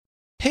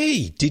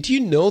Hey, did you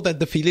know that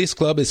the Phileas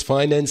Club is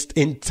financed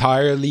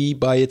entirely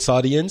by its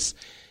audience?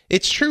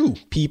 It's true.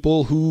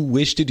 People who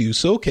wish to do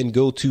so can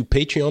go to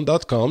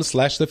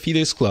patreon.com/the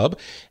Phileas Club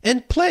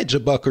and pledge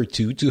 $1 or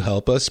 $2 to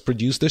help us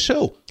produce the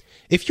show.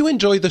 If you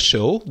enjoy the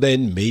show,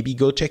 then maybe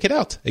go check it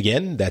out.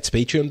 Again, that's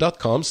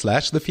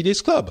patreon.com/the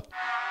Phileas Club.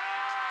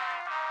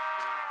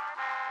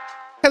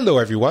 Hello,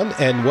 everyone,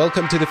 and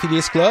welcome to the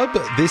Phileas Club.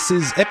 This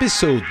is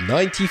episode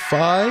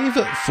 95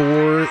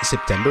 for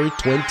September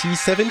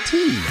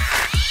 2017.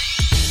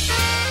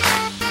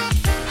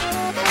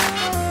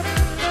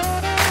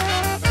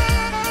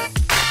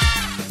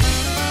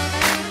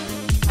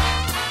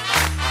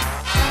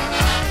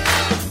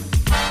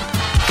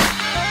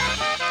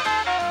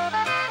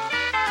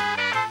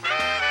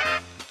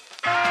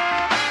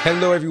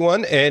 Hello,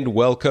 everyone, and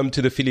welcome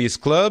to the Phileas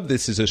Club.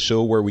 This is a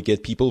show where we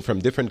get people from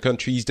different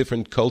countries,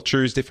 different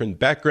cultures, different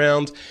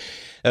backgrounds,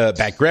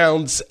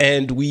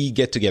 and we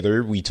get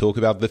together. We talk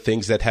about the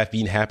things that have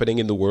been happening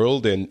in the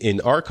world and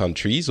in our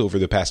countries over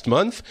the past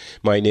month.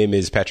 My name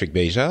is Patrick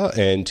Beja,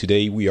 and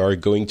today we are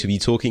going to be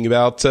talking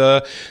about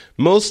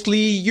mostly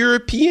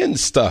European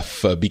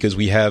stuff because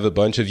we have a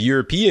bunch of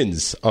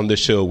Europeans on the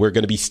show. We're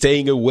going to be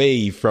staying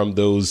away from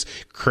those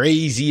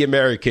crazy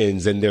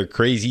Americans and their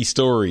crazy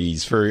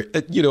stories for,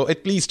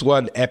 at least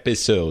one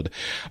episode.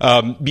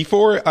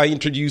 Before I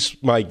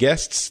introduce my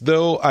guests,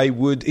 though, I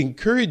would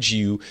encourage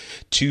you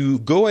to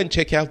go and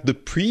check out the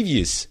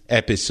previous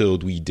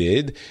episode we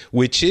did,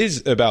 which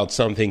is about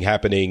something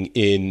happening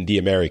in the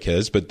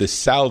Americas, but the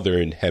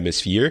Southern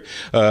Hemisphere.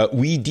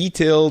 We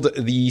detailed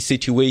the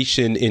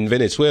situation in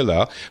Venezuela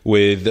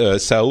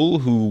with Saul,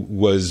 who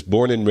was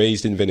born and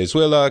raised in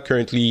Venezuela,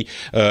 currently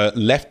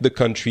left the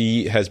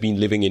country, has been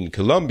living in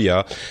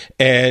Colombia.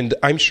 And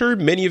I'm sure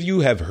many of you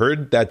have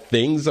heard that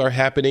things are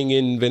happening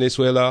in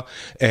Venezuela,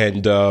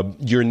 and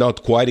you're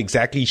not quite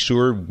exactly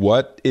sure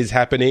what is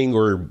happening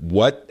or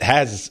what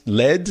has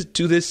led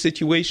to this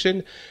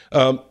situation.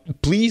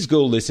 Please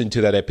go listen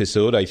to that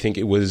episode. I think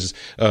it was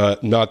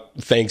not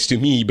thanks to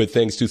me, but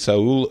thanks to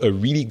Saul, a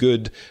really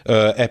good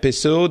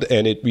episode,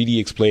 and it really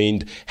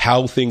explained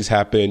how things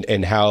happen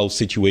and how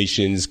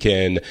situations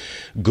can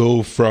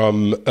go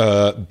from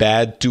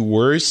bad to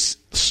worse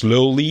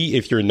slowly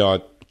if you're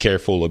not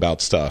careful about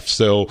stuff.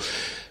 So,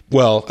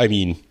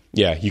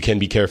 you can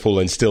be careful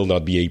and still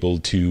not be able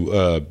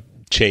to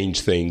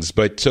change things.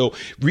 But so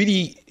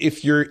really,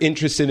 if you're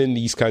interested in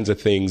these kinds of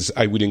things,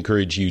 I would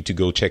encourage you to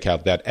go check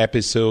out that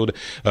episode.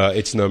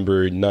 It's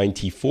number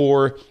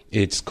 94.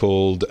 It's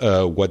called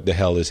What the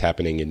Hell is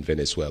Happening in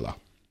Venezuela?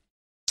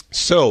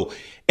 So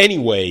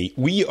anyway,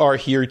 we are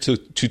here to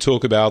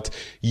talk about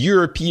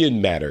European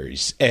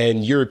matters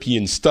and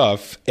European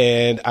stuff,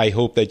 and I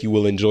hope that you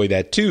will enjoy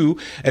that too.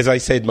 As I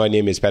said, my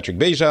name is Patrick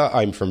Beja.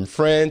 I'm from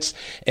France,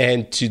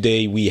 and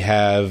today we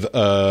have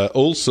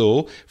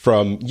also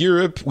from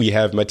Europe, we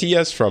have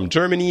Matthias from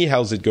Germany.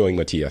 How's it going,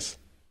 Matthias?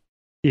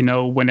 You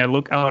know, when I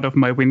look out of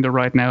my window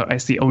right now, I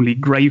see only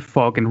gray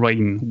fog and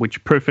rain,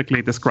 which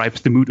perfectly describes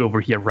the mood over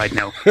here right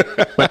now.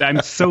 But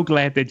I'm so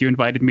glad that you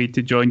invited me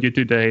to join you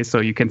today so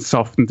you can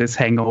soften this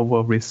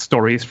hangover with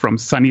stories from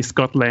sunny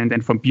Scotland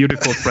and from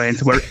beautiful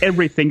France where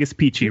everything is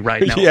peachy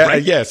right now. Yeah,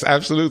 right? Yes,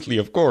 absolutely,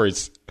 of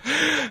course.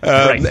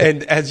 Right.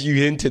 And as you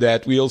hinted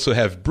at, we also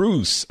have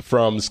Bruce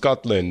from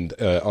Scotland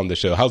on the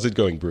show. How's it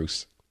going,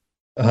 Bruce?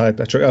 Hi,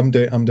 Patrick. I'm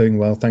doing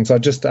well, thanks. I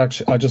just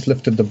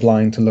lifted the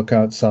blind to look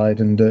outside,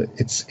 and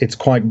it's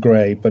quite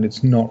grey, but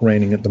it's not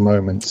raining at the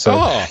moment. So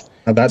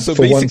that's so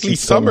for basically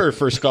summer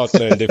for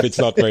Scotland if it's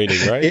not raining,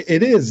 right?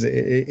 It is.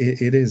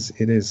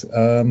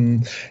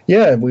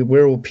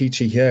 We're all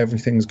peachy here.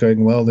 Everything's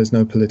going well. There's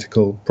no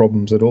political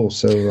problems at all.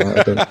 So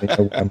I don't think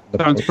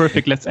sounds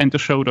perfect. Let's end the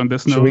show on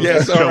this note.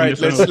 Yes, all right.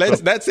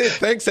 Let's. That's it.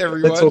 Thanks,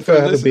 everyone. Let's all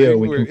have a beer.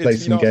 We can play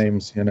some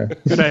games.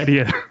 Good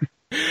idea.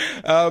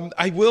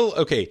 I will.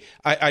 Okay.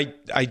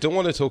 I don't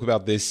want to talk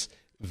about this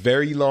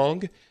very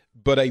long,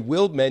 but I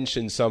will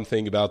mention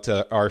something about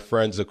our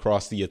friends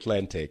across the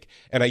Atlantic.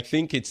 And I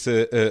think it's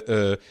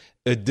a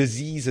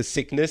disease, a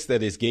sickness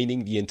that is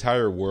gaining the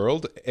entire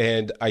world.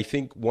 And I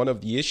think one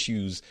of the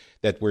issues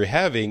that we're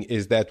having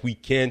is that we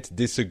can't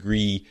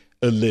disagree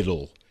a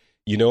little.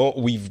 You know,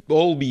 we've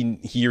all been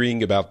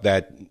hearing about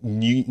that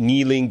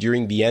kneeling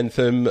during the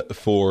anthem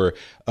for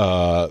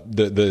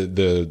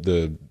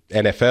the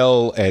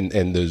NFL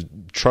and the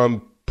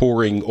Trump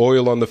pouring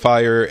oil on the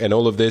fire and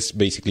all of this,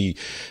 basically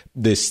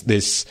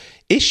this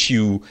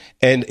issue.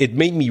 And it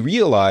made me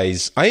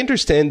realize I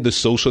understand the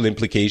social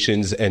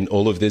implications and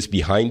all of this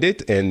behind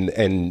it and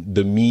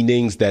the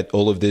meanings that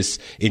all of this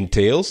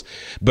entails.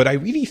 But I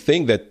really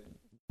think that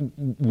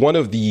one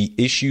of the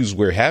issues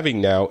we're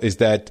having now is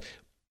that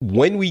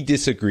when we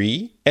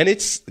disagree, and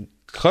it's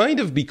kind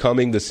of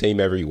becoming the same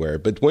everywhere,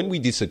 but when we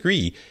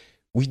disagree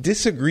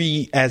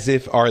as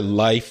if our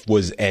life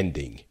was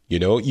ending. You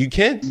know, you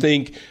can't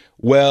think,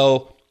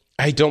 well,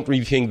 I don't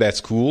really think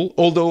that's cool.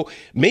 Although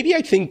maybe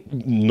I think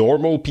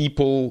normal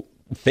people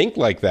think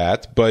like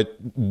that, but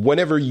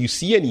whenever you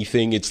see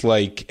anything, it's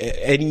like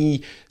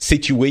any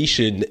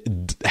situation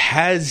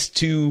has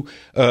to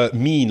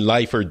mean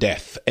life or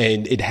death,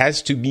 and it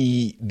has to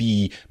be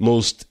the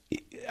most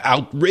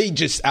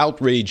outrageous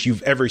outrage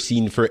you've ever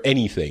seen for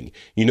anything,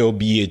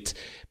 be it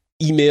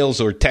emails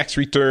or tax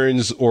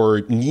returns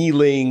or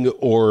kneeling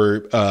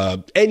or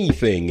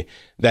anything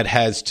that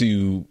has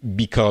to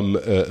become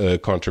a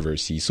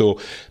controversy. So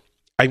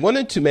I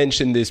wanted to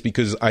mention this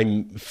because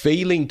I'm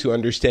failing to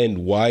understand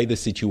why the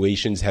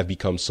situations have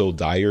become so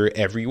dire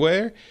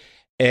everywhere.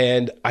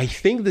 And I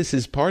think this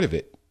is part of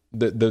it.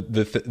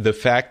 The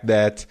fact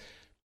that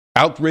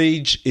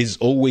outrage is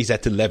always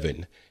at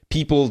 11.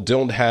 People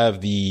don't have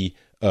the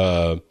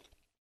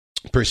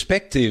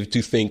perspective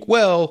to think,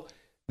 well,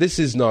 this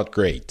is not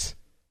great,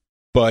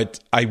 but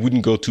I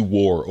wouldn't go to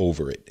war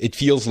over it. It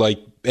feels like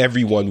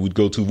everyone would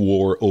go to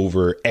war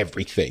over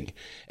everything.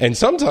 And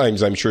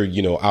sometimes I'm sure,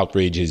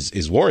 outrage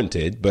is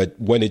warranted, but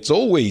when it's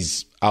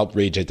always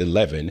outrage at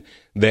 11,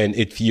 then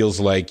it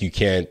feels like you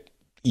can't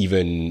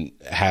even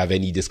have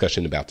any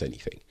discussion about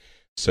anything.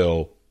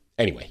 So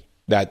anyway,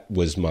 that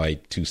was my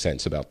 2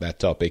 cents about that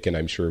topic, and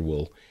I'm sure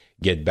we'll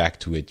get back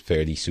to it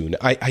fairly soon.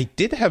 I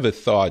did have a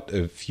thought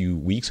a few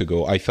weeks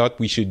ago. I thought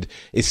we should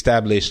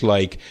establish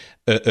like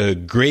a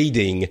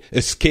grading,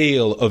 a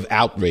scale of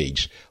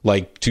outrage,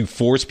 like to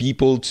force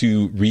people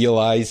to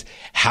realize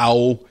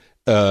how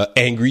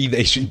angry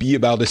they should be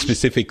about a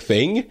specific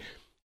thing.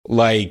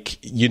 Like,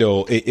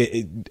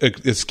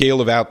 a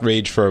scale of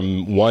outrage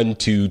from 1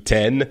 to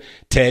 10,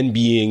 10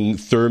 being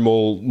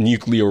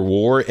thermonuclear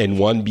war and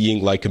 1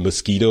 being like a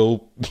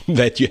mosquito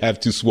that you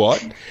have to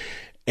swat.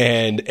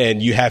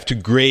 And you have to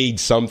grade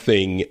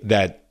something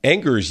that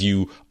angers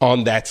you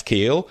on that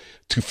scale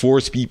to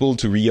force people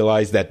to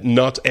realize that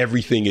not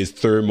everything is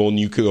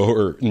thermonuclear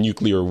or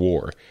nuclear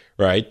war,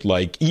 right?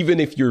 Like, even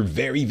if you're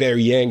very,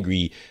 very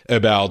angry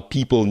about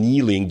people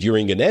kneeling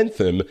during an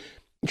anthem,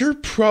 you're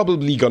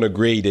probably going to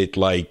grade it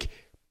like,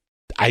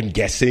 I'm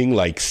guessing,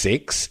 like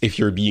 6, if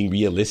you're being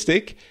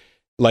realistic.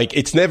 Like,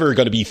 it's never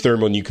going to be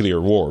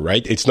thermonuclear war,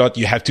 right? It's not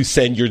you have to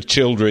send your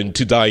children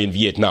to die in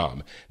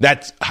Vietnam.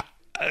 That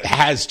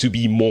has to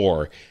be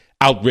more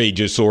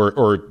outrageous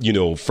or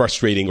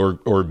frustrating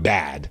or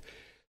bad.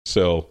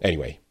 So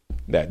anyway,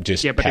 that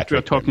just... Yeah, but if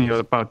you're talking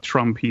about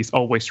Trump, he's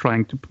always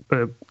trying to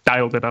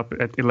dial that up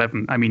at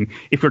 11. I mean,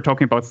 if you're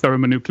talking about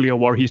thermonuclear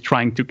war, he's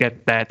trying to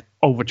get that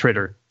over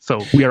trigger.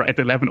 So we are at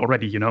 11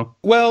 already,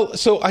 Well,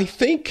 so I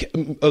think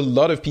a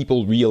lot of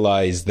people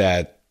realize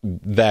that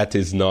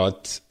is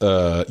not,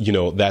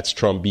 that's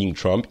Trump being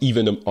Trump,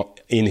 even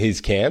in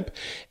his camp.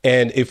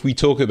 And if we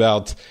talk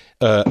about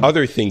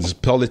other things,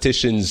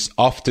 politicians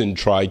often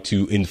try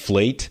to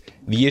inflate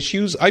the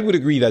issues. I would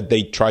agree that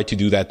they try to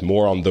do that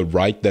more on the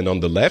right than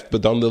on the left,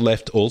 but on the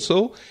left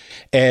also.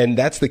 And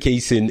that's the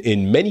case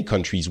in many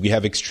countries. We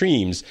have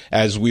extremes,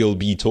 as we'll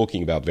be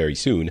talking about very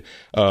soon.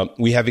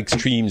 We have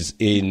extremes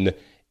in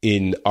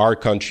our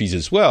countries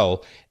as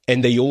well.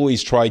 And they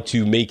always try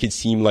to make it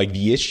seem like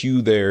the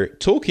issue they're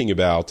talking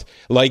about,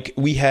 like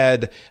we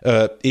had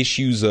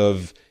issues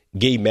of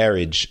gay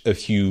marriage a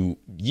few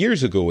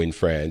years ago in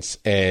France,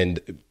 and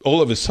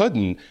all of a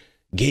sudden,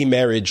 gay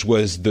marriage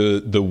was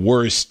the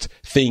worst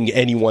thing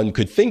anyone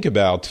could think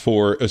about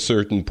for a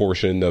certain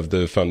portion of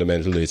the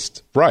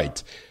fundamentalist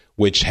right,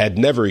 which had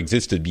never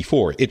existed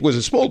before. It was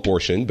a small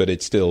portion, but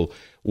it still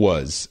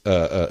was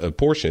a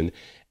portion.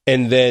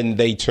 And then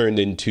they turned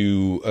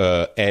into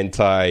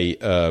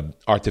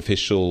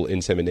anti-artificial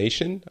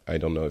insemination. I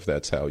don't know if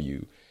that's how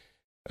you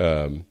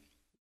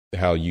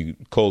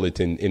call it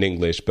in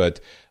English,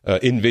 but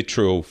in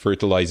vitro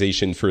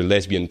fertilization for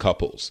lesbian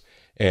couples.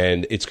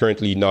 And it's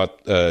currently not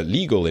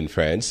legal in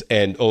France.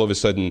 And all of a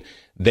sudden,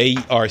 they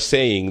are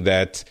saying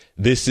that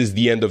this is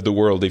the end of the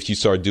world if you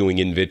start doing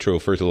in vitro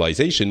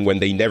fertilization, when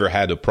they never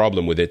had a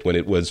problem with it when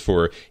it was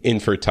for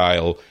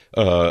infertile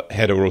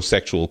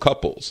heterosexual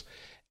couples.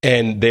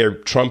 And they're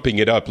trumping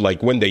it up.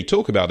 Like, when they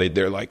talk about it,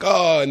 they're like,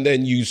 oh, and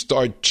then you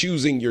start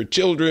choosing your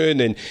children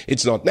and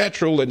it's not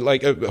natural, and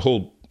like a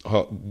whole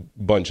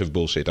bunch of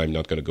bullshit I'm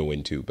not going to go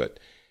into.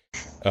 But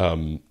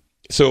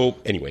so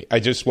anyway, I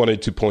just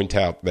wanted to point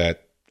out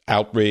that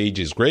outrage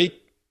is great,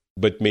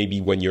 but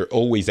maybe when you're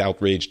always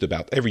outraged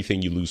about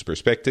everything, you lose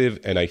perspective.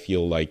 And I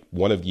feel like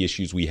one of the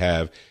issues we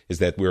have is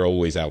that we're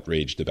always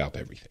outraged about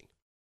everything.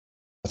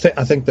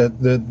 I think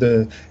that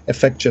the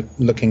effect you're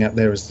looking at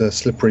there is the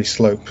slippery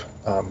slope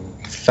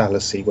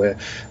fallacy, where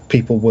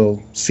people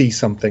will see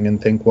something and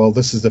think, well,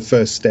 this is the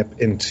first step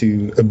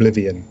into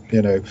oblivion.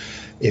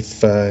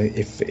 If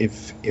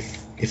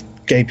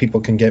gay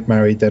people can get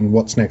married, then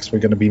what's next? We're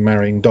going to be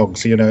marrying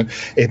dogs.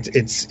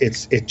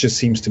 It just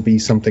seems to be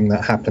something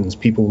that happens.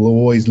 People will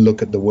always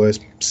look at the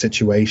worst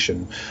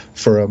situation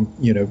for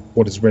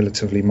what is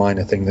relatively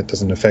minor thing that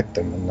doesn't affect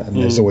them, and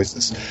there's always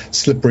this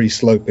slippery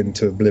slope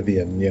into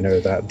oblivion.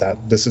 That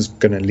this is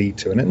going to lead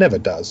to, and it never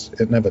does.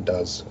 It never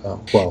does.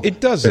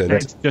 It doesn't.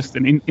 It's just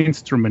an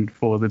instrument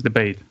for the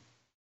debate.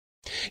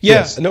 Yeah,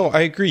 yes. No,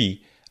 I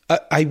agree.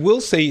 I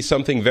will say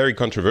something very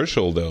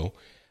controversial, though.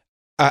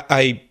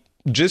 I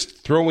just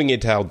throwing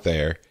it out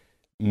there,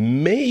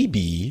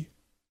 maybe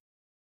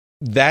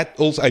that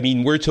also, I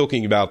mean, we're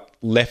talking about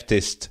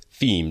leftist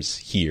themes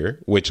here,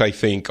 which I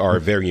think are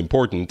very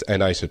important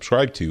and I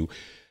subscribe to.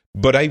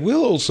 But I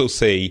will also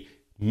say,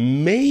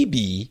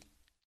 maybe,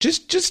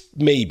 just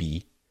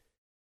maybe,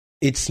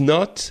 it's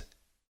not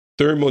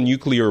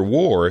thermonuclear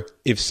war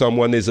if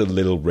someone is a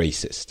little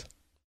racist.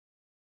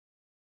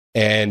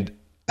 And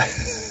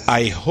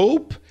I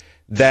hope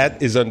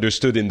that is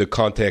understood in the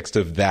context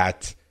of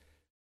that,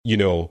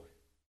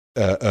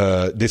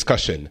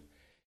 discussion.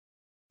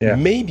 Yeah.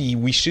 Maybe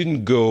we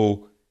shouldn't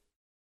go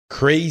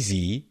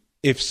crazy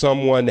if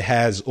someone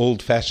has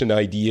old-fashioned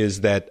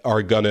ideas that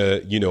are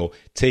gonna,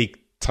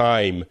 take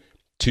time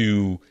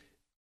to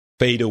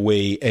fade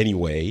away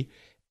anyway,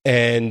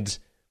 and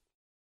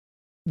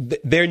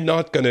they're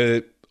not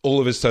gonna all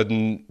of a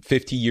sudden,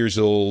 50 years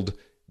old,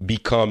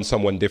 become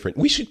someone different.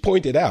 We should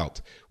point it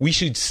out. We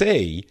should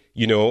say,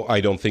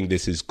 I don't think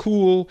this is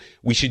cool.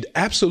 We should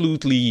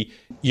absolutely,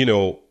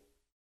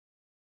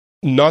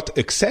 not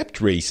accept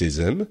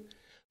racism,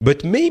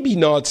 but maybe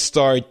not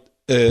start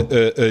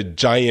a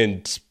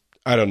giant,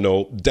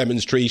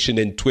 demonstration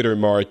and Twitter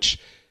march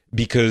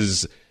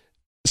because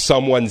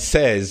someone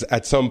says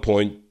at some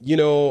point,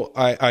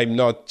 I'm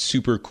not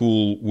super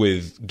cool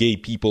with gay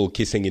people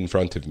kissing in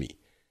front of me.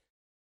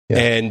 Yeah.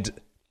 And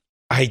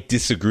I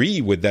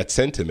disagree with that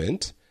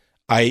sentiment.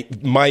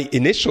 My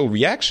initial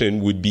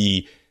reaction would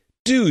be,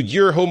 dude,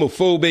 you're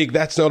homophobic.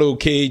 That's not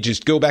okay.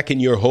 Just go back in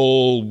your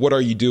hole. What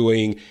are you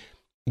doing?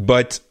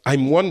 But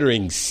I'm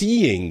wondering,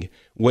 seeing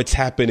what's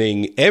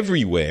happening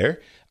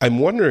everywhere, I'm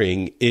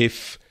wondering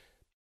if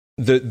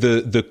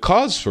the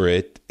cause for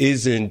it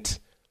isn't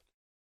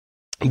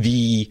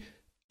the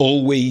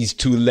always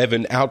to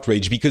 11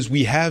 outrage, because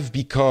we have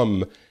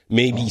become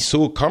maybe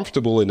so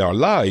comfortable in our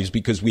lives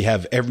because we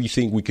have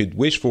everything we could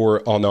wish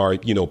for on our,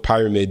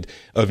 pyramid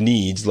of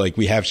needs. Like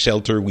we have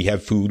shelter, we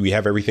have food, we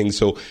have everything.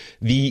 So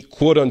the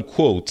quote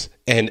unquote,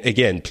 and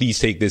again, please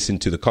take this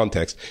into the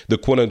context, the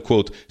quote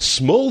unquote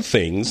small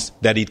things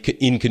that it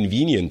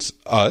inconvenience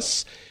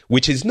us,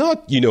 which is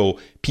not,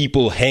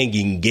 people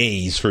hanging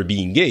gays for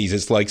being gays.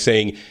 It's like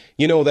saying,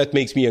 that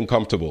makes me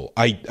uncomfortable.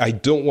 I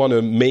don't want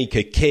to make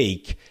a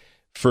cake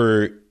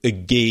for a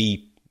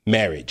gay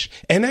marriage.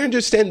 And I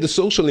understand the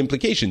social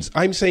implications.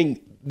 I'm saying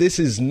this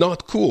is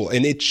not cool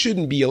and it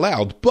shouldn't be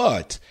allowed.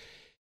 But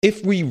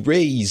if we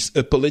raise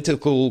a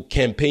political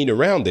campaign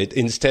around it,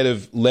 instead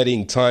of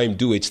letting time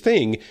do its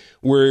thing,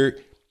 we're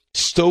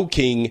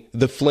stoking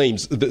the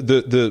flames,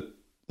 the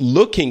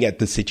looking at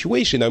the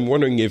situation. I'm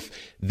wondering if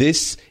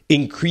this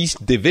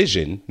increased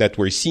division that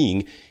we're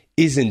seeing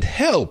isn't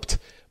helped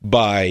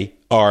by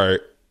our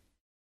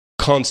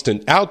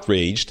constant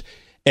outrage.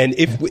 And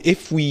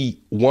if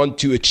we want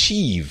to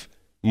achieve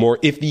more,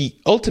 if the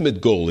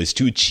ultimate goal is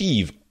to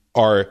achieve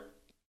our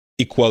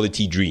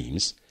equality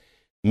dreams,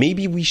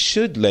 maybe we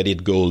should let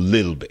it go a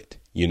little bit,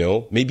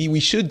 Maybe we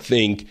should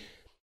think,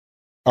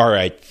 all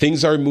right,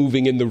 things are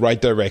moving in the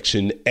right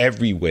direction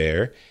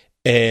everywhere,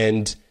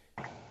 and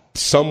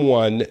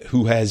someone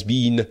who has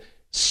been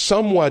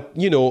somewhat,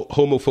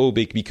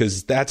 homophobic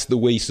because that's the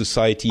way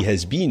society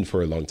has been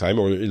for a long time,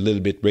 or a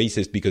little bit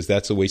racist because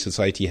that's the way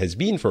society has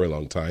been for a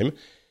long time,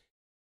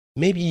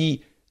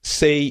 maybe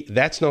say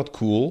that's not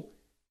cool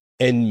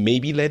and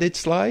maybe let it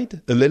slide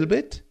a little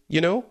bit,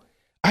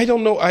 I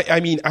don't know.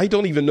 I mean, I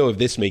don't even know if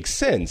this makes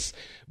sense,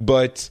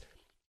 but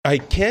I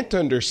can't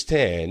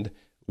understand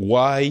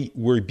why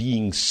we're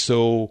being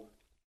so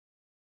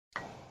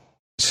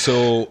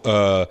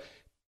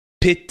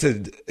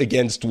pitted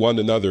against one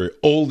another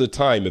all the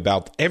time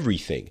about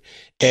everything.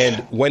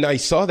 And when I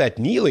saw that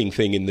kneeling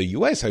thing in the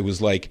US, I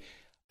was like,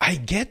 I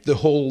get the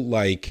whole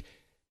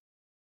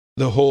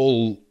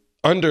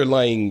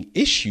underlying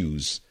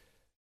issues,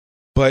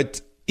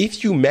 but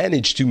if you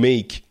manage to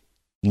make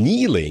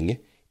kneeling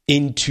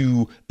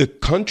into a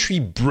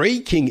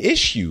country-breaking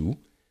issue,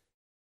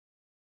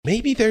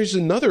 maybe there's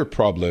another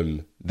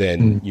problem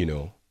then,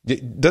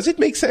 Does it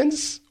make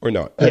sense or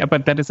not? Yeah,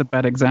 but that is a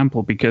bad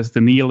example because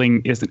the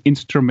kneeling is an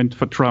instrument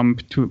for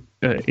Trump to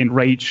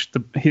enrage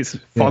his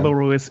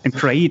followers and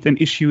create an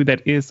issue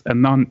that is a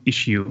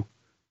non-issue.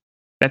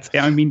 That's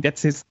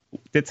his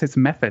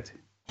method.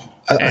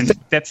 And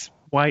that's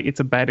why it's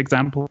a bad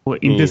example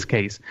in this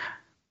case.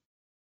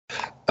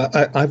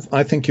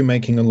 I think you're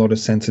making a lot of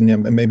sense,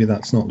 and maybe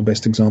that's not the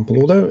best example.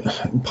 Although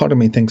part of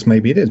me thinks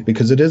maybe it is,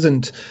 because it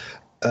isn't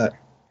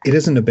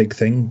a big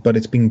thing, but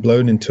it's being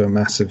blown into a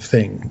massive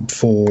thing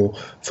for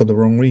the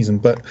wrong reason.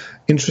 But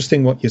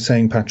interesting what you're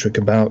saying, Patrick,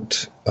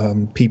 about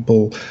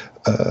people,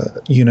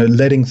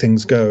 letting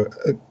things go.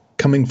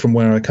 Coming from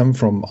where I come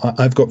from,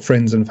 I've got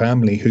friends and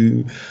family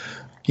who,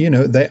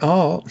 they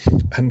are,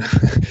 and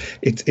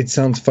it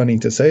sounds funny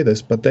to say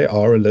this, but they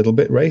are a little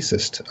bit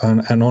racist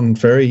and on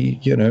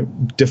very,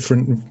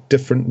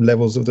 different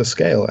levels of the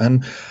scale.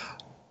 And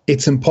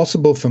it's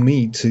impossible for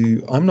me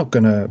to, I'm not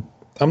going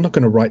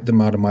to write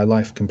them out of my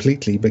life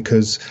completely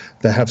because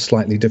they have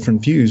slightly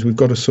different views. We've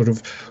got to sort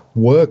of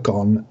work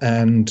on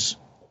and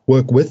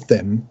work with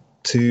them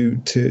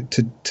to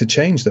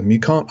change them.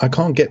 I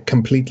can't get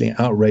completely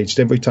outraged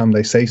every time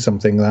they say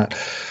something that,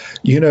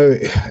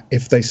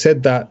 if they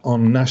said that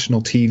on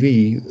national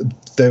TV,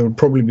 they would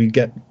probably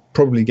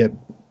get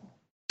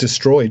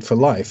destroyed for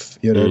life,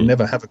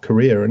 never have a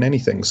career in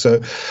anything.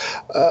 So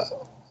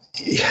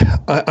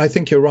I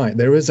think you're right.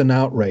 There is an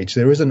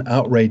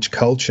outrage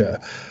culture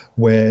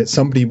where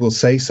somebody will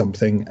say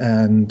something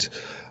and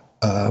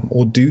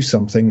or do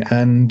something,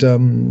 and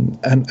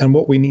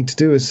what we need to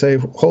do is say,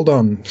 hold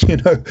on,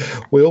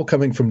 we're all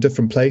coming from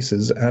different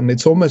places, and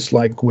it's almost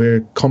like we're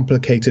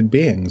complicated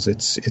beings.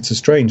 It's a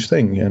strange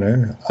thing,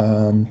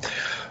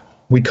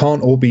 we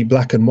can't all be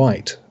black and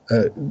white.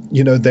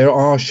 There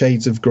are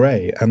shades of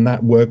grey, and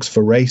that works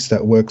for race,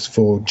 that works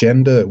for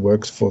gender, it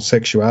works for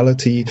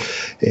sexuality,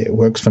 it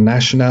works for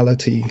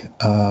nationality,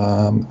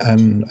 and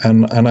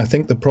I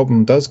think the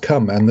problem does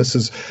come, and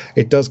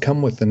it does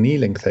come with the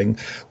kneeling thing,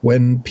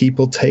 when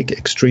people take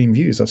extreme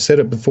views. I've said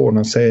it before, and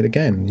I'll say it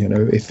again.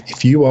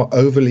 If you are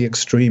overly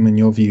extreme in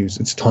your views,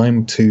 it's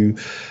time to.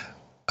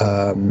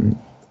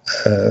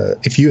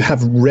 If you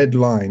have red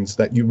lines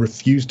that you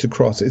refuse to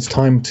cross, it's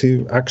time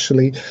to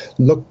actually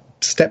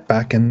step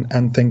back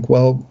and think,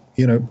 well,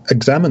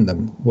 examine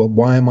them. Well,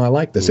 why am I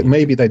like this? It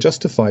may be they're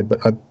justified,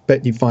 but I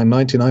bet you find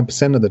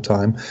 99% of the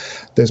time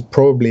there's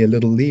probably a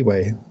little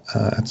leeway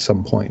at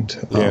some point.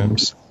 Yeah.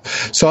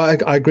 So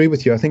I agree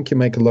with you. I think you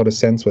make a lot of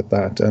sense with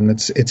that, and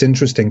it's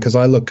interesting because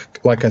I look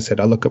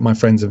at my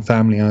friends and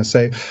family, and I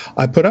say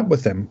I put up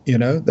with them.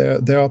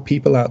 There are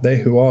people out there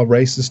who are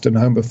racist and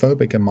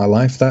homophobic in my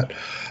life that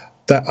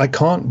I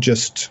can't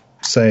just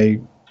say,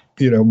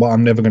 well,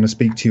 I'm never going to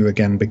speak to you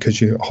again because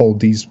you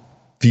hold these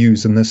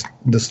views in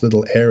this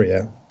little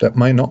area that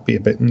might not be a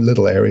bit in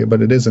little area,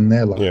 but it is in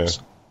their lives.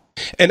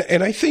 Yeah.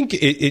 And I think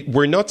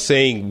we're not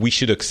saying we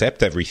should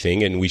accept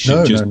everything and we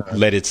should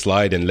let it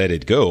slide and let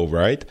it go,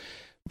 right?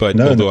 But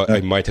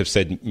I might have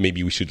said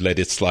maybe we should let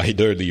it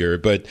slide earlier.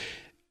 But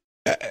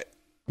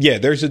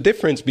there's a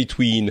difference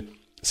between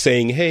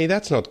saying, hey,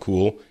 that's not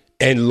cool,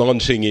 and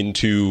launching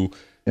into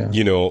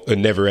a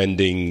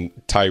never-ending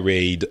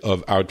tirade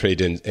of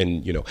outrage. And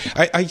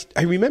I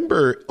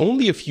remember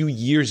only a few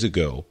years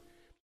ago,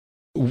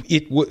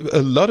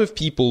 a lot of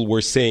people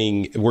were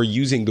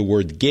using the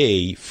word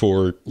gay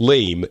for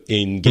lame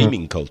in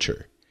gaming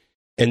culture.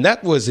 And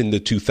that was in the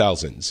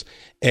 2000s.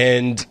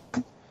 And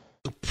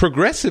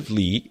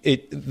progressively,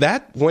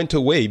 that went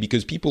away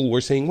because people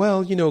were saying,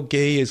 well,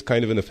 gay is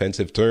kind of an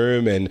offensive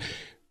term, and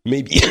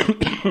maybe...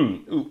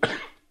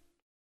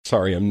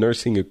 Sorry, I'm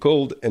nursing a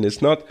cold, and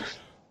it's not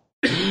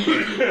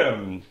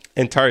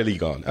entirely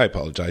gone. I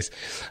apologize.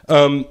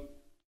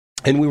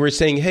 And we were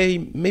saying, hey,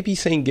 maybe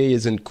saying gay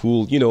isn't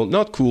cool.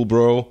 Not cool,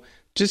 bro.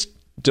 Just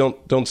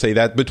don't say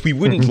that. But we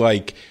wouldn't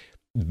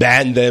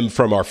ban them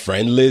from our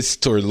friend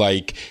list or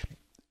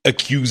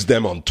accuse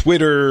them on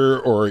Twitter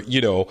or,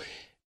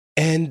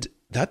 and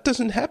that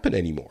doesn't happen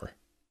anymore,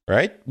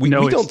 right? We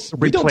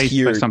don't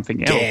hear by something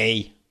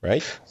gay,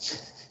 right?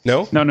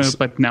 No,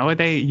 but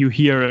nowadays you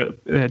hear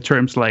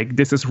terms like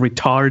this is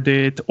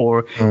retarded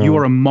or you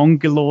are a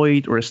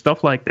mongoloid or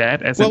stuff like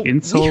that as an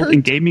insult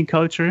in gaming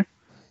culture.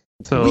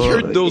 So we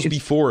heard those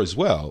before as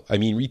well. I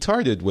mean,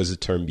 retarded was a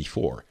term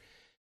before.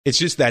 It's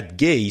just that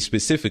gay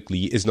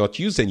specifically is not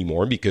used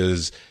anymore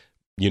because,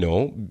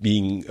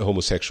 being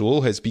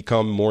homosexual has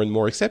become more and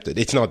more accepted.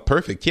 It's not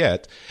perfect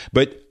yet,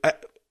 but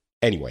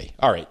anyway,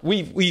 all right.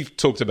 We've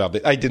talked about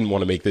it. I didn't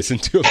want to make this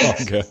into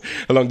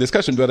a long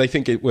discussion, but I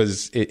think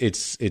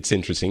it's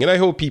interesting, and I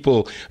hope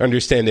people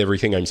understand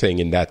everything I'm saying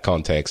in that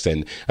context.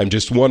 And I'm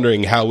just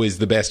wondering how is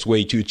the best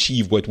way to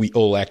achieve what we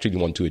all actually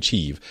want to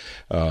achieve.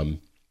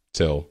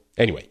 So.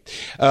 Anyway,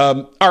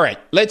 all right,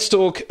 let's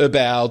talk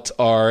about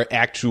our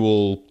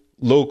actual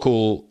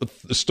local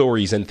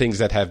stories and things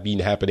that have been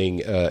happening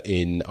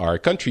in our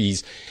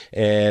countries.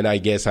 And I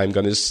guess I'm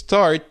going to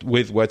start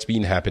with what's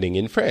been happening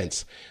in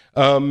France.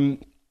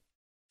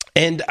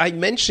 And I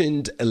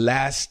mentioned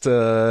last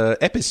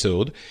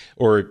episode,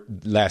 or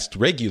last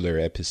regular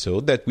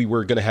episode, that we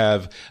were going to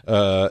have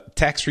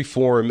tax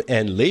reform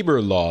and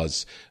labor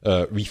laws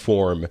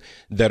reform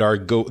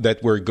that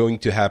were going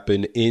to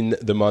happen in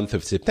the month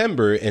of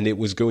September, and it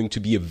was going to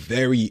be a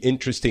very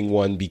interesting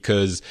one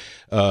because,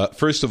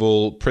 first of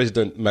all,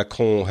 President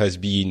Macron has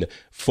been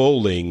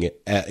falling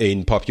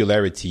in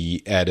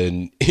popularity at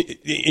an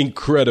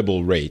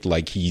incredible rate.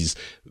 Like, he's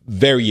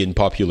very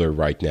unpopular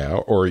right now,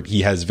 or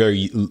he has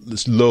very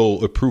low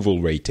approval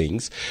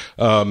ratings.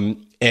 And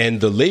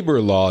the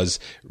labor laws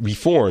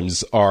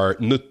reforms are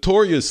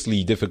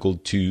notoriously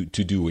difficult to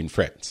do in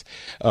France.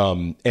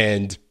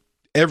 And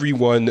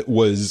everyone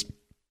was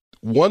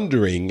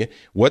wondering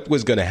what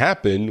was going to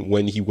happen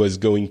when he was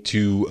going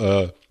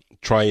to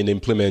try and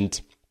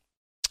implement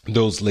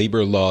those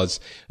labor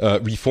laws,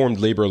 reformed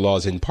labor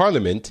laws in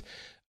Parliament.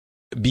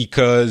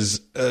 Because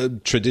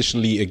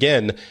traditionally,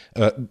 again,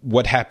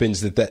 what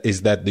happens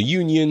is that the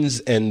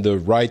unions and the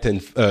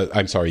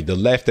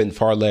left and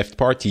far left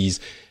parties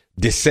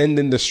descend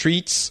in the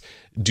streets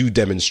do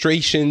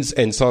demonstrations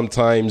and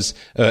sometimes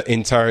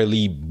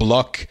entirely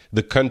block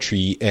the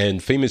country.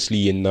 And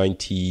famously in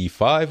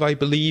 95, I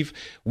believe,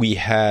 we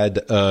had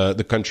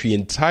the country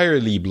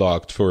entirely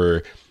blocked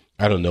for,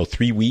 I don't know,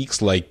 3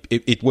 weeks. Like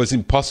it was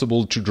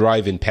impossible to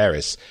drive in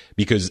Paris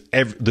because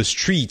the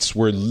streets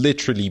were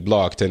literally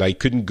blocked, and I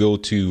couldn't go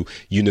to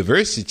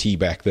university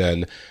back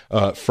then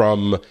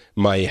from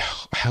my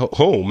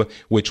home,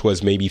 which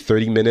was maybe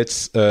 30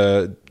 minutes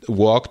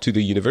walk to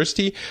the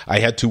university. I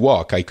had to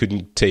walk. I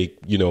couldn't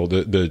take,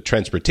 the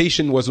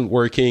transportation wasn't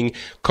working.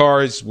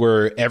 Cars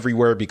were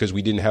everywhere because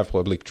we didn't have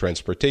public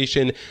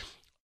transportation.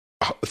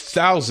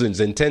 Thousands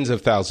and tens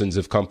of thousands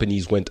of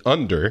companies went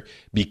under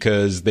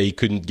because they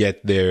couldn't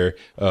get their,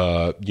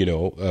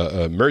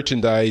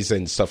 merchandise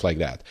and stuff like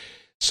that.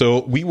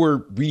 So we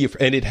were really,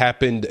 and it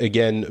happened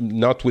again,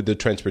 not with the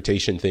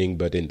transportation thing,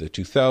 but in the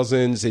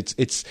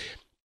 2000s.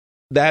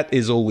 That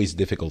is always a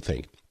difficult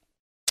thing.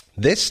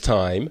 This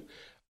time,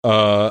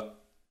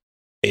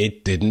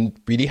 it didn't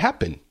really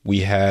happen.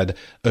 We had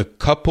a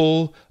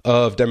couple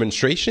of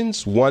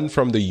demonstrations, one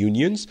from the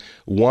unions,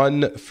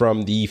 one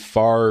from the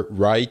far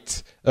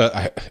right,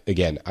 I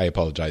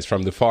apologize,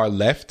 from the far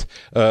left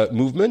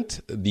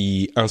movement,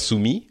 the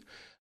Insoumis.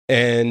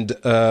 And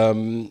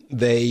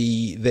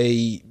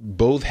they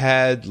both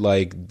had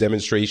like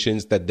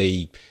demonstrations that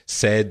they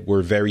said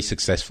were very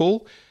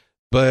successful,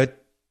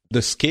 but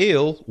the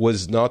scale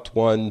was not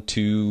one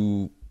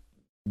to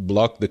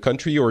block the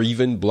country or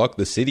even block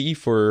the city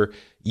for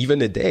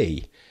even a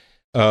day.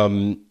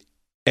 And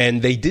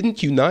they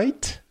didn't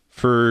unite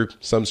for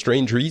some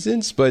strange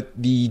reasons, but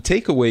the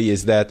takeaway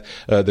is that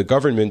the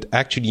government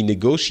actually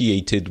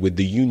negotiated with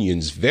the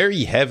unions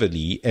very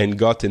heavily and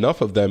got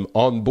enough of them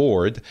on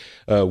board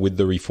with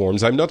the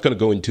reforms. I'm not going to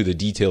go into the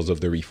details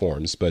of the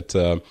reforms, but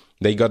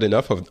they got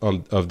enough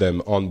of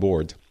them on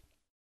board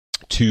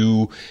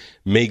to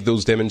make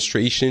those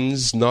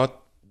demonstrations not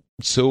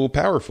so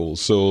powerful.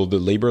 So the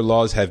labor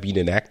laws have been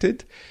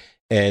enacted,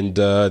 and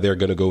they're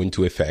going to go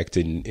into effect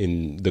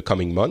in the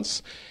coming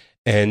months.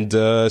 And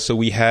so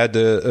we had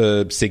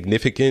a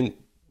significant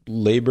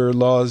labor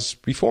laws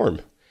reform,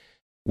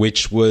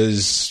 which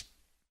was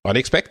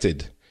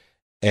unexpected.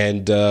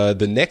 And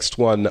the next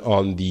one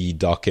on the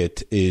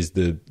docket is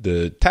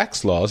the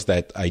tax laws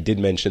that I did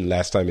mention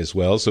last time as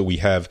well. So we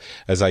have,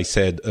 as I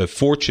said, a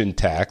fortune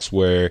tax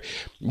where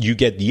you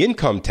get the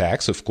income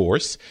tax, of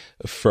course,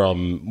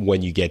 from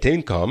when you get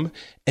income.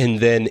 And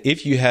then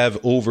if you have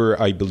over,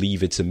 I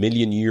believe it's €1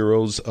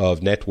 million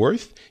of net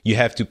worth, you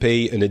have to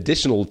pay an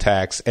additional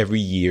tax every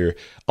year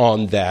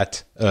on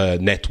that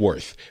net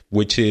worth,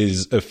 which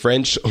is a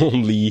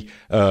French-only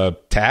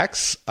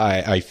tax.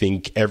 I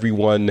think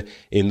everyone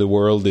in the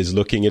world is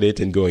looking at it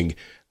and going,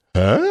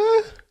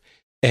 huh?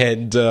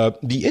 And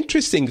the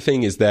interesting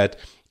thing is that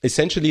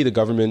essentially the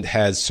government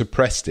has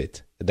suppressed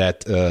it,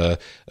 that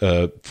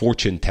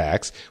fortune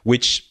tax,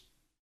 which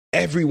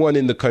everyone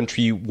in the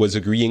country was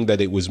agreeing that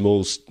it was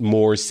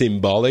more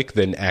symbolic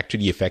than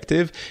actually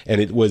effective.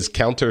 And it was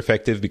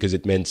counter-effective because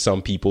it meant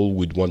some people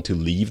would want to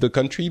leave the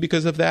country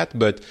because of that.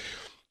 But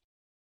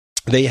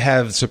they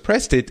have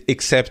suppressed it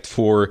except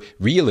for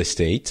real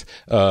estate.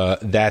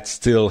 That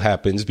still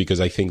happens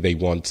because I think they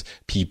want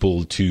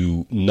people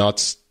to not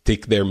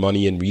stick their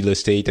money in real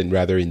estate and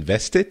rather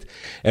invest it.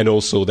 And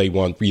also they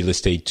want real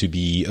estate to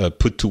be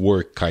put to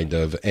work kind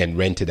of and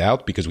rented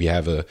out because we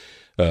have a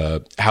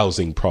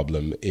housing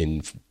problem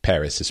in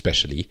Paris,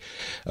 especially.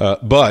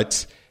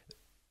 But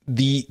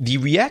the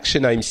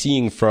reaction I'm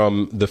seeing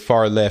from the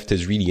far left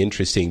is really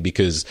interesting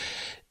because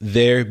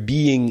they're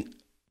being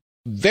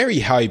very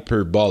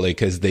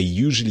hyperbolic, as they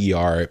usually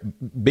are.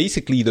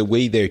 Basically, the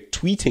way they're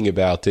tweeting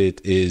about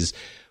it is,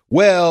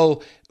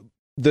 well,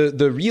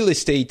 the real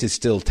estate is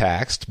still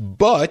taxed,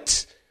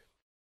 but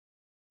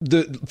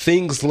the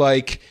things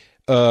like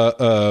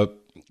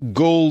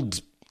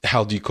gold,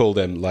 how do you call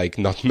them? Like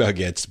not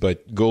nuggets,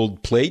 but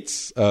gold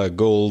plates,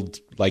 gold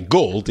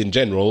in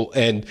general,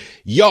 and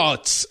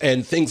yachts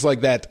and things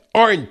like that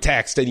aren't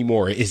taxed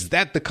anymore. Is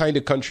that the kind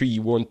of country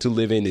you want to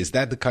live in? Is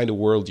that the kind of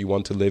world you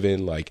want to live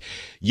in? Like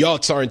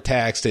yachts aren't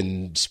taxed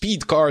and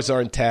speed cars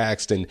aren't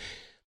taxed.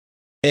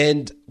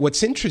 And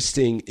what's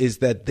interesting is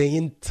that they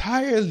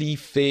entirely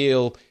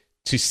fail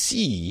to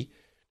see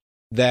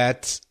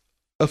that,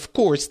 of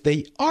course,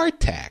 they are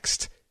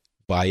taxed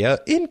via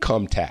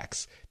income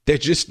tax. They're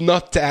just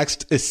not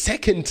taxed a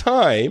second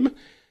time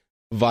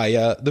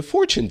via the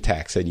fortune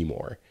tax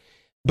anymore.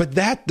 But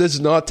that does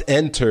not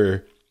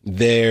enter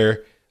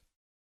their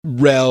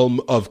realm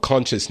of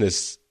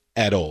consciousness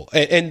at all.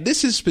 And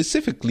this is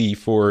specifically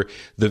for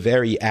the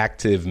very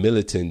active,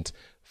 militant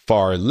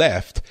far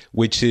left,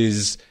 which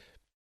is,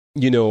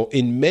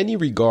 in many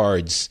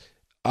regards,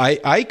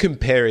 I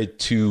compare it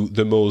to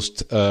the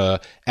most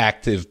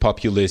active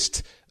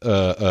populist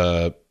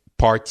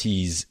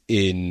parties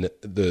in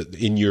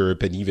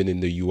Europe and even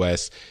in the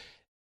US,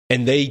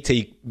 and they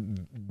take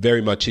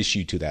very much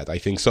issue to that. I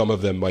think some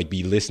of them might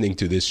be listening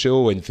to this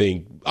show and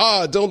think,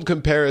 don't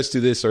compare us to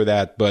this or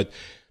that, but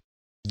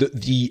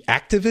the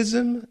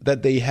activism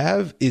that they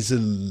have is a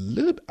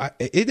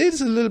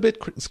little bit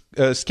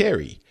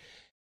scary.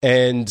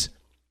 And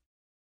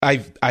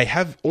I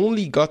have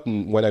only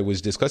gotten, when I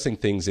was discussing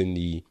things in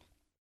the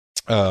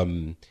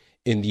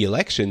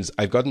elections,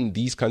 I've gotten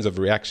these kinds of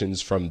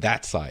reactions from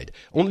that side.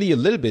 Only a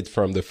little bit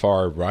from the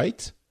far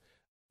right,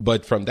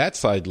 but from that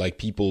side, like,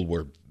 people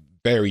were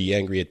very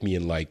angry at me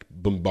and like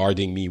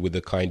bombarding me with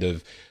the kind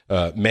of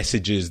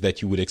messages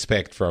that you would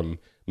expect from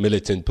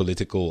militant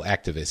political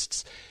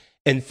activists.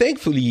 And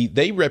thankfully,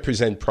 they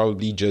represent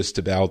probably just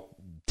about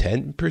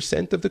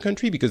 10% of the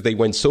country, because they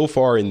went so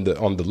far on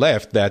the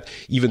left that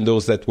even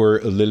those that were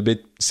a little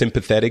bit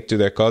sympathetic to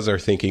their cause are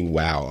thinking,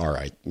 wow, all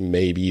right,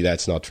 maybe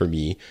that's not for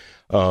me.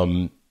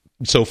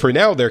 So for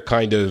now, they're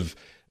kind of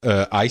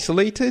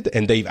isolated,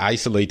 and they've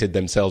isolated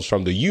themselves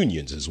from the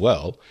unions as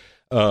well.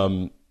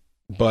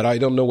 But I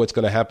don't know what's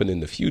going to happen in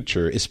the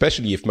future,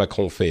 especially if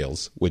Macron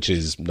fails, which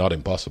is not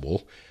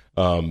impossible.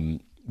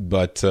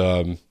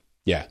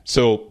 Yeah,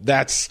 so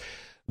that's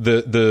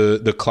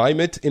the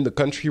climate in the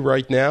country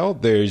right now.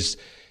 There's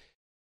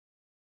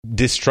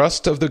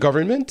distrust of the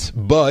government,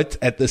 but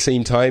at the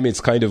same time, it's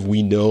kind of,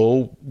 we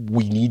know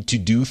we need to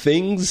do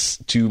things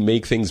to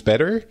make things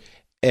better.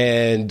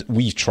 And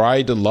we've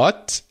tried a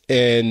lot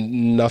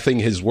and nothing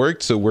has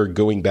worked. So we're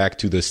going back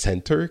to the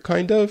center,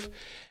 kind of.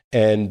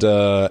 And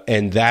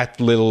that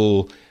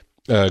little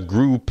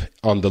group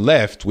on the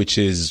left, which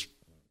is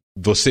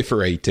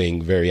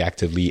vociferating very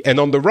actively. And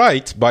on the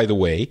right, by the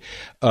way,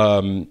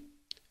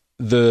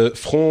 the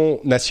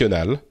Front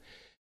National,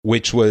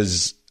 which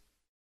was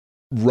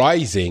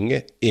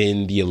rising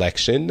in the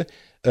election,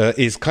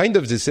 is kind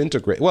of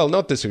disintegrating. Well,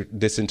 not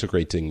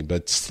disintegrating,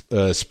 but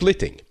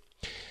splitting.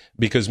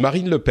 Because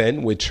Marine Le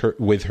Pen,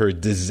 with her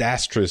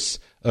disastrous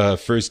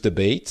first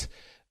debate,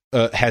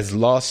 has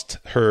lost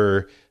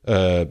her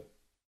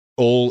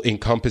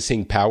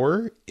all-encompassing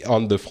power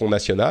on the Front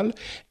National,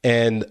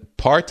 and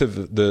part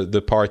of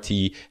the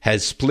party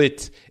has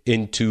split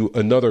into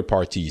another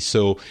party.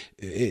 So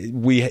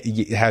we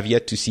have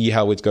yet to see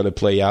how it's going to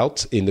play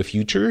out in the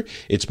future.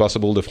 It's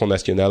possible the Front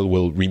National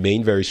will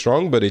remain very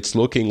strong, but it's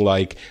looking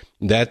like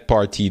that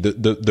party,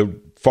 the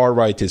far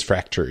right, is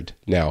fractured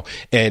now.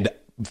 And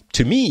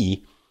to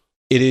me,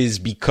 it is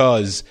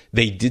because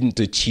they didn't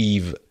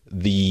achieve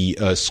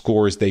the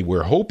scores they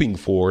were hoping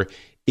for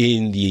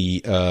in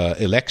the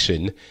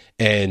election,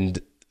 and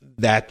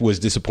that was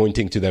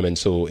disappointing to them, and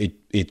so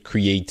it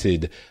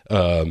created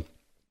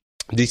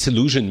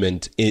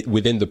disillusionment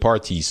within the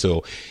party.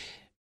 So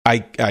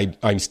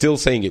I'm still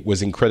saying it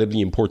was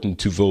incredibly important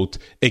to vote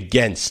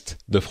against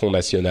the Front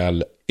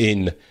National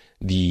in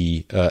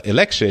the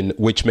election,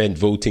 which meant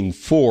voting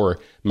for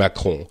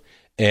Macron.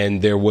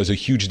 And there was a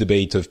huge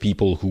debate of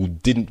people who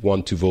didn't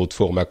want to vote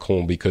for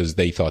Macron because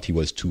they thought he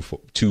was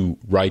too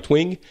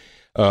right-wing.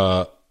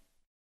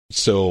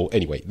 So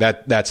anyway,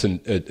 that's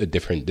a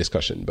different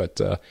discussion. But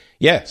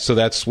yeah, so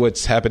that's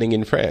what's happening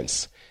in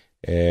France.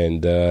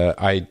 And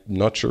I'm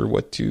not sure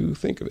what to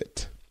think of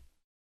it.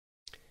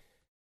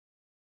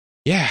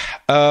 Yeah.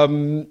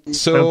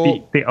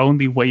 So the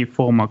only way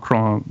for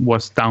Macron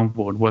was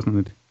downward,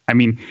 wasn't it? I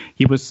mean,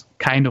 he was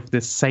kind of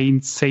the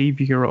saint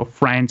savior of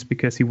France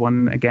because he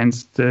won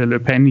against Le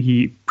Pen.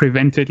 He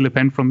prevented Le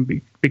Pen from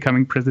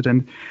becoming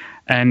president.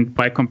 And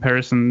by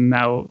comparison,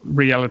 now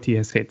reality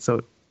has hit.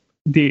 So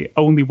the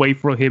only way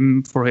for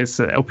him, for his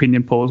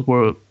opinion polls,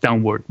 were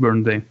downward,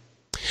 weren't they?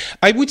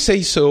 I would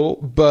say so,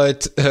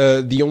 but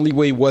the only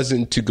way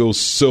wasn't to go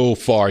so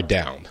far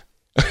down.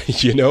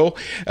 You know,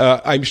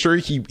 I'm sure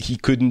he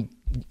couldn't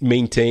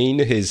maintain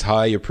his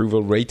high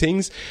approval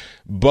ratings,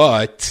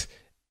 but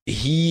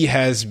he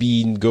has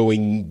been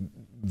going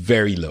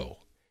very low.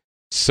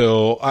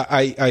 So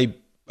I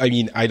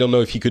mean, I don't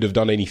know if he could have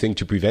done anything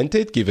to prevent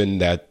it, given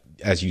that,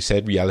 as you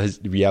said,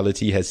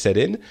 reality has set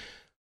in.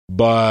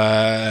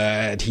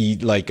 But he,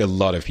 like a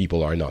lot of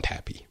people, are not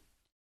happy.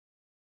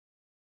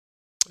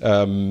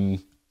 So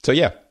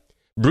yeah,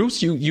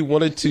 Bruce, you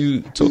wanted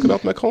to talk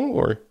about Macron,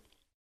 or?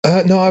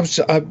 No,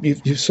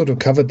 you've sort of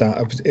covered that.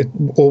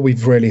 All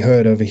we've really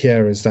heard over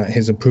here is that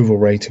his approval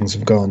ratings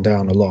have gone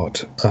down a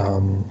lot,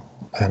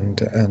 and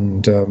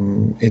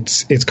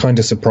it's kind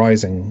of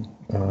surprising.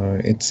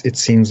 It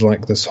seems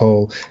like this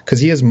whole, because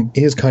he is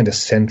kind of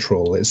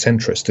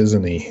centrist,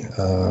 isn't he?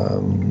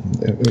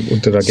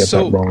 Did I get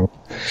that wrong?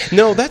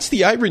 No, that's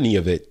the irony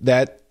of it.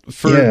 That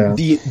for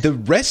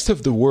the rest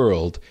of the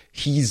world,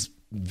 he's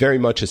very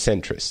much a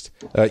centrist.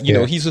 You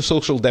know, he's a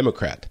social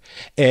democrat.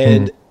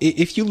 And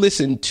if you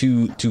listen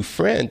to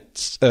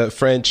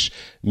French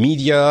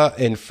media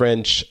and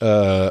French,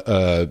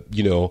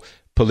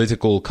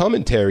 political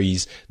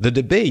commentaries, the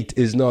debate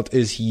is not,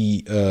 is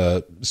he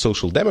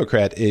social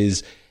democrat,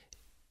 is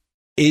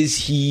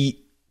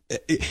he,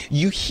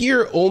 you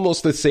hear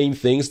almost the same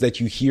things that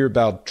you hear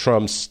about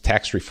Trump's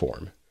tax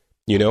reform.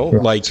 You know,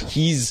 like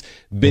he's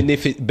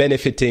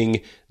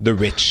benefiting the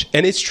rich.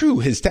 And it's true,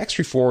 his tax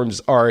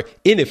reforms are,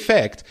 in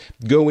effect,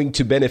 going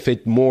to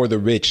benefit more the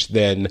rich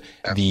than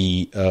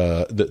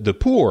the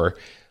poor.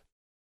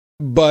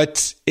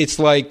 But it's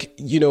like,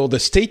 the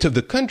state of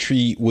the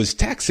country was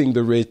taxing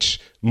the rich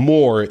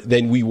more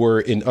than we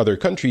were in other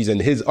countries.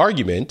 And his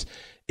argument,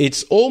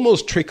 it's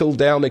almost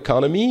trickle-down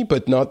economy,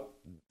 but not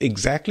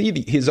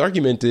exactly. His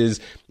argument is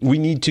we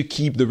need to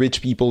keep the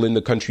rich people in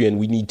the country and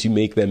we need to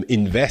make them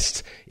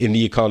invest in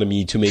the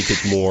economy to make it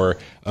more,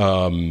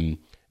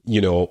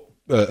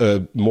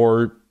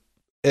 more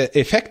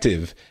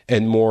effective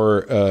and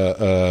more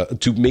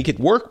to make it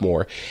work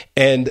more.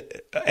 And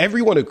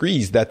everyone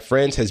agrees that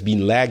France has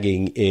been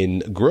lagging in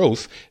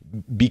growth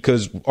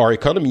because our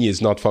economy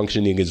is not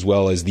functioning as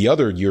well as the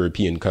other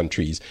European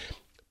countries.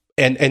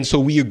 And so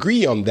we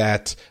agree on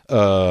that,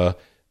 on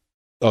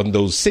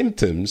those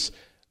symptoms.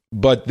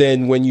 But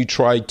then when you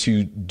try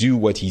to do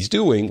what he's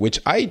doing, which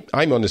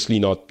I'm honestly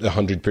not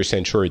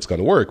 100% sure it's going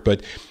to work,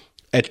 but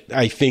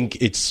I think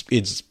it's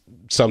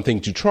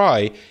something to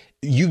try.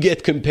 You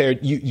get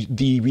compared.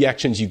 The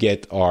reactions you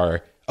get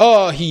are,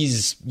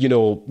 he's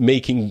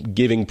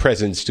giving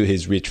presents to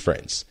his rich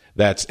friends.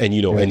 And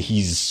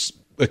he's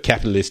a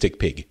capitalistic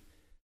pig.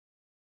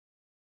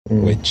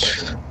 Which,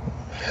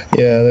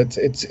 yeah,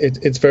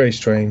 it's very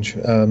strange.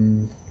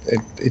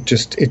 It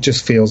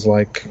just feels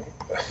like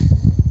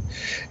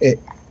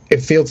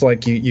it feels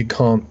like you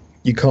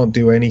can't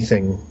do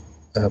anything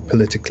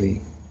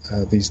politically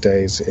these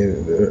days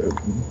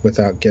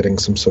without getting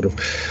some sort of,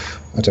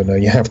 I don't know,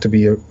 you have to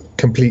be a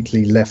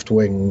completely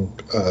left-wing,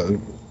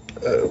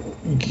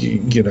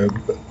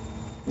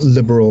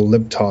 liberal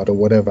libtard or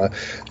whatever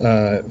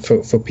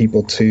for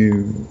people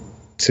to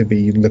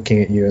be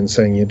looking at you and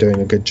saying you're doing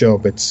a good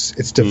job.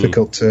 It's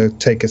difficult to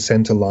take a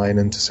center line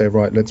and to say,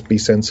 right, let's be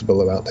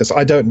sensible about this.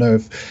 I don't know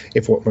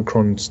if what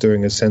Macron's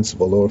doing is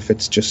sensible or if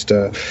it's just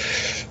or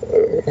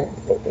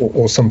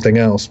something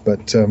else,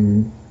 but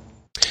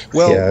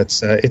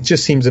it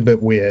just seems a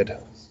bit weird.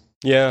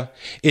 Yeah,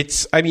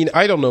 I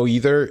don't know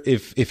either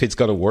if it's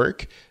going to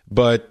work,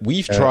 but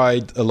we've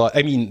tried a lot.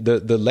 I mean,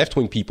 the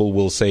left-wing people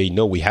will say,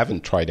 no, we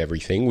haven't tried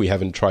everything. We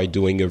haven't tried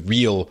doing a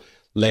real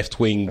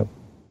left-wing,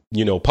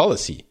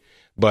 policy.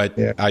 But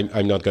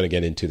I'm not going to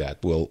get into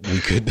that. We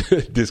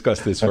could discuss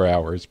this for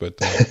hours.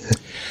 But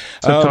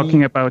so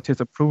talking about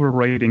his approval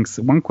ratings,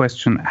 one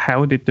question: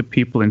 how did the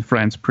people in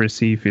France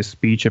perceive his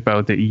speech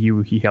about the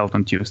EU he held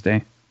on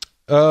Tuesday?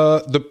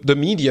 The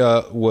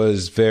media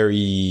was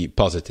very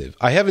positive.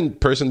 I haven't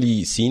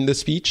personally seen the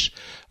speech,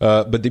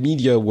 but the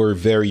media were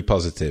very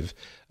positive,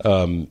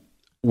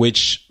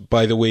 which,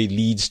 by the way,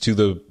 leads to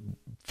the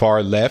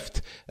far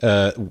left.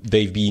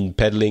 They've been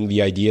peddling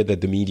the idea that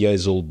the media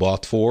is all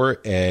bought for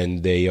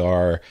and they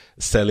are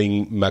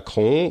selling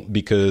Macron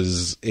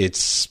because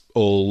it's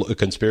all a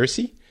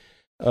conspiracy,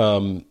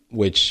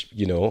 which,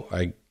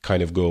 I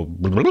kind of go...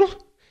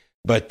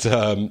 But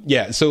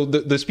so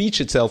the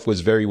speech itself was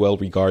very well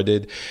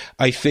regarded.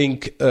 I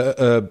think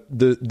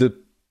the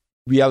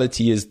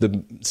reality is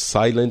the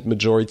silent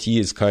majority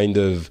is kind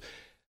of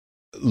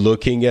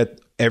looking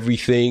at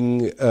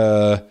everything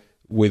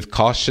with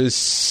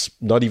cautious,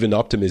 not even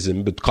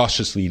optimism, but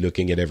cautiously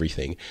looking at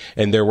everything.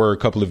 And there were a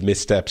couple of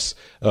missteps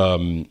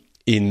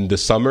in the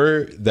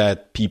summer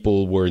that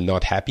people were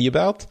not happy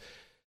about,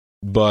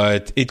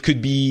 but it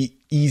could be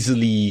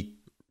easily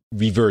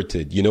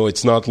reverted.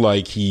 It's not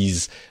like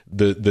he's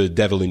the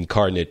devil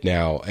incarnate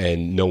now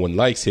and no one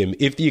likes him.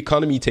 If the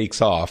economy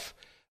takes off,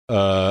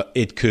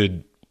 it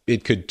could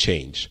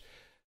change.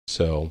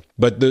 So,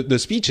 but the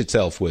speech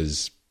itself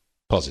was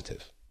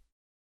positive.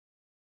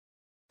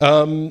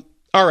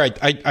 All right,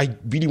 I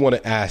really want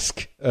to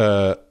ask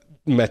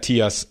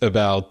Matthias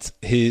about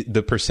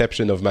the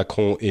perception of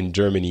Macron in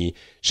Germany.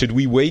 Should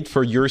we wait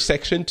for your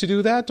section to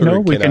do that? Or no,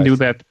 we can do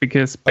that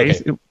because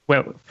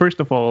well, first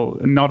of all,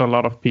 not a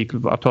lot of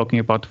people are talking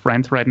about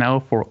France right now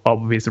for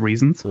obvious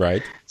reasons.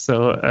 Right.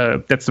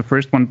 So that's the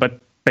first one.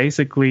 But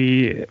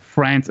basically,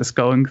 France is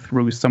going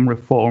through some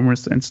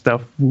reforms and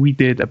stuff we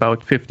did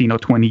about 15 or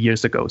 20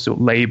 years ago. So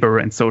labor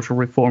and social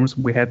reforms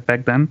we had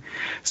back then.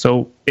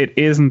 So it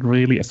isn't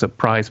really a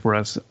surprise for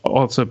us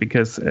also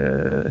because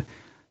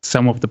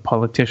some of the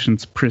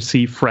politicians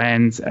perceive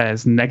France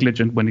as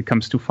negligent when it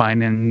comes to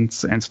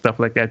finance and stuff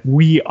like that.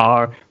 We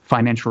are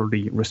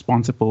financially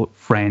responsible.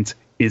 France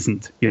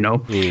isn't,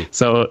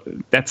 So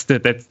that's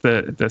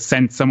the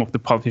sense some of the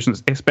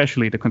politicians,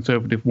 especially the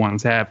conservative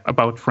ones, have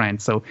about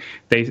France. So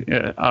they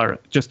are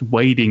just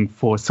waiting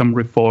for some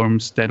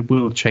reforms that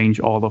will change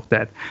all of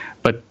that.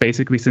 But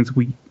basically, since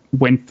we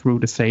went through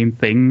the same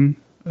thing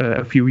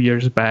a few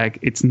years back,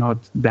 it's not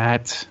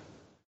that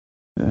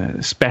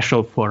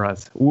special for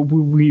us.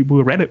 We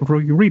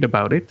read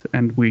about it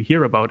and we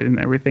hear about it and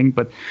everything,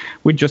 but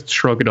we just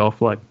shrug it off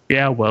like,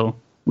 yeah, well,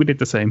 we did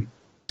the same.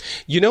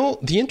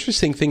 The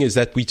interesting thing is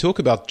that we talk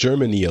about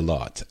Germany a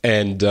lot,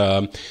 and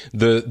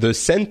the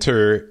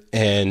center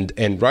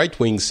and right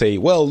wing say,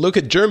 well, look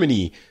at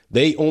Germany.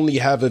 They only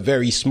have a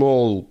very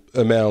small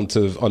amount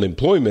of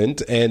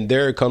unemployment and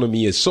their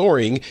economy is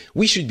soaring.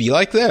 We should be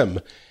like them.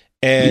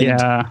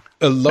 And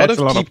a lot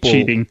of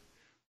cheating.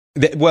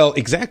 Well,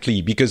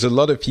 exactly, because a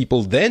lot of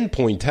people then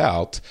point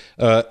out,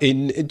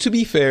 to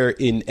be fair,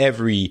 in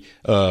every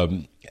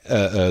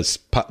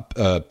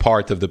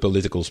part of the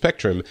political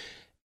spectrum,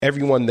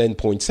 everyone then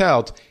points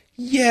out,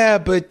 yeah,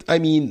 but I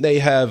mean, they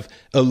have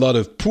a lot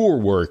of poor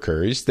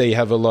workers, they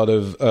have a lot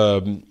of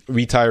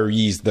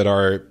retirees that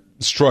are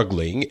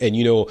struggling, and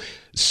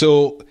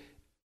so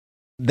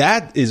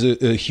that is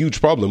a huge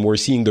problem. We're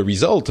seeing the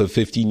result of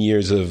 15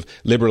 years of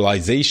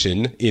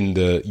liberalization in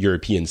the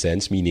European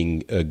sense, meaning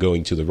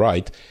going to the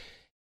right.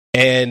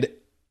 And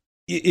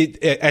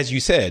it, as you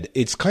said,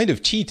 it's kind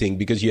of cheating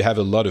because you have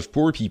a lot of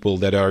poor people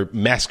that are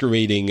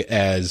masquerading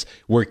as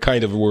we're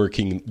kind of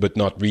working, but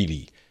not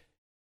really.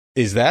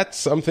 Is that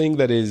something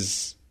that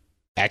is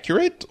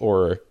accurate,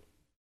 or?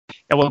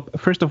 Well,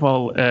 first of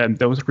all,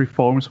 those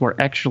reforms were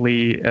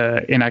actually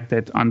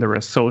enacted under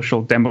a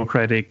social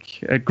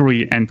democratic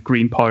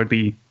Green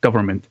Party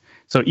government.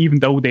 So even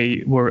though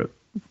they were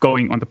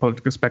going on the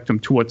political spectrum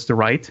towards the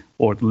right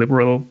or the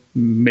liberal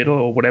middle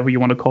or whatever you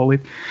want to call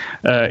it,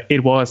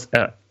 it was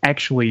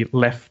actually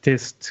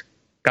leftist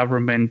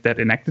government that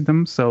enacted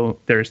them. So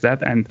there's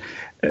that. And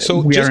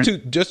so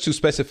just to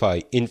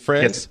specify, in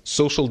France, yes,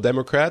 Social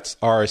Democrats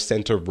are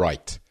center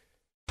right.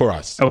 For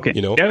us, okay.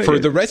 For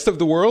the rest of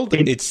the world,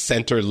 it's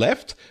center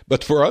left,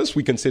 but for us,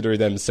 we consider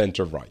them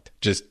center right.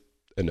 Just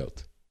a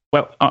note.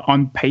 Well,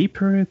 on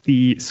paper,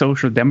 the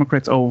Social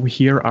Democrats over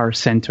here are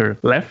center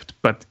left,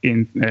 but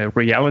in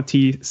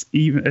reality,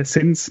 even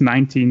since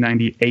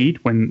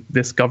 1998, when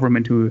the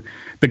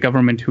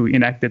government who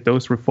enacted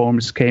those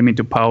reforms came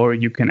into power,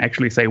 you can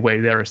actually say,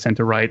 well, they're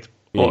center right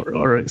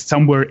or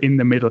somewhere in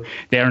the middle.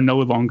 They are no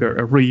longer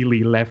a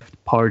really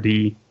left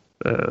party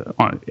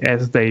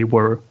as they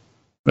were.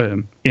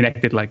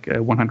 Enacted like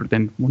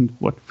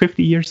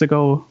 150 years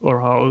ago, or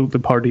how old the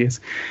party is.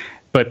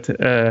 But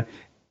to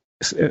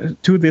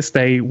this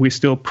day, we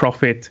still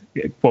profit,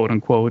 quote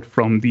unquote,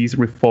 from these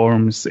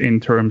reforms in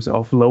terms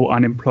of low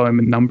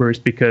unemployment numbers,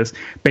 because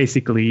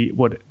basically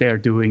what they're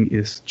doing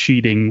is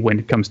cheating when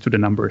it comes to the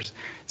numbers.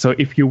 So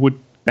if you would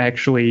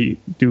actually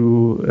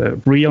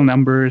do real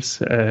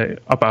numbers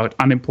about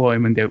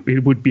unemployment,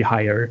 it would be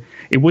higher.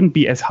 It wouldn't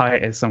be as high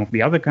as some of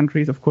the other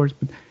countries, of course,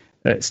 but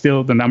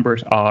still, the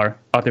numbers are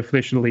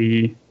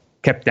artificially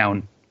kept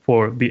down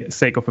for the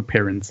sake of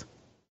appearance.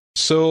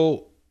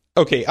 So,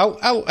 okay,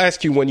 I'll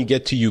ask you when you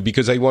get to you,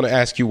 because I want to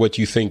ask you what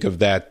you think of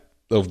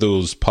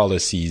those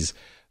policies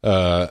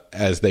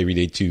as they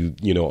relate to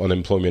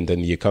unemployment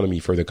and the economy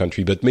for the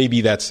country. But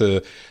maybe that's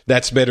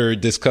better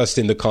discussed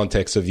in the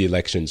context of the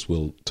elections.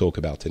 We'll talk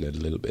about it in a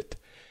little bit.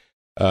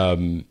 All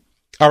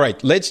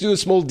right, let's do a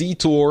small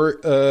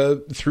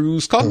detour through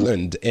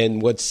Scotland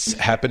and what's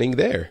happening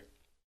there.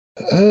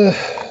 Oh,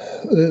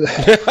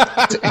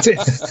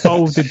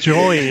 the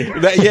joy.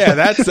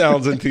 That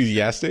sounds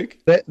enthusiastic.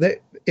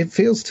 It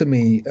feels to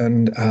me,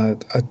 and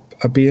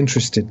I'd be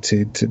interested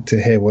to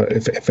hear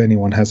if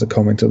anyone has a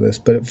comment on this,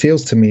 but it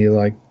feels to me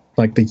like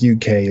the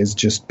UK is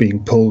just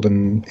being pulled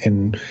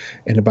in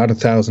about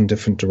 1,000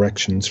 different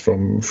directions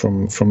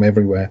from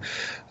everywhere.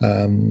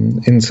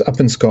 Up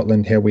in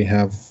Scotland here we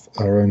have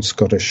our own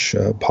Scottish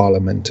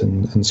Parliament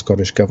and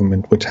Scottish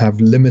government, which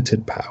have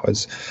limited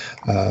powers.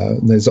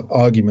 There's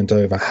argument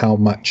over how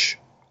much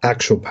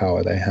actual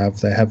power they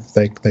have.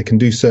 They can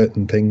do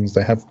certain things.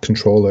 They have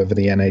control over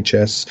the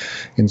NHS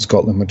in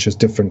Scotland, which is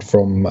different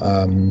from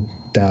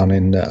down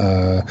in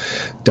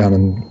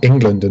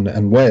England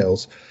and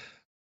Wales.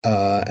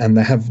 And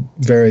they have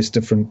various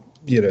different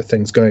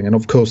things going. And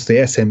of course, the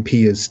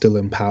SNP is still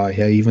in power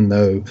here, even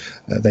though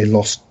they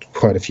lost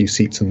quite a few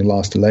seats in the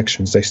last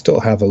elections. They still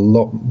have a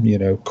lot,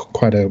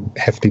 quite a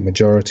hefty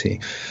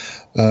majority.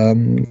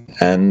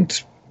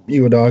 And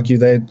you would argue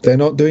they're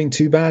not doing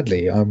too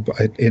badly.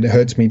 It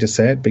hurts me to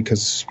say it,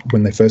 because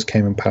when they first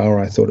came in power,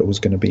 I thought it was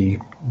going to be,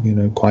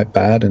 quite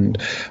bad,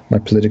 and my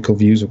political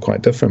views are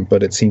quite different.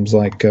 But it seems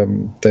like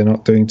they're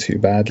not doing too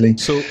badly.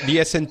 So the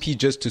SNP,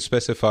 just to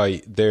specify,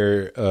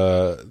 they're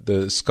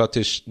the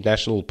Scottish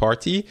National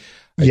Party.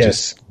 I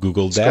just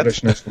Googled that.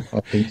 Scottish National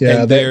Party.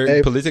 Yeah, and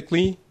they're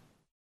politically.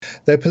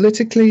 They're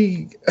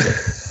politically.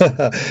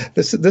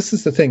 This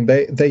is the thing.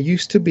 They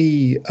used to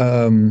be.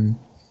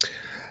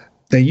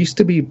 They used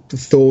to be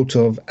thought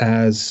of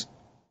as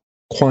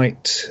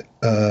quite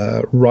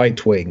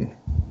right-wing,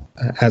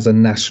 as a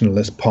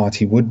nationalist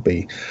party would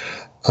be.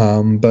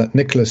 But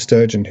Nicola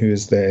Sturgeon, who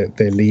is their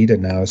leader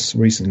now, has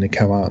recently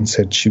come out and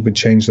said she would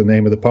change the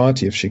name of the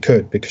party if she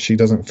could, because she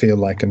doesn't feel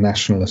like a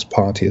nationalist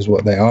party is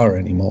what they are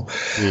anymore.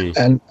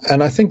 And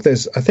I think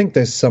there's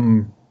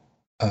some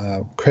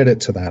credit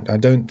to that. I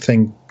don't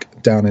think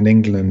down in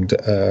England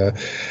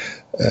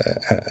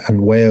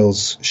and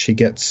Wales, she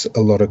gets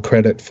a lot of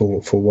credit for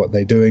what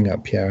they're doing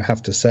up here, I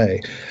have to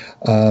say.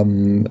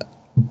 And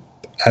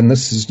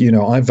this is,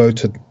 I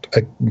voted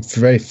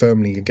very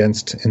firmly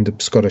against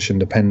Scottish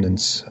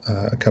independence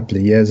a couple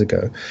of years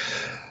ago.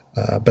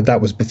 But that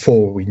was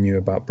before we knew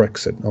about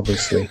Brexit,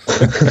 obviously.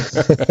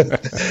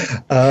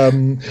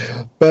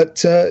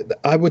 But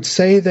I would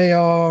say they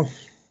are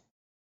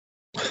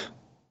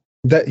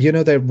that,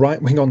 they're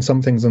right wing on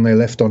some things and they're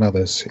left on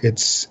others.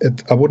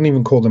 I wouldn't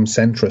even call them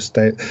centrist.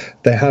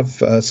 They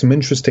have some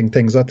interesting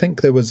things. I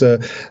think there's a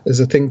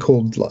thing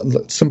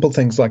called simple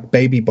things like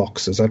baby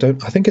boxes. I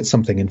think it's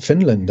something in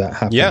Finland that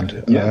happened.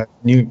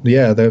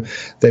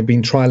 They've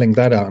been trialing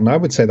that out, and I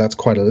would say that's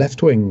quite a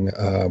left wing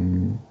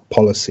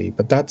policy,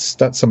 but that's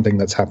something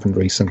that's happened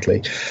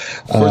recently.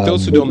 For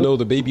those who don't know,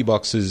 the baby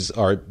boxes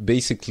are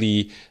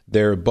basically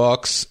they're a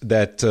box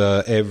that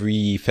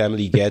every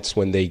family gets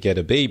when they get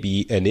a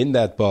baby, and in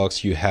that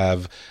box you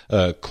have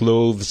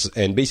clothes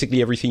and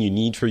basically everything you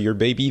need for your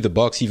baby. The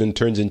box even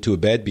turns into a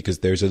bed because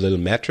there's a little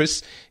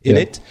mattress in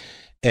it.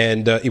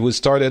 And it was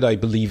started, I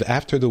believe,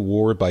 after the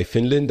war by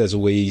Finland as a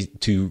way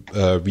to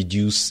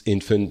reduce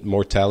infant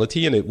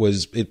mortality, and it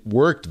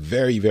worked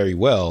very, very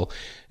well.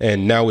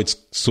 And now it's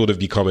sort of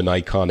become an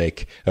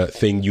iconic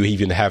thing. You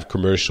even have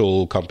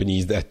commercial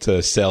companies that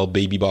sell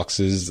baby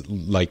boxes,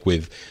 like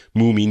with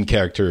Moomin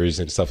characters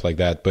and stuff like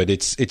that. But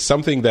it's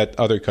something that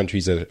other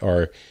countries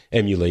are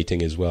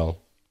emulating as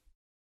well.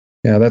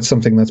 Yeah, that's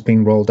something that's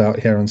being rolled out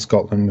here in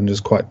Scotland and is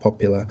quite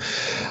popular.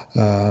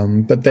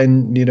 But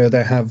then,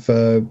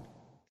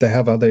 they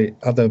have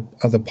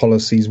other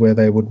policies where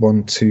they would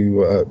want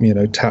to,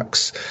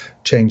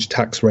 change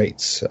tax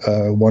rates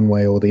one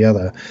way or the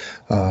other.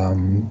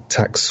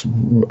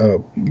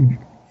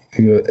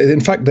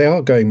 In fact, they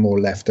are going more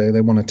left.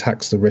 They want to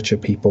tax the richer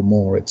people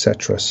more,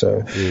 etc.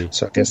 So I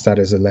guess that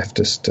is a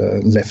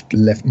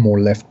leftist, more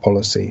left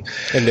policy.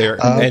 And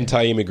they're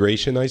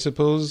anti-immigration, I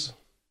suppose.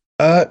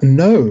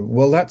 No,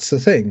 well, that's the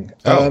thing.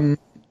 So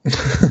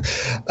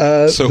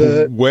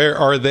where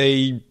are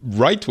they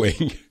right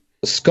wing?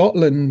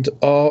 Scotland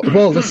are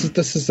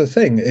This is the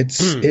thing.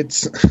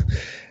 It's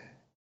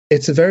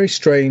a very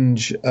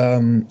strange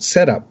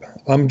setup.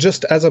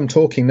 As I'm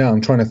talking now,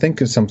 I'm trying to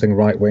think of something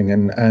right wing,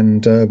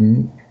 and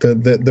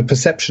the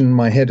perception in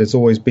my head has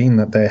always been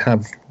that they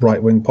have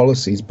right wing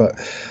policies, but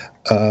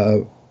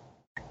I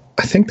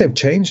think they've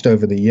changed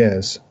over the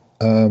years.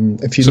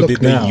 If you look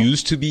did now, they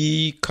used to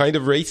be kind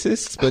of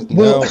racist, but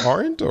now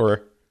aren't,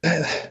 or?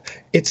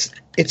 It's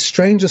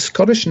strange. The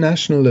Scottish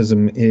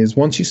nationalism is,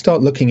 once you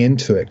start looking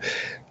into it,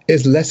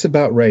 is less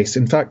about race.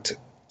 In fact,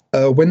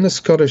 when the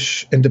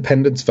Scottish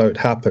independence vote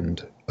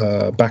happened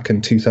back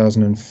in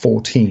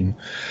 2014,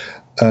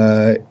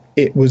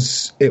 it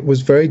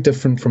was very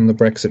different from the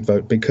Brexit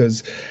vote,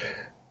 because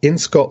in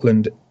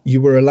Scotland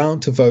you were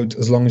allowed to vote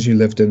as long as you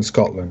lived in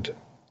Scotland.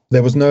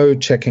 There was no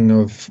checking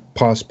of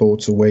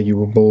passports or where you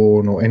were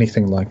born or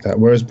anything like that.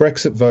 Whereas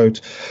Brexit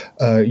vote,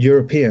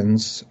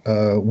 Europeans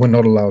were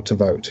not allowed to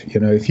vote.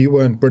 If you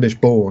weren't British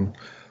born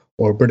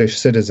or a British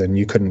citizen,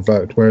 you couldn't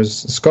vote.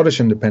 Whereas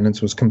Scottish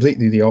independence was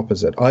completely the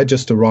opposite. I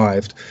just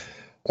arrived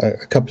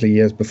a couple of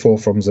years before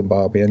from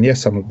Zimbabwe, and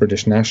yes, I'm a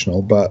British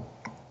national, but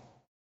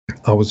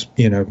I was,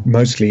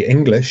 mostly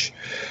English.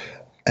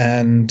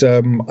 And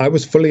I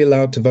was fully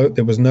allowed to vote.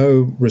 There was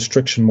no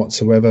restriction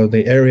whatsoever.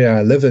 The area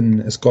I live in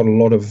has got a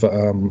lot of,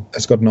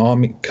 it's got an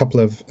army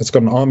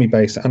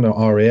base and an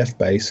RAF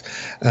base,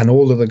 and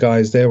all of the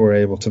guys there were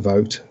able to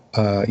vote,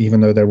 even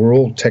though they were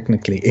all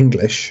technically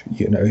English.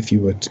 If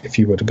you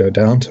were to go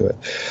down to it.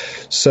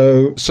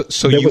 So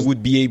you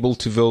would be able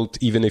to vote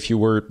even if you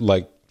were,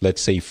 like, let's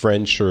say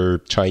French or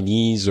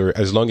Chinese, or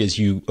as long as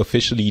you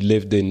officially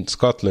lived in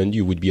Scotland,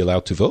 you would be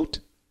allowed to vote?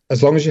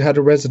 As long as you had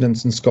a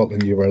residence in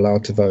Scotland, you were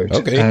allowed to vote.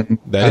 Okay, and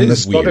the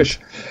Scottish,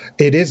 weird.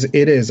 It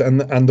is,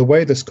 and the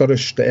way the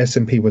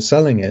SNP was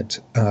selling it,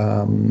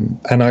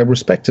 and I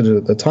respected it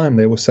at the time.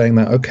 They were saying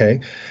that,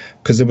 okay,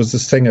 because there was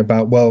this thing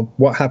about, well,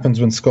 what happens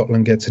when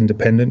Scotland gets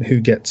independent?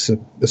 Who gets a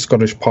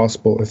Scottish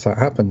passport if that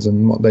happens?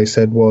 And what they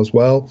said was,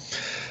 well,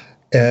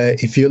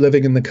 if you're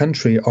living in the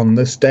country on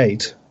this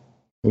date,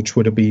 which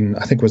would have been,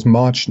 I think it was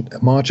March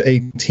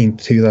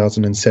 18th,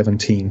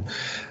 2017.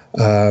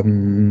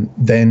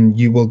 Then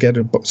you will get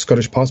a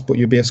Scottish passport.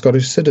 You'll be a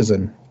Scottish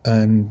citizen,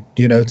 and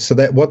so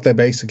that what they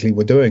basically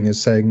were doing is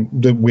saying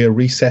that we're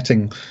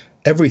resetting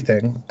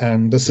everything,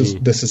 and this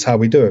is how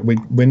we do it.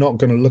 We're not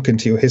going to look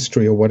into your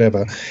history or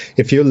whatever.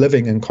 If you're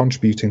living and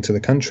contributing to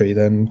the country,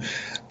 then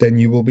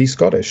you will be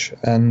Scottish.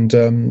 And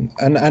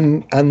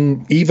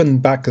even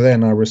back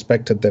then, I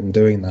respected them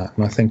doing that,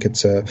 and I think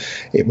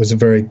it was a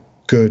very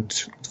good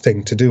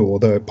thing to do,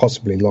 although it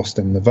possibly lost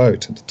them the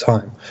vote at the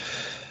time.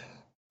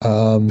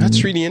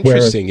 That's really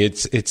interesting.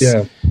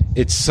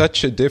 It's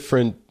such a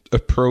different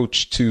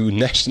approach to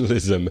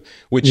nationalism,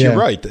 which you're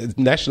right.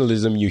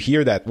 Nationalism, you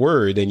hear that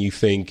word and you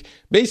think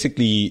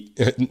basically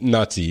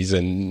Nazis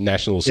and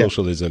National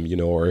Socialism,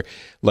 or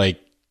like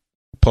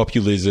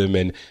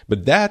populism,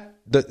 but that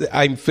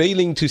I'm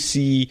failing to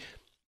see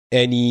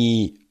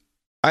any.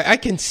 I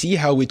can see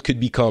how it could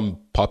become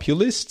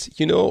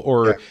populist,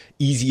 or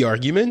easy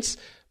arguments,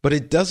 but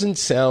it doesn't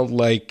sound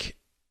like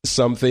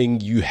something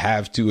you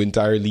have to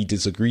entirely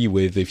disagree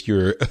with if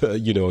you're, a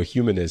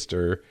humanist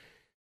or.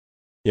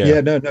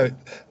 Yeah, no,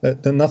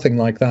 nothing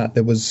like that.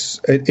 It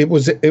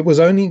was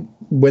only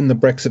when the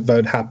Brexit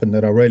vote happened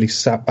that I really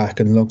sat back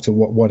and looked at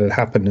what had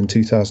happened in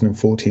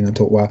 2014 and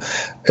thought, wow,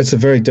 it's a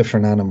very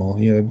different animal.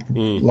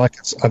 Like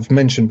I've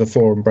mentioned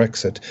before on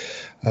Brexit,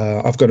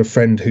 I've got a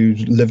friend who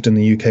lived in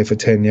the UK for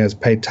 10 years,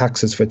 paid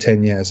taxes for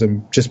 10 years,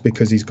 and just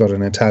because he's got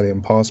an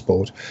Italian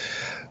passport,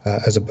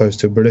 as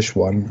opposed to a British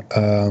one,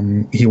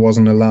 he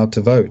wasn't allowed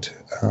to vote.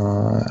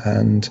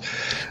 I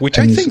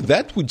think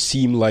that would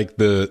seem like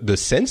the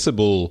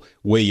sensible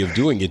way of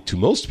doing it to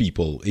most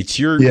people. It's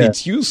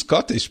you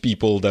Scottish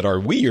people that are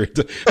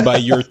weird by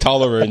your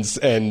tolerance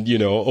and,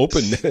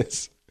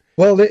 openness.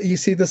 Well, you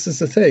see, this is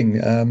the thing,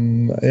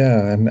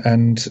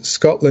 and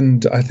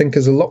Scotland, I think,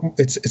 is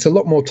it's a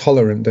lot more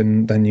tolerant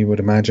than you would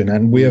imagine,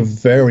 and we are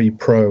very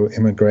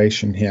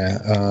pro-immigration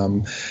here.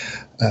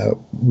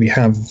 We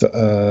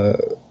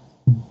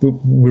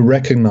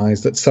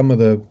recognise that some of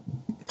the,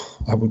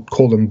 I would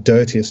call them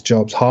dirtiest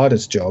jobs,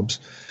 hardest jobs,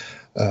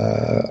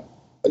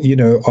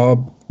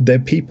 they're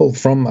people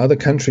from other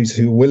countries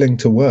who are willing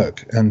to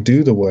work and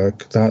do the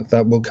work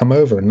that will come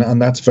over,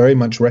 and that's very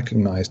much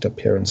recognised up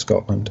here in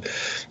Scotland.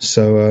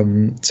 So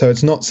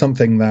it's not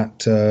something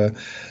that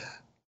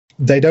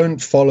they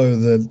don't follow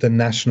the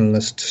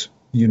nationalist,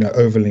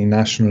 overly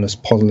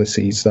nationalist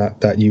policies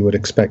that you would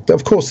expect.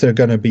 Of course, there are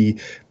going to be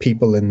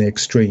people in the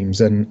extremes,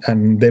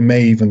 and there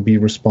may even be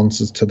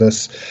responses to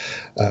this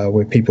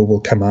where people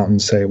will come out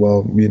and say,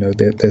 well,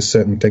 there's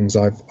certain things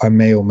I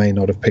may or may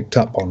not have picked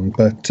up on,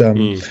 but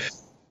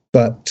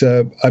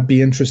I'd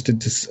be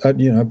interested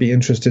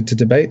to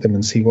debate them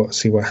and see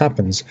what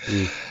happens.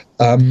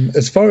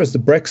 As far as the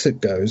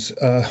Brexit goes,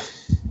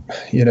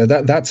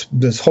 that's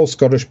this whole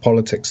Scottish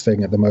politics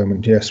thing at the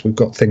moment. Yes, we've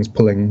got things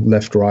pulling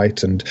left,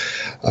 right, and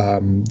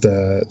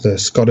the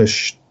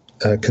Scottish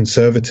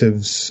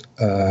Conservatives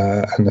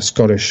and the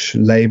Scottish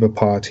Labour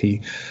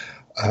Party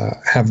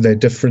have their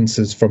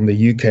differences from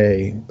the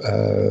UK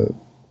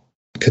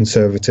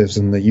Conservatives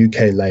and the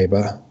UK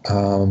Labour.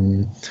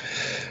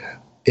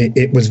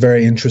 It was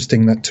very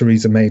interesting that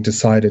Theresa May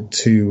decided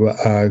to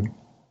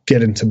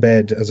get into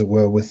bed, as it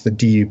were, with the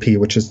DUP,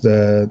 which is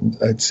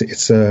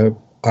it's a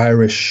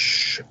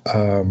Irish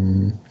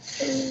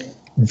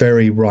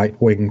very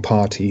right-wing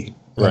party.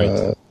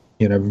 Right.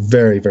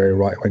 Very, very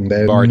right-wing.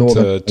 Bart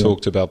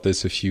talked about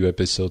this a few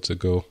episodes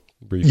ago.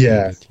 Briefly.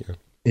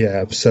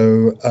 Yeah.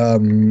 So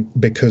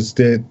because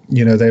they're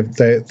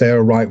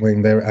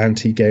right-wing, they're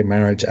anti-gay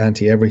marriage,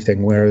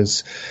 anti-everything,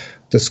 whereas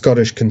the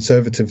Scottish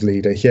Conservative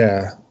leader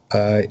here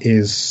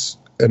is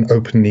an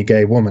openly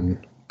gay woman.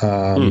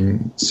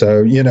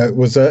 So, it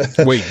was a...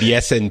 Wait, the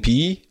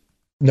SNP?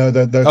 No,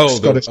 the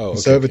Scottish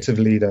Conservative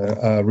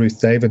leader,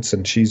 Ruth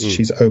Davidson,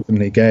 she's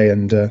openly gay,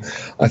 and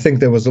I think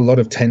there was a lot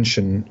of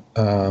tension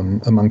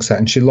amongst that,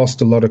 and she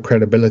lost a lot of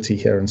credibility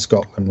here in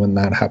Scotland when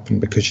that happened,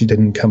 because she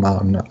didn't come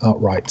out and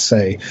outright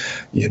say,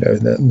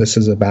 that this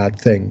is a bad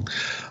thing.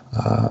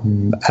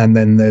 And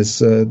then there's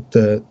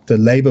the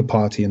Labour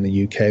Party in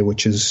the UK,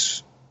 which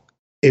is...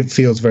 it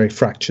feels very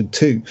fractured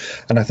too,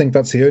 and I think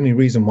that's the only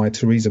reason why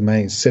Theresa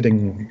May is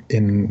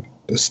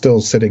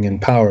still sitting in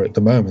power at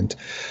the moment,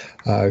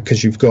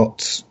 because you've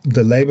got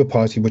the Labour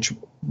Party, which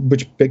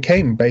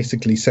became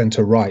basically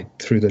centre right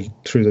through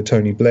the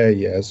Tony Blair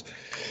years.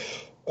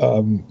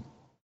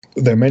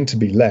 They're meant to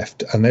be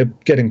left, and they're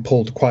getting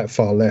pulled quite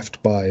far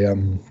left by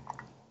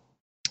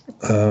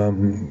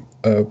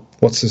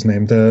what's his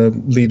name, the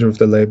leader of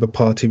the Labour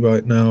Party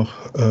right now.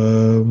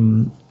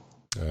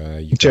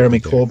 Jeremy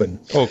Corbyn.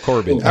 Oh,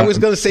 Corbyn. I was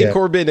going to say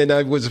Corbyn, and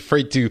I was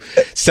afraid to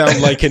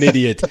sound like an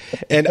idiot.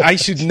 And I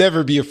should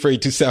never be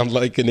afraid to sound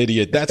like an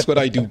idiot. That's what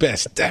I do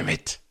best. Damn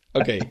it.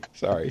 Okay,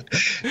 sorry.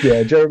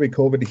 Yeah, Jeremy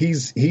Corbyn.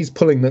 He's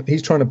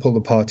trying to pull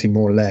the party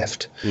more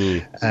left,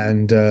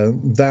 and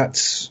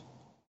that's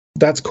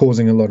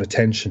causing a lot of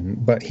tension.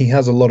 But he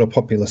has a lot of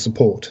popular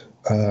support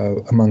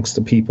amongst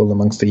the people,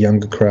 amongst the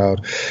younger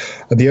crowd.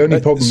 The only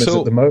problem is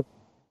at the moment.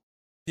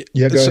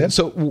 Yeah, go ahead.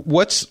 So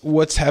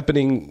what's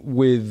happening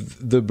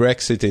with the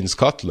Brexit in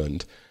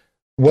Scotland?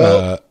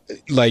 Well,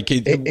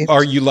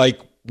 are you like,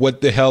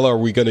 what the hell are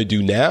we going to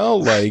do now?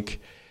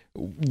 Like,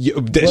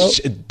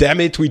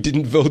 damn it, we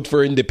didn't vote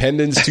for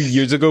independence 2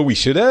 years ago. We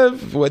should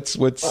have. What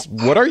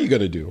are you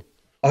going to do?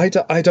 I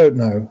don't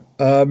know.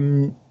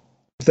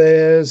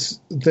 There's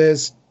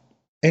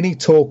any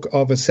talk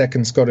of a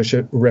second Scottish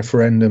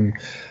referendum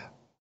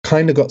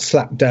kind of got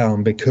slapped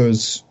down,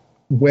 because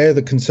where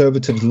the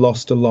Conservatives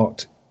lost a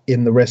lot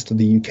in the rest of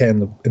the UK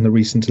in the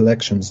recent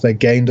elections, they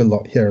gained a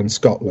lot here in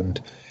Scotland.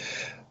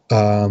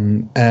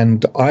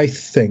 And I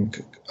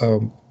think,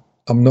 I'm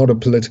not a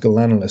political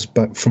analyst,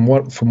 but from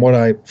what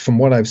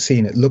I've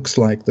seen, it looks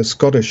like the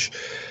Scottish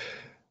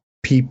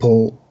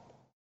people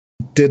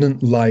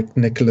didn't like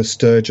Nicola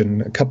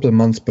Sturgeon a couple of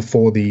months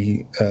before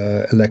the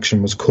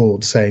election was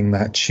called, saying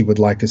that she would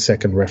like a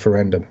second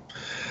referendum.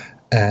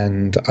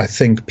 And I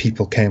think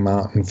people came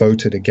out and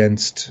voted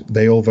against.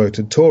 They all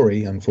voted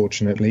Tory,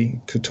 unfortunately.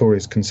 Tory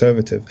is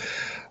Conservative.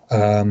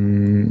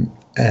 And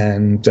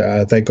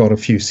they got a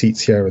few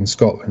seats here in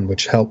Scotland,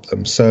 which helped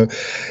them. So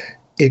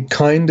it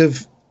kind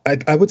of,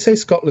 I would say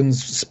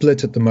Scotland's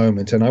split at the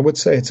moment, and I would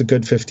say it's a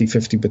good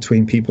 50-50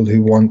 between people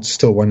who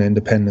still want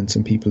independence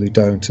and people who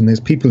don't. And there's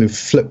people who've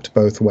flipped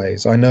both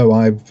ways. I know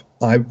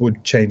I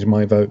would change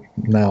my vote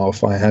now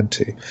if I had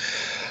to.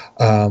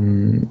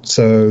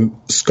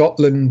 So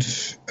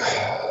Scotland,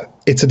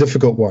 it's a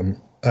difficult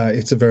one.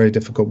 It's a very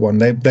difficult one.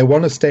 They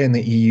want to stay in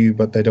the EU,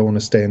 but they don't want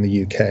to stay in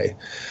the UK.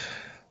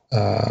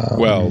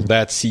 Well,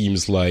 that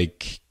seems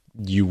like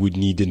you would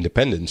need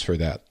independence for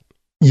that.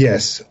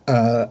 Yes.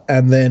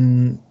 And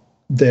then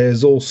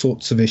there's all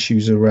sorts of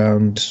issues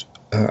around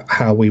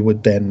how we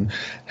would then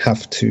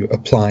have to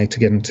apply to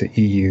get into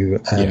EU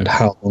and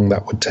how long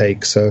that would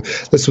take. So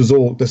this was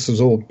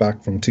all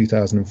back from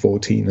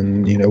 2014,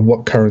 and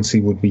what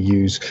currency would we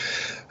use?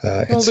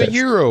 Well, the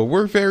euro,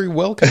 we're very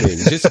welcoming.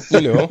 Just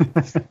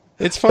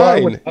it's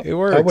fine. It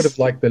works. I would have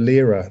liked the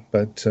lira,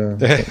 but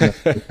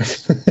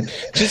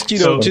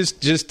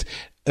just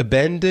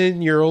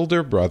abandon your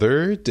older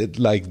brother,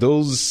 like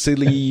those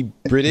silly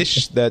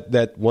British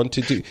that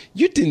wanted to.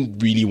 You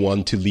didn't really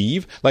want to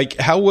leave. Like,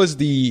 how was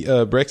the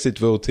Brexit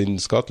vote in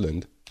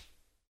Scotland?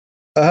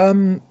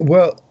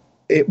 Well,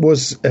 it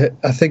was,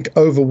 I think,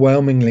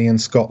 overwhelmingly in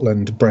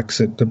Scotland,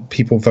 Brexit, the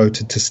people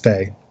voted to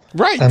stay.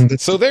 Right.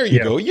 So there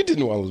you go. You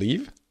didn't want to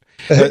leave.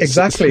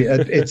 Exactly.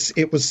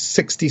 It was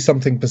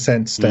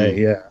 60-something%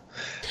 stay. Yeah.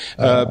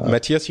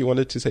 Matthias, you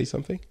wanted to say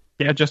something?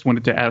 Yeah, I just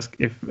wanted to ask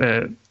if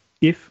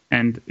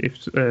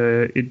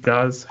it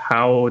does,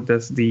 how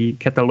does the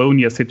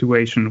Catalonia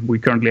situation we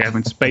currently have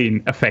in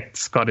Spain affect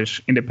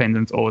Scottish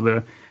independence, or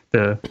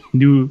the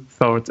new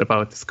thoughts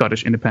about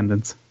Scottish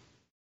independence?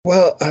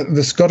 Well,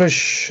 the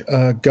Scottish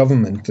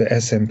government, the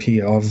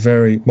SNP, are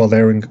very well.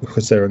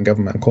 Because they're in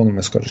government. I call them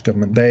the Scottish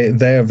government.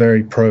 They are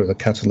very pro the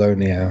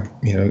Catalonia.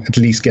 At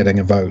least getting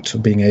a vote, or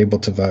being able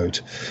to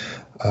vote.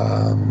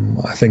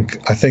 I think,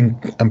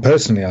 and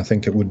personally, I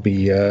think it would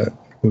be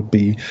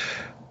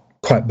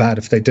quite bad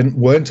if they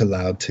weren't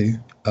allowed to.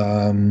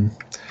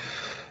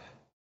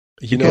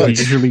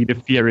 Usually the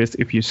fear is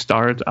if you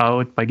start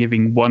out by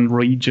giving one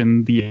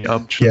region the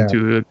option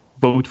to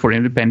vote for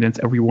independence,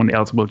 everyone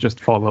else will just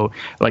follow.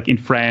 Like in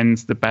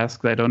France, the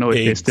Basques, I don't know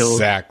if they still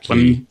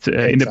want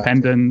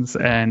independence,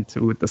 and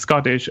with the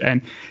Scottish,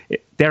 and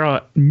there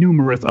are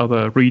numerous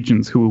other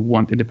regions who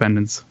want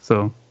independence.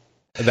 So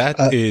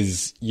that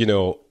is,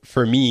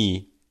 for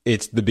me,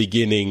 it's the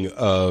beginning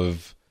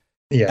of.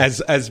 Yeah.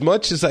 As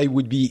much as I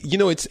would be,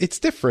 it's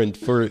different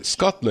for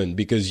Scotland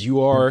because you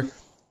are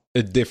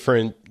a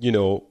different,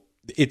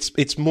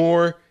 it's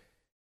more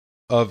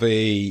of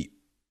a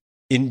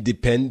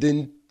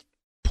independent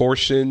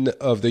portion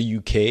of the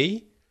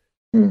UK.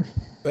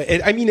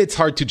 I mean, it's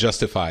hard to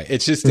justify.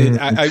 It's just,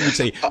 I would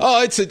say,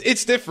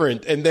 it's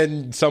different. And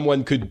then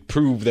someone could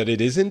prove that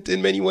it isn't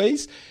in many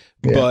ways.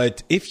 Yeah.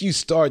 But if you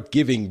start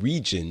giving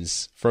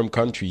regions from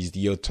countries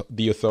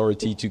the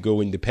authority to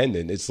go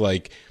independent, it's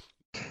like,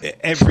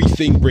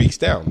 everything breaks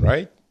down,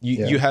 right?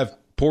 You have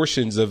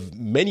portions of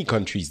many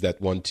countries that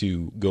want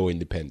to go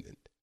independent.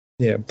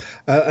 Yeah,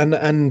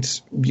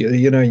 and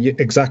you're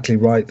exactly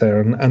right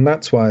there, and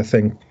that's why I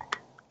think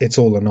it's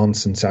all a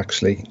nonsense.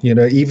 Actually,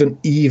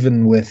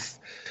 even with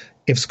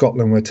if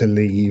Scotland were to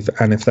leave,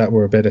 and if that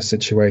were a better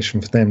situation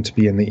for them to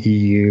be in the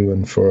EU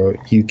and for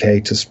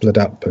UK to split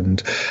up,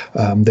 and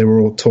there were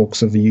all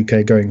talks of the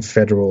UK going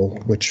federal,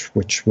 which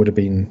would have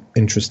been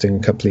interesting a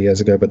couple of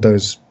years ago, but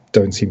those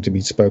don't seem to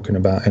be spoken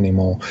about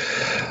anymore.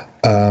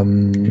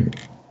 There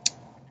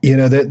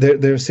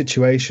are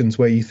situations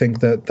where you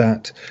think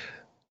that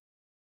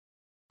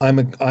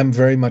I'm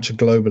very much a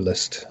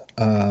globalist,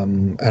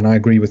 and I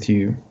agree with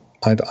you.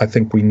 I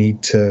think we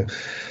need to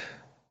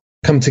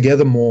come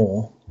together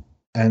more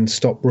and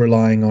stop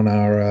relying on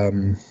our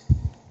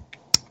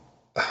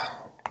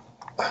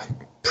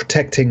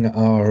protecting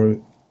our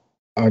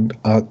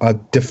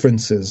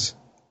differences.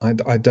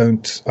 I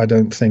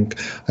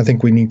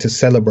think we need to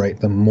celebrate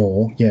them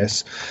more,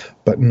 yes,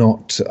 but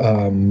not.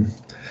 I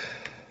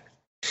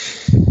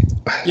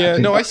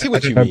see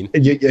what you mean.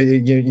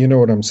 You know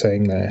what I'm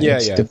saying there. Yeah,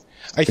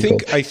 I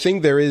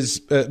think there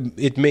is.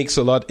 It makes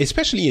a lot,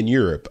 especially in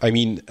Europe. I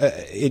mean,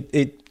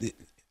 it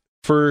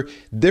for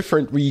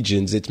different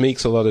regions, it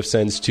makes a lot of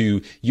sense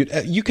to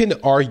you can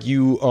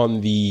argue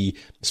on the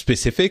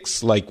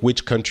specifics, like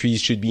which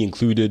countries should be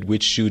included,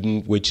 which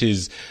shouldn't, which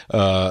is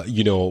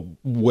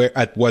where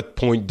at what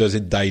point does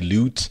it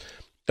dilute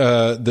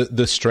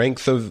the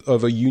strength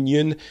of a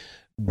union.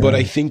 But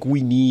I think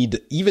we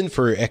need, even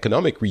for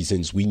economic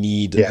reasons, we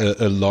need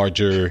a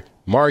larger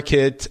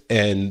market,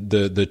 and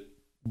the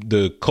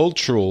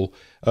cultural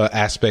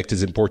aspect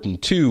is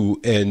important too.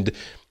 And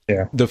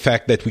the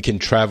fact that we can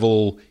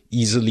travel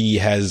easily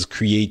has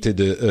created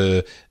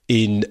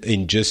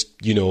in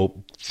just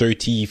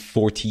 30,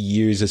 40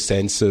 years a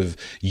sense of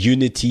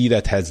unity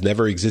that has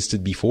never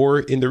existed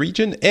before in the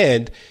region.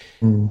 And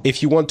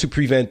if you want to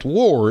prevent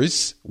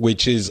wars,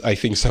 which is, I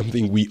think,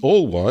 something we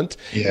all want,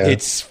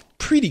 it's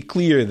pretty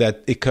clear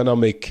that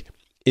economic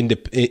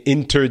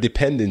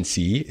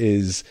interdependency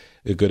is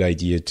a good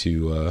idea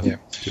to.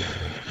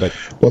 But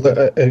well,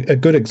 a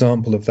good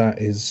example of that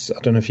is, I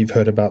don't know if you've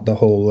heard about the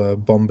whole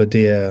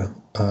Bombardier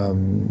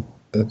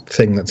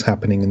thing that's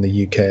happening in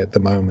the UK at the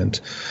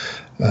moment.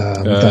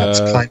 That's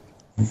kind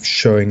of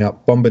showing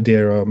up.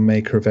 Bombardier are a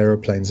maker of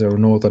aeroplanes. They're a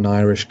Northern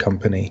Irish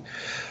company.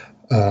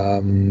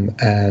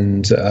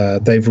 And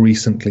they've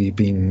recently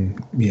been,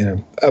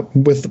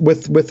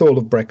 with all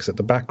of Brexit,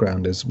 the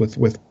background is with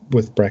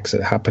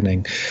Brexit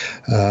happening,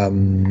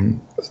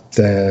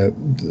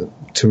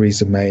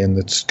 Theresa May and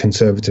the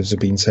Conservatives have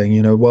been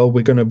saying, well,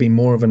 we're going to be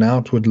more of an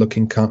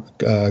outward-looking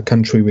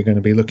country. We're going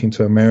to be looking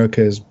to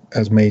America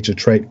as major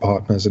trade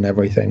partners and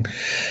everything.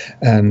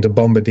 And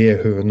Bombardier,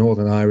 who are a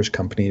Northern Irish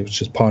company,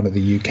 which is part of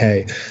the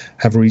UK,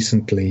 have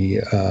recently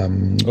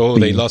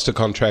they lost a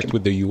contract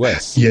with the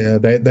US. Yeah,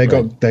 they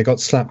got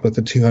slapped with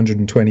a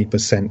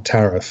 220%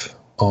 tariff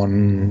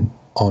on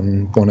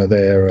one of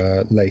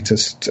their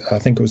latest, I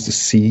think it was the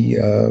C,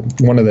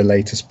 one of their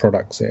latest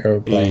products, the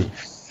aeroplane.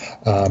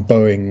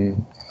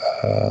 Boeing,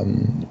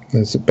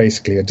 there's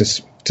basically a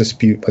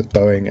dispute with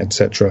Boeing,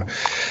 etc.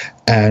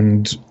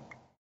 And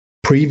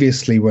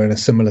previously, when a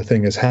similar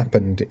thing has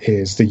happened,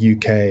 is the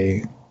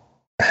UK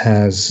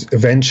has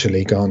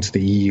eventually gone to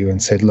the EU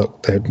and said,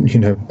 look,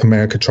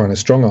 America trying to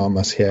strong-arm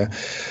us here.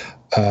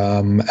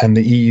 And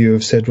the EU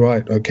have said,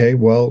 right, okay,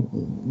 well,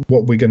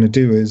 what we're going to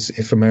do is,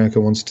 if America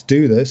wants to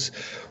do this,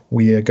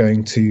 we are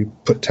going to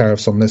put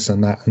tariffs on this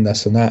and that and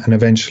this and that. And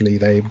eventually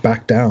they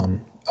back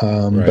down.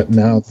 But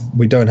now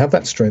we don't have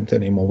that strength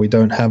anymore. We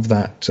don't have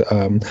that,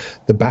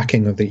 the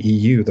backing of the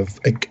EU, the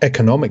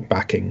economic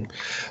backing.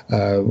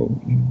 The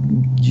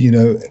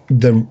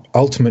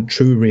ultimate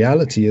true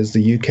reality is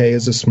the UK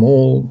is a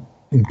small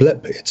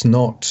blip. It's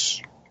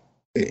not...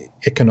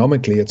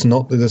 Economically, it's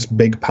not this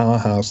big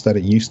powerhouse that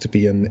it used to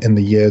be in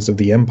the years of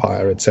the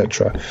empire,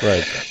 etc.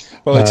 Right.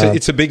 Well,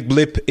 it's a big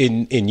blip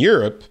in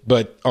Europe,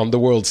 but on the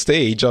world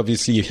stage,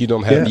 obviously, if you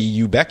don't have the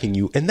EU backing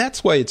you, and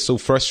that's why it's so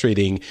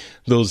frustrating,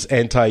 those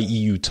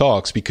anti-EU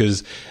talks,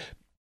 because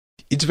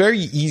it's very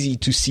easy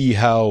to see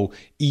how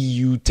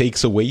EU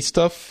takes away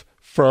stuff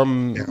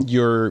from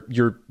your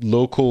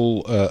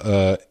local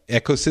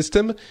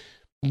ecosystem.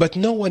 But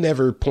no one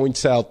ever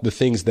points out the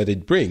things that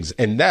it brings.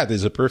 And that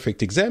is a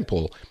perfect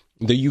example.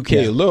 The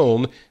UK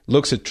alone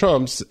looks at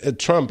Trump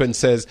and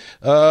says,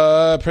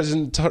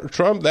 President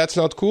Trump, that's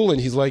not cool.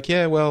 And he's like,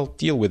 yeah, well,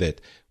 deal with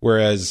it.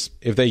 Whereas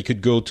if they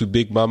could go to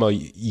Big Mama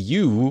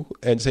EU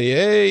and say,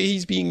 hey,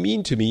 he's being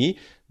mean to me,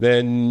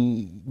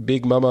 then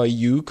Big Mama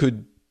EU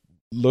could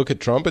look at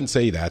Trump and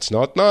say, that's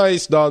not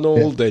nice,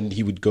 Donald. And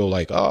he would go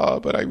like,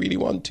 but I really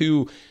want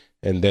to.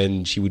 And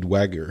then she would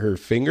wag her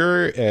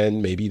finger,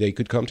 and maybe they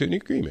could come to an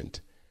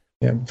agreement.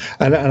 Yeah,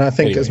 and I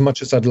think as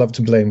much as I'd love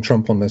to blame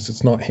Trump on this,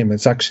 it's not him.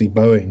 It's actually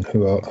Boeing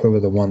who are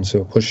the ones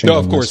who are pushing. No,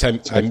 of course,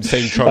 I'm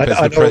saying Trump as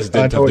the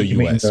president of the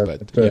US,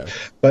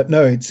 but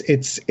no,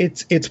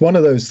 it's one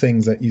of those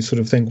things that you sort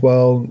of think,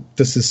 well,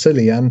 this is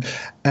silly, and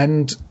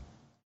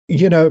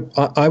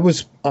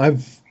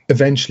I've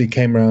eventually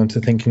came around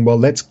to thinking, well,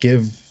 let's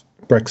give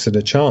Brexit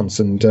a chance,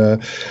 and.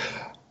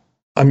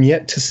 I'm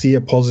yet to see a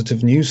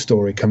positive news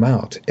story come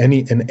out in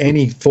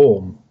any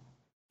form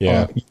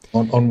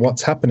on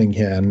what's happening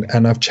here.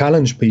 And I've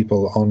challenged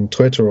people on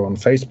Twitter or on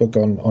Facebook,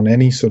 on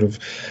any sort of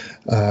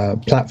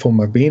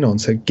platform I've been on,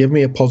 so give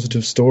me a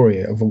positive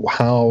story of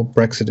how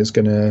Brexit is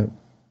going to,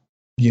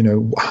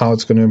 how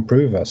it's going to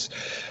improve us.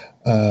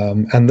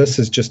 And this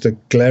is just a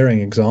glaring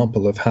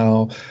example of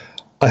how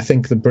I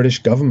think the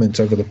British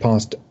government over the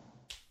past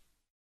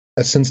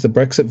since the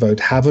Brexit vote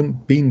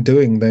haven't been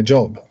doing their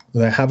job.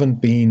 They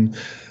haven't been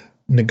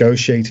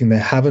negotiating. They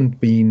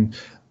haven't been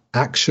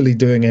actually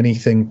doing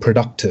anything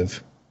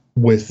productive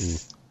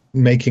with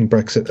making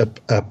Brexit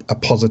a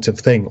positive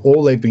thing.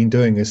 All they've been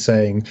doing is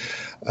saying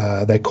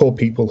they call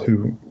people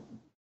who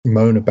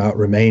moan about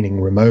remaining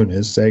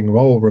Ramonas, saying,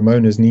 "Oh,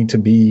 Ramonas need to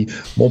be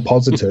more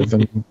positive,"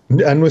 and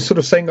we're sort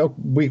of saying, "Oh,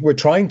 we're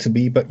trying to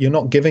be, but you're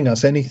not giving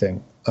us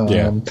anything."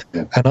 And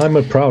I'm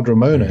a proud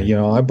Ramona.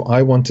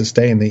 I want to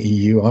stay in the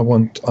EU. I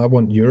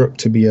want Europe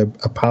to be a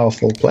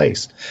powerful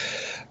place.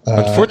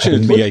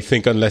 Unfortunately, I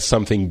think unless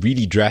something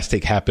really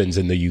drastic happens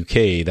in the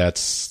UK,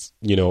 that's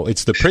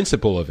it's the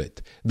principle of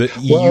it. The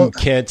EU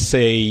can't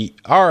say,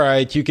 "All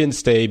right, you can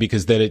stay,"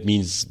 because then it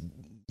means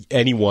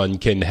anyone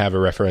can have a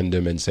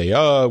referendum and say,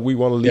 "Oh, we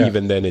want to leave,"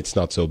 and then it's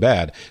not so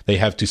bad. They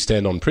have to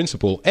stand on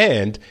principle.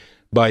 And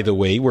by the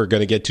way, we're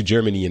going to get to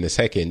Germany in a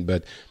second,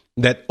 but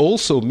that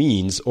also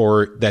means,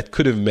 or that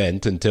could have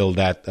meant until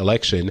that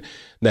election,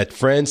 that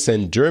France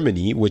and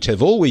Germany, which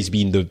have always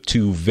been the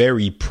two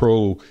very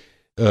pro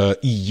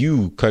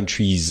EU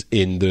countries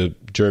in the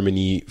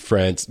Germany,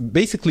 France,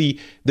 basically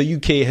the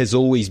UK has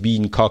always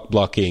been cock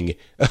blocking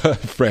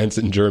France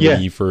and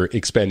Germany for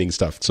expanding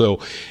stuff. So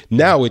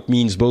now it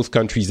means both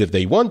countries, if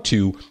they want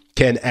to,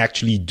 can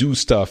actually do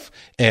stuff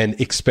and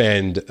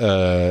expand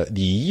the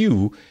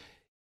EU,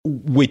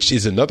 which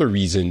is another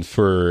reason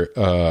for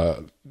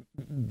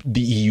the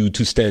EU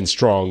to stand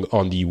strong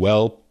on the,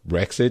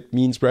 Brexit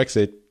means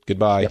Brexit.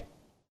 Goodbye.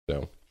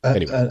 So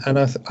Anyway. And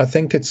I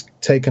think it's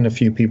taken a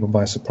few people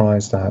by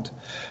surprise that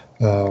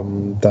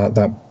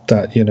the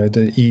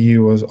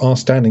EU are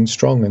standing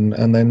strong,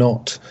 and they're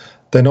not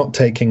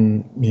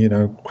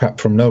taking crap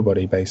from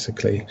nobody,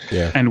 basically.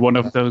 Yeah. And one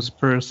of those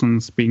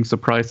persons being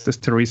surprised is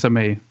Theresa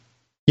May.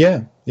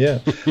 Yeah. They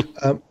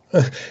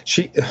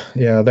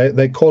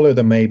call her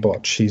the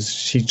Maybot.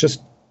 She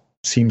just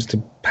seems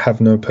to have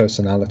no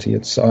personality.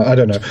 I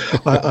don't know.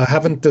 I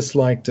haven't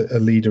disliked a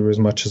leader as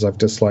much as I've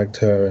disliked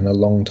her in a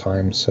long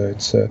time. So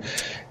it's an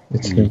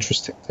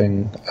interesting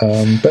thing.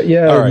 But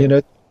yeah,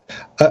 right.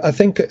 I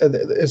think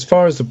as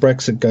far as the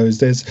Brexit goes,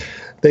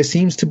 there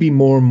seems to be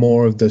more and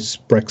more of this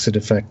Brexit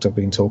effect I've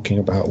been talking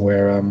about,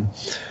 where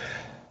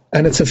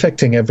and it's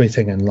affecting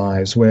everything in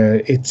lives,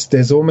 where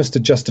there's almost a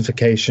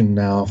justification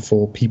now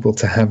for people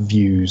to have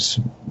views,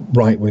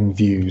 right-wing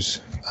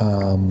views,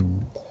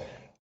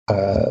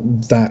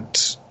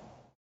 that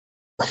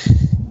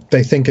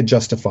they think are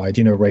justified,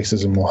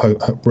 racism or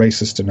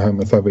racist and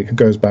homophobic. It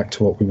goes back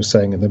to what we were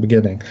saying at the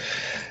beginning.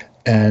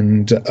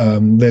 And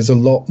there's a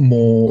lot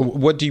more.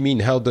 What do you mean?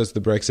 How does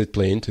the Brexit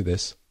play into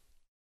this?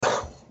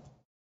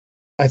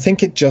 I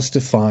think it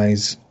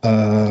justifies.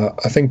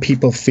 I think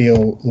people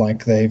feel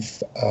like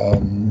they've.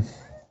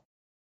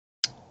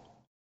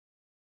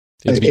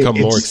 It's become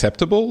more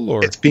acceptable,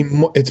 or it's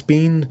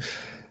been.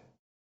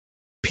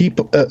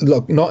 People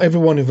look. Not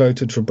everyone who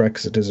voted for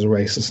Brexit is a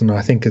racist, and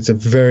I think it's a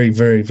very,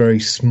 very, very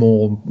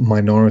small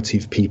minority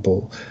of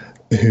people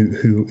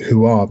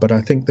who are. But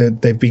I think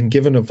that they've been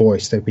given a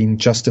voice. They've been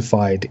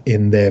justified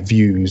in their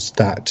views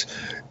that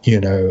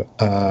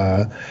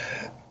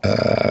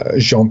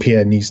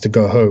Jean-Pierre needs to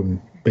go home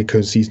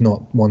because he's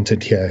not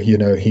wanted here.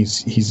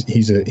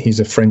 He's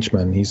a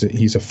Frenchman.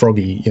 He's a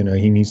froggy.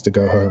 He needs to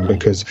go home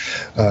because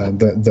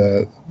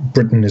the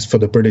Britain is for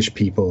the British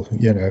people.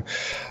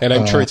 And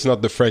I'm sure it's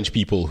not the French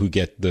people who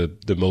get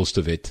the most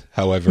of it.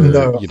 However,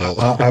 no,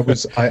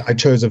 I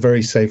chose a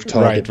very safe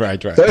target.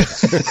 Right.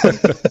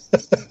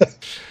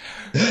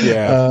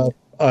 Yeah.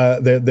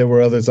 There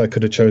were others I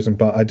could have chosen,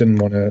 but I didn't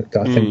want to.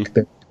 I think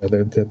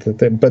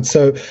that. But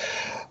so.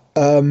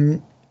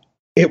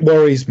 It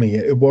worries me.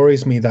 It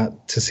worries me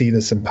that to see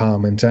this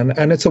empowerment,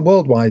 and it's a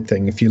worldwide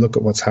thing. If you look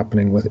at what's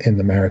happening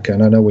in America,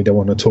 and I know we don't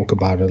want to talk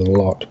about it a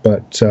lot,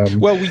 but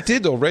well, we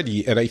did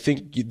already, and I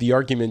think the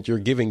argument you're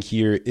giving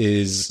here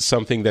is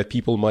something that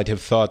people might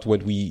have thought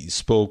when we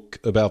spoke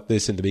about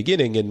this in the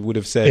beginning, and would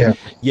have said,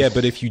 "Yeah,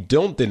 but if you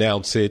don't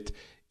denounce it,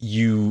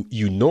 you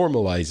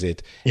normalize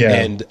it." Yeah.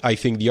 And I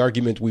think the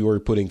argument we were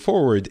putting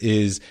forward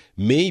is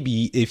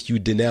maybe if you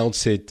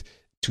denounce it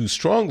too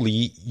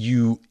strongly,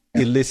 you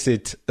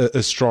elicit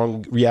a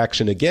strong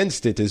reaction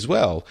against it as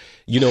well.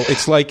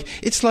 It's like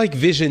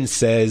Vision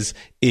says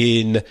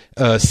in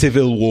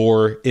Civil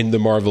War in the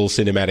Marvel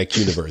Cinematic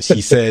Universe. He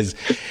says,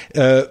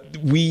 there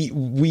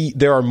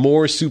are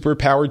more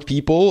superpowered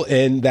people,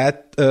 and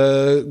that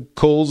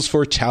calls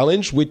for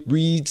challenge, which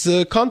breeds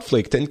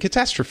conflict and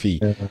catastrophe.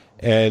 Yeah.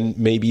 And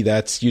maybe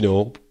that's,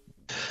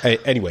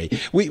 anyway,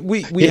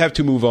 we have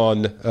to move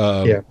on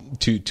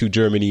to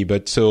Germany.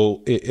 But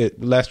so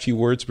last few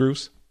words,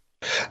 Bruce?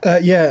 I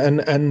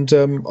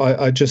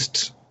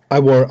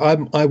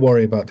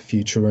worry about the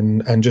future,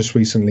 and just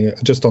recently,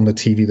 just on the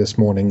TV this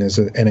morning, there's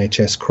an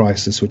NHS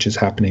crisis which is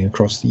happening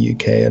across the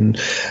UK, and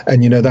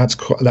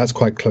that's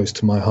quite close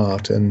to my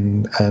heart,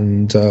 and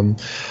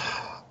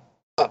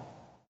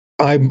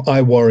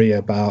I worry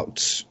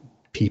about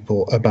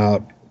people,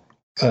 about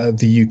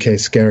the UK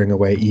scaring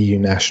away EU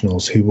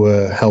nationals who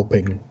were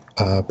helping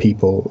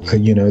people.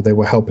 They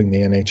were helping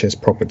the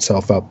NHS prop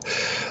itself up,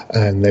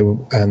 and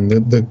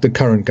the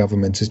current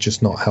government is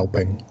just not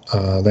helping.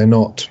 They're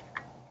not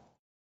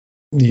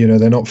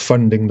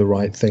funding the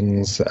right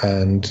things,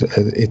 and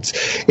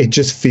it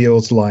just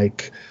feels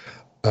like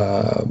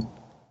I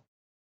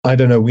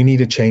don't know. We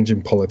need a change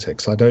in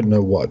politics. I don't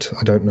know what.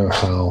 I don't know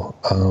how.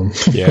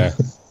 Yeah.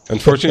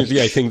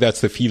 Unfortunately, I think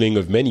that's the feeling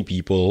of many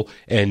people,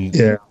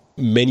 and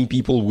many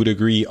people would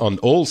agree on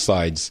all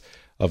sides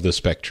of the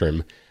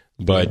spectrum.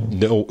 But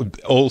no,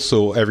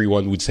 also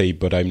everyone would say,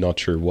 but I'm not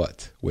sure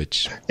what,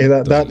 which...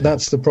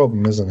 that's the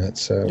problem, isn't it?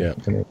 So,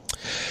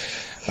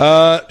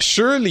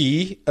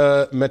 surely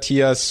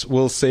Matthias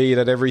will say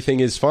that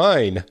everything is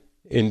fine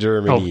in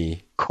Germany.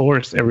 Of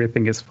course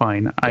everything is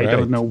fine. I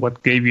don't know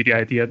what gave you the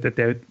idea that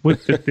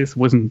this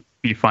wouldn't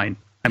be fine.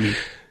 I mean...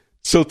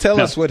 So tell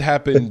us what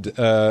happened.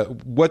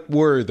 What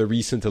were the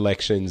recent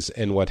elections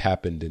and what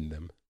happened in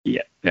them?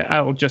 Yeah,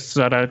 I'll just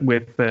start out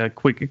with a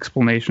quick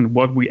explanation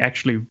what we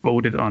actually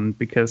voted on,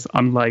 because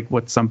unlike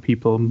what some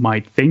people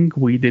might think,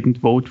 we didn't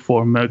vote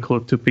for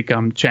Merkel to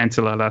become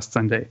chancellor last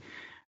Sunday,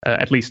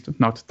 at least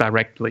not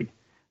directly.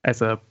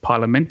 As a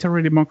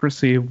parliamentary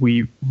democracy,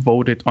 we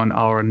voted on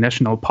our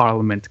national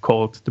parliament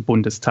called the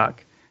Bundestag.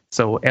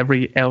 So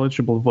every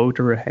eligible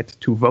voter had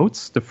 2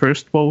 votes. The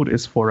first vote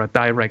is for a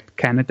direct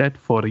candidate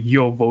for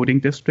your voting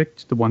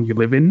district, the one you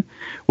live in,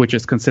 which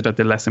is considered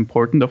the less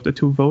important of the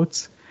 2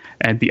 votes.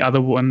 And the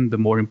other one, the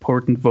more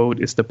important vote,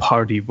 is the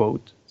party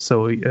vote.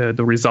 So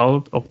the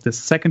result of the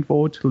second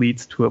vote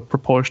leads to a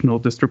proportional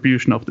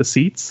distribution of the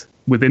seats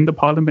within the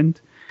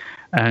parliament.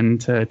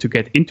 And to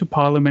get into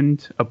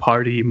parliament, a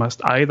party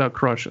must either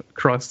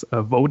cross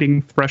a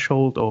voting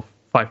threshold of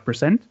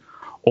 5%,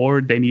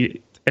 or they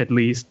need at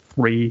least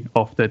 3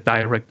 of the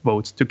direct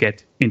votes to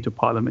get into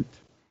parliament.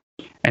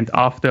 And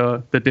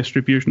after the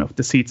distribution of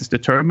the seats is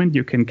determined,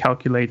 you can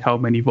calculate how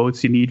many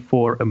votes you need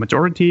for a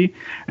majority,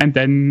 and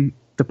then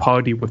the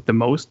party with the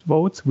most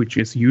votes, which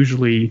is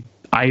usually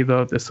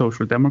either the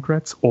Social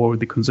Democrats or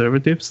the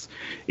Conservatives,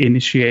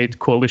 initiate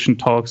coalition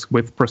talks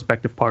with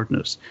prospective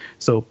partners.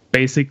 So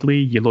basically,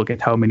 you look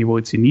at how many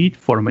votes you need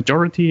for a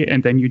majority,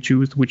 and then you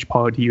choose which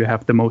party you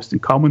have the most in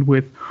common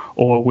with,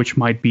 or which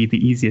might be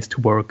the easiest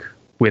to work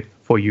with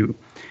for you.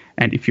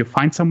 And if you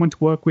find someone to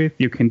work with,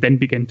 you can then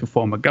begin to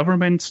form a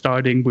government,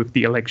 starting with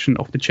the election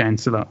of the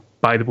Chancellor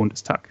by the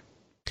Bundestag.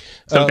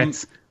 So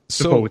that's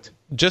the vote.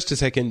 Just a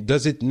second,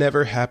 does it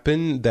never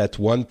happen that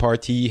one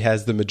party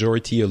has the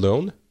majority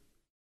alone?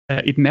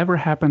 It never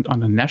happened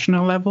on a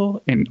national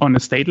level. And on a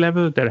state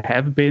level, there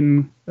have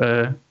been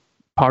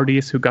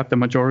parties who got the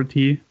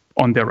majority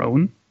on their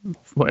own.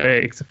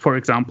 For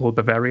example,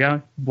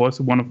 Bavaria was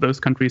one of those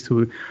countries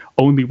who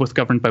only was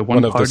governed by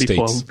one party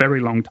for a very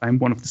long time,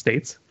 one of the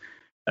states.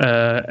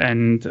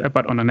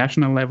 But on a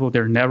national level,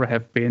 there never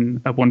have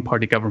been a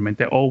one-party government.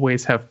 There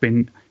always have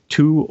been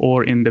 2,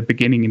 or in the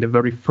beginning, in the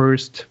very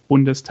first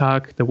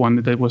Bundestag, the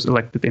one that was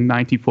elected in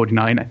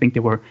 1949, I think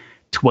there were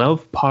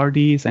 12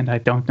 parties, and I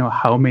don't know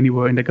how many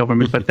were in the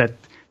government, but that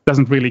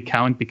doesn't really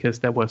count because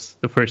that was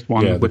the first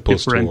one with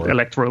different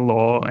electoral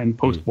law and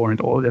post-war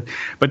and all that.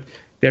 But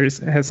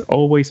has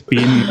always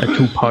been a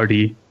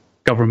 2-party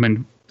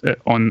government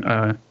on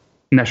a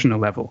national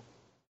level.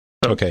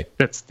 So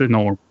that's the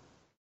norm.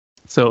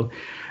 So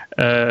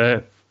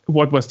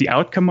what was the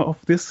outcome of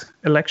this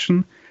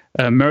election?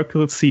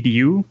 Merkel's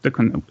CDU, the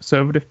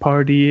Conservative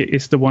Party,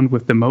 is the one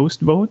with the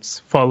most votes,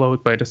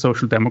 followed by the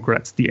Social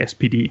Democrats, the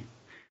SPD.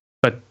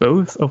 But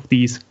both of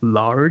these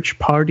large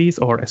parties,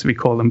 or as we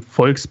call them,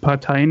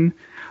 Volksparteien,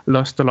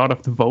 lost a lot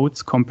of the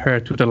votes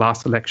compared to the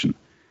last election.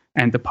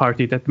 And the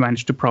party that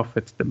managed to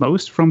profit the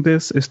most from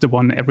this is the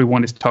one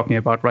everyone is talking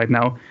about right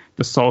now,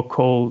 the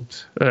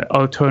so-called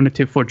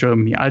Alternative for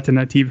Germany,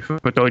 Alternative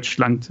für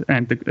Deutschland,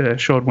 and the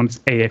short one is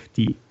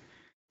AfD.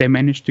 They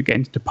managed to get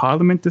into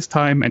parliament this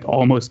time and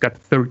almost got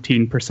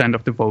 13%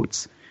 of the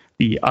votes.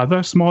 The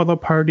other smaller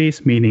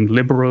parties, meaning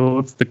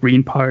Liberals, the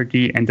Green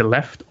Party, and the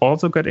Left,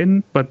 also got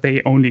in, but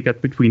they only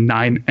got between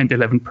 9 and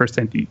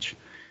 11% each.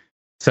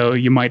 So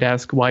you might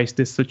ask, why is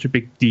this such a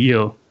big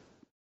deal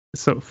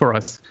for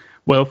us?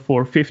 Well,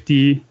 for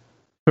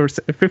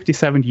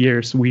 57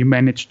 years, we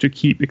managed to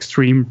keep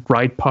extreme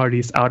right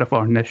parties out of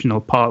our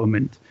national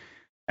parliament.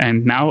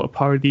 And now a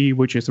party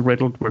which is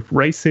riddled with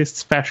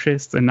racists,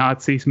 fascists, and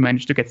Nazis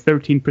managed to get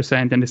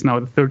 13% and is now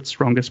the 3rd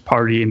strongest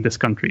party in this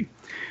country,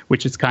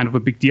 which is kind of a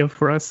big deal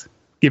for us,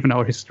 given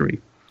our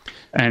history.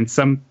 And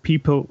some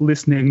people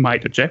listening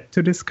might object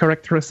to this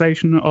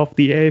characterization of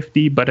the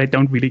AfD, but I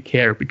don't really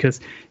care, because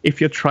if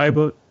you're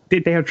tribal,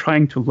 they are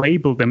trying to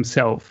label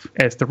themselves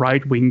as the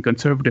right-wing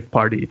conservative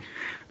party.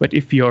 But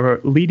if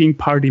your leading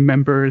party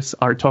members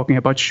are talking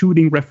about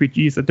shooting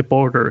refugees at the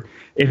border,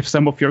 if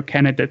some of your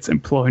candidates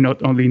employ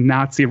not only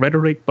Nazi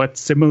rhetoric, but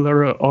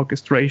similar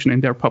orchestration in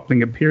their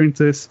public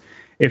appearances,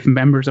 if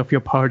members of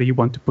your party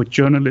want to put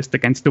journalists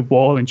against the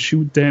wall and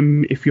shoot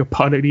them, if your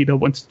party leader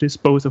wants to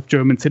dispose of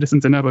German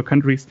citizens in other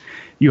countries,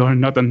 you are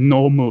not a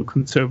normal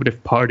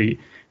conservative party.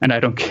 And I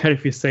don't care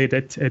if you say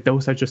that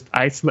those are just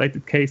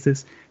isolated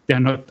cases. They're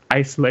not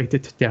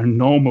isolated. They're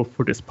normal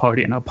for this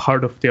party and are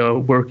part of their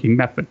working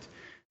method.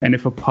 And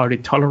if a party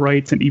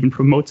tolerates and even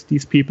promotes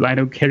these people, I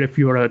don't care if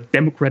you're a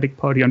democratic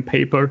party on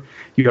paper,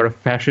 you are a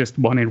fascist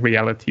one in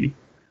reality.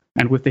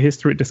 And with the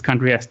history of this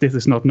country, as this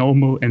is not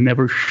normal and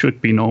never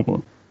should be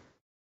normal.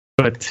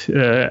 But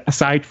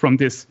aside from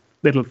this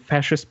little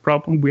fascist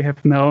problem we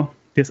have now,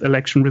 this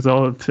election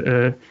result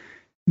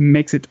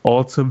makes it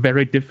also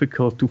very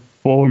difficult to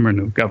form a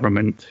new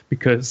government,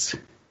 because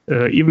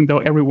even though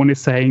everyone is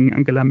saying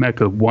Angela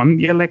Merkel won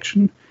the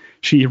election,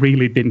 she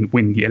really didn't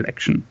win the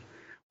election.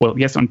 Well,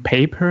 yes, on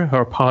paper,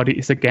 her party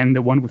is again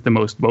the one with the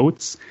most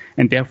votes,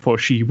 and therefore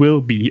she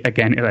will be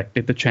again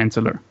elected the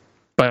chancellor.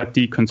 But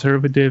the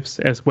Conservatives,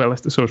 as well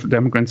as the Social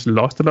Democrats,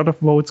 lost a lot of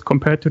votes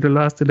compared to the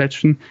last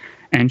election,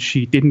 and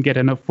she didn't get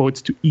enough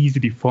votes to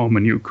easily form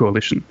a new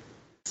coalition.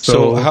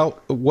 So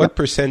what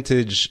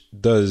percentage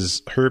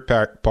does her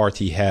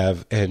party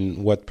have,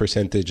 and what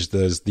percentage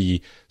does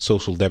the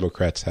Social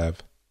Democrats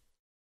have?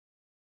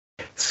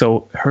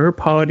 So her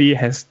party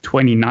has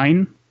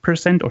 29%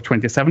 or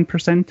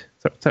 27%,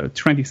 so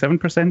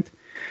 27%,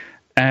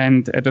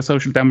 and the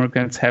Social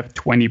Democrats have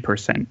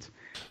 20%.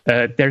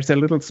 There's a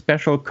little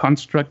special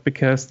construct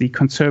because the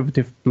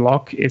conservative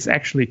bloc is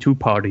actually 2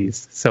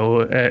 parties.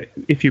 So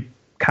if you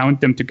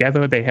count them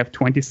together, they have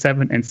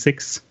 27 and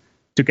 6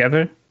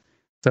 together.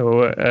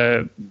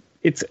 So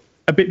it's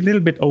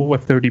little bit over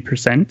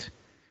 30%.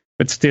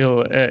 But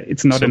still,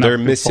 it's not so enough. They're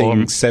missing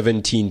form.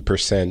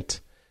 17%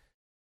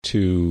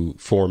 to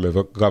form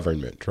a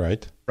government,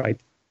 right?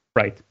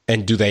 Right.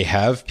 And do they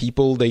have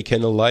people they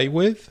can ally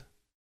with?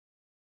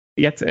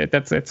 Yes,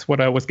 that's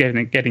what I was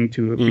getting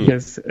to,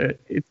 because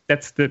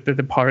that's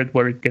the part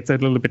where it gets a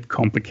little bit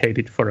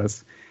complicated for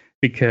us,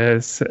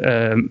 because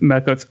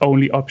Merkel's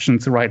only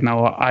options right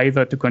now are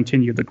either to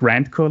continue the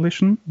Grand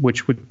Coalition,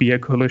 which would be a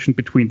coalition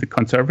between the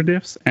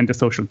Conservatives and the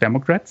Social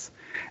Democrats,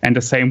 and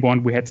the same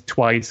one we had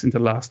twice in the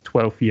last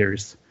 12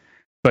 years.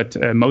 But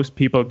most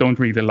people don't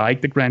really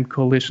like the Grand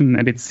Coalition,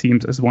 and it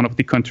seems as one of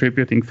the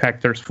contributing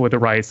factors for the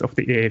rise of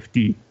the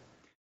AfD.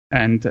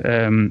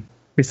 And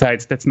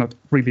besides, that's not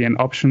really an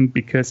option,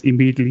 because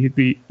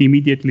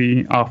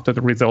immediately after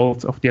the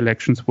results of the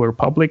elections were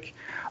public,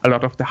 a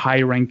lot of the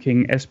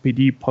high-ranking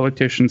SPD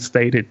politicians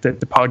stated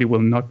that the party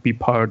will not be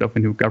part of a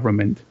new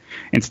government.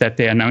 Instead,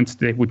 they announced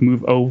they would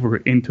move over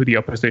into the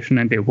opposition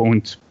and they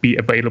won't be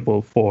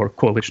available for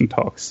coalition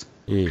talks.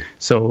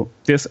 So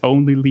this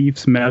only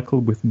leaves Merkel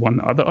with one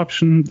other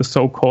option, the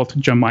so-called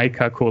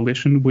Jamaica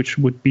coalition, which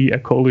would be a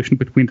coalition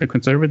between the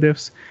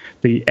Conservatives,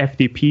 the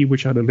FDP,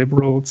 which are the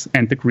Liberals,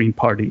 and the Green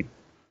Party.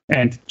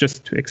 And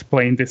just to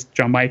explain this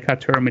Jamaica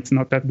term, it's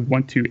not that we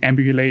want to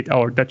emulate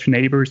our Dutch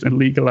neighbors and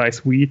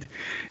legalize weed.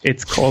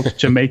 It's called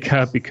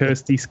Jamaica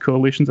because these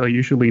coalitions are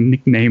usually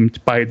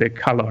nicknamed by the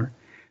color,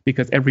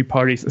 because every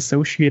party is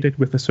associated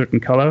with a certain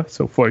color.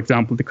 So, for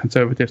example, the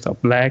Conservatives are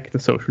black, the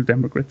Social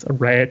Democrats are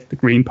red, the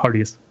Green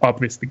Party is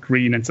obviously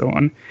green, and so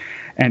on.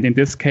 And in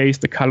this case,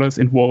 the colors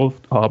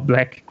involved are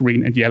black,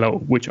 green, and yellow,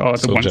 which are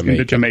the ones in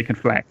the Jamaican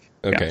flag.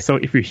 Okay. Yeah, so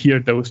if you hear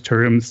those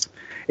terms,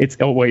 it's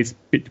always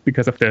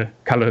because of the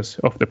colors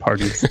of the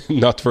parties.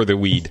 Not for the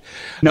weed.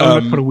 No,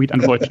 not for the weed,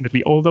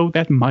 unfortunately, although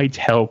that might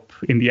help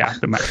in the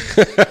aftermath.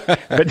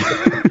 But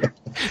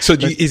So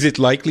is it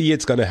likely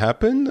it's going to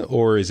happen,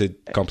 or is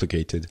it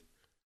complicated?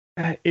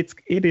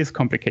 It is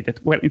complicated.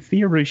 Well, in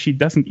theory, she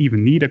doesn't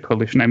even need a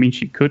coalition. I mean,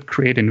 she could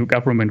create a new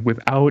government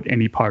without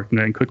any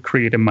partner and could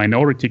create a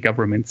minority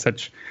government.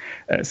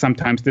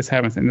 Sometimes this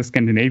happens in the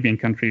Scandinavian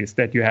countries,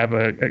 that you have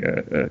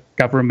a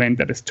government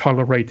that is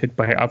tolerated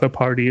by other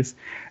parties,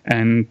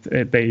 and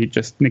they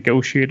just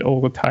negotiate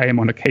all the time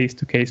on a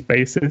case-to-case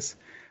basis.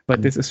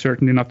 But this is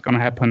certainly not going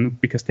to happen,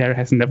 because there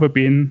has never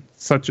been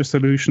such a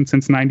solution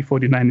since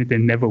 1949, and there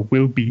never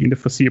will be in the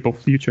foreseeable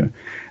future.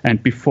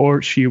 And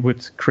before she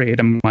would create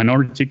a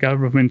minority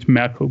government,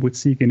 Merkel would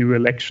seek a new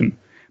election.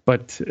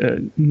 But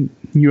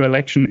new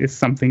election is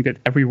something that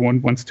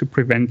everyone wants to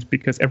prevent,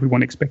 because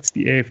everyone expects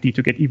the AfD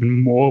to get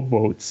even more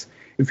votes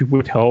if we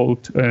would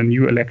hold a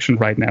new election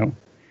right now.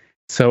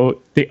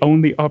 So the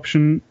only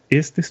option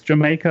is this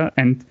Jamaica,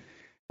 and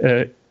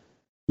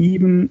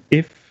even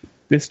if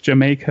this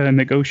Jamaica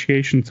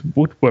negotiations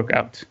would work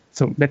out,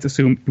 so let's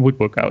assume it would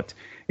work out,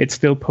 it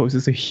still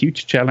poses a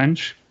huge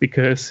challenge,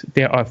 because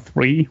there are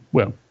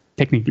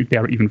technically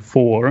there are even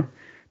four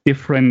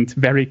different,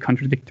 very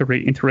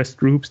contradictory interest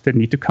groups that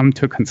need to come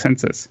to a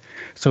consensus.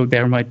 So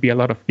there might be a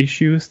lot of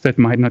issues that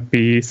might not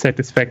be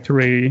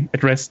satisfactorily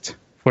addressed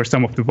for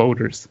some of the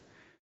voters.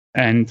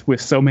 And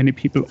with so many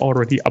people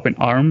already up in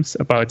arms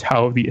about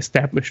how the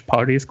established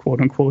parties,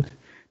 quote unquote,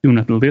 do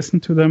not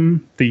listen to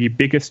them, the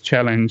biggest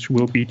challenge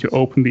will be to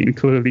openly and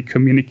clearly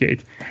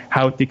communicate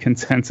how the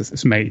consensus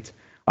is made.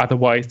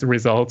 Otherwise, the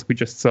results we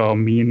just saw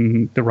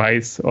mean the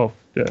rise of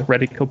the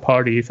radical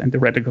parties, and the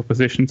radical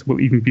positions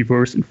will even be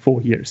worse in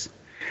 4 years.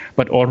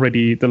 But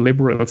already the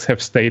liberals have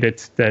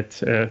stated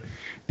that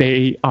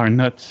they are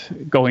not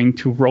going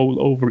to roll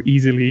over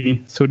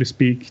easily, so to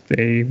speak.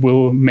 They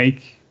will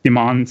make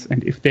demands,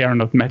 and if they are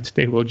not met,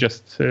 they will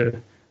just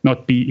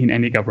not be in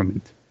any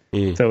government.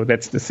 So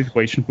that's the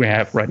situation we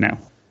have right now.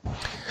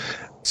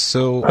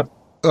 So,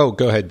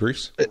 go ahead,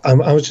 Bruce. I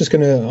was just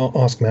going to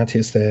ask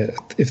Matthias there,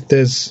 if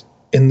there's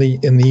in the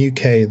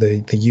UK,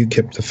 the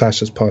UKIP, the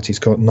fascist party's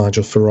got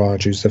Nigel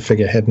Farage, who's the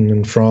figurehead, and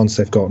in France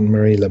they've got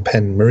Marine Le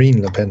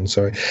Pen.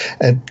 Sorry,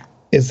 and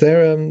is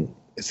there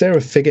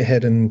a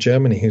figurehead in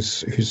Germany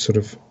who's sort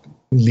of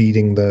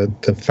leading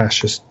the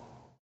fascist?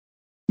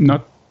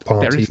 Not.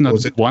 Party, there is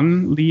not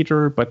one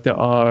leader, but there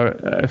are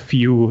a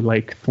few,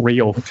 like 3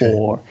 or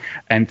 4. Okay.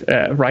 And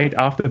right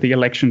after the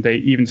election, they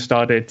even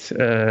started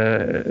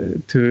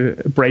to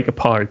break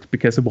apart,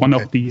 because one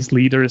of these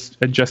leaders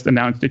just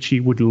announced that she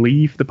would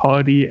leave the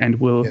party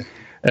and will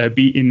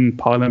be in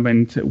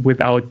parliament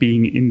without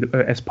being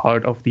as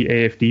part of the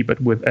AfD, but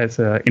as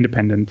an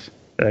independent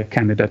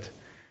candidate.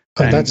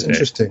 Oh, and that's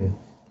interesting.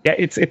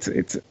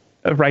 It's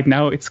right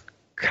now it's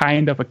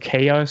kind of a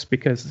chaos,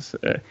 because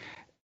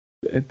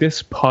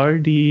this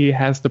party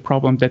has the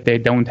problem that they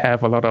don't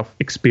have a lot of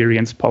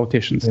experienced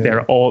politicians.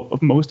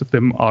 Most of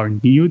them are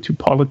new to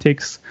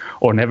politics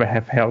or never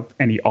have held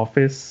any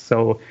office.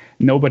 So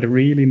nobody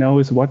really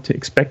knows what to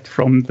expect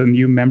from the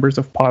new members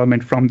of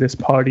parliament from this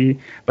party.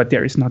 But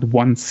there is not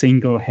one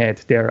single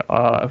head. There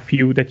are a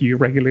few that you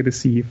regularly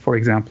see, for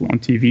example, on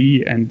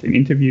TV and in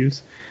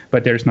interviews,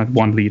 but there is not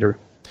one leader.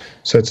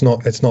 So it's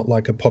not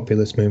like a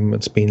populist movement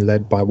that's being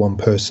led by one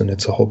person.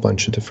 It's a whole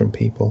bunch of different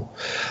people.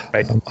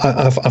 Right.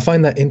 I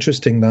find that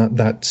interesting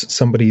that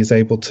somebody is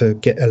able to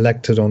get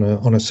elected on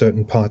a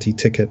certain party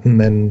ticket and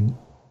then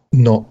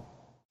not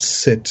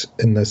sit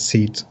in the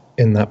seat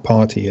in that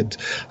party.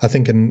 I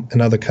think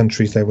in other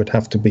countries there would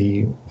have to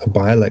be a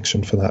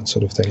by-election for that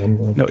sort of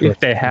thing. No, if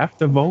they have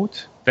the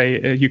vote,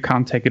 you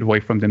can't take it away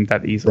from them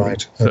that easily.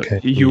 Right. Okay.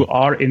 So you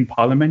are in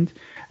parliament,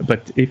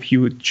 but if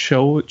you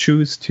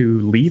choose to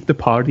leave the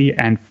party,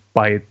 and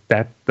by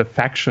that the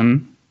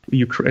faction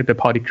the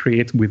party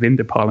creates within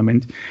the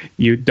parliament,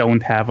 you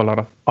don't have a lot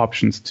of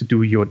options to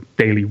do your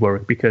daily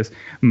work, because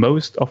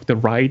most of the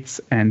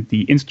rights and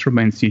the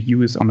instruments you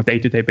use on a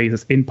day-to-day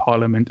basis in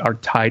parliament are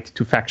tied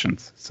to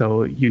factions.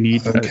 So you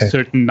need a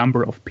certain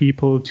number of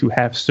people to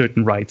have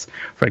certain rights.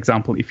 For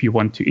example, if you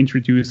want to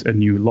introduce a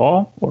new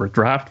law or a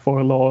draft for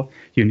a law,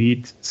 you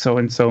need so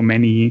and so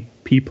many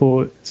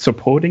people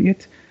supporting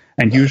it.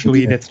 And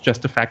usually that's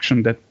just a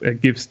faction that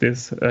gives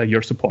this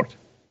your support.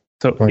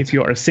 So if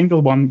you are a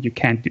single one, you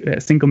can't do,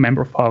 a single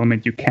member of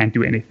parliament, you can't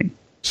do anything.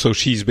 So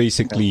she's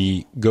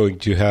basically going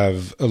to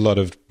have a lot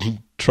of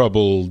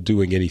trouble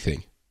doing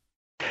anything.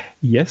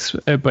 Yes,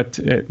 but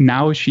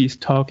now she's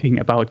talking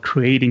about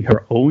creating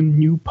her own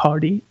new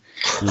party,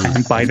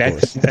 and by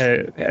that,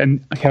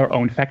 and her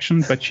own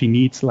faction. But she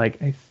needs,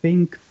 I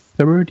think,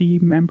 30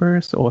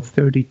 members or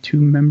 32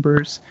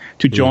 members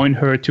to join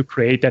her to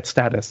create that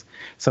status.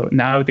 So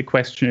now the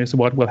question is,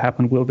 what will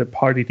happen? Will the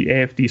party, the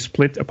AFD,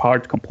 split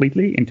apart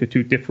completely into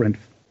two different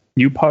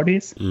new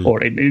parties,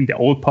 or in the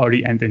old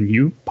party and the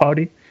new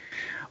party?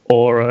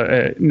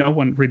 Or no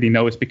one really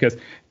knows, because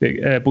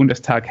the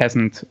Bundestag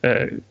hasn't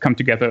come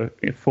together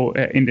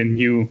in the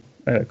new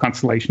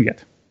constellation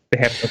yet. They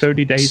have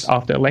 30 days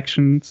after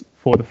elections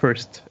for the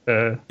first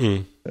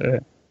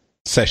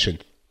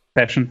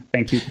session.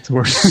 Thank you. That's the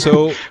word.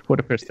 So for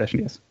the first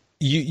session, yes.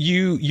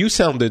 You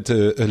sounded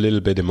a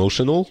little bit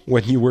emotional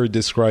when you were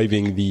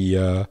describing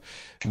the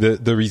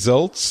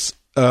results.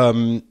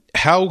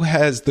 How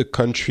has the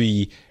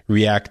country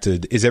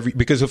reacted?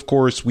 Because of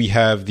course we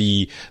have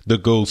the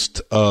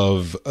ghost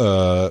of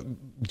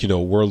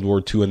World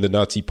War II and the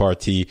Nazi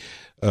Party.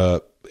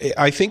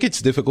 I think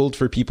it's difficult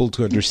for people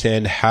to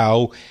understand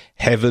how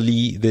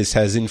heavily this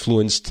has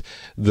influenced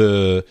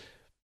the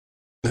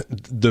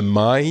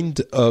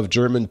mind of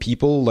German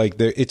people.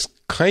 It's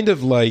kind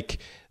of like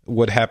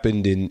what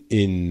happened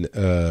in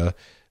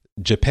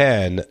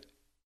Japan.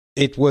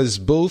 It was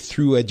both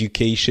through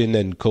education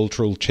and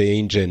cultural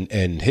change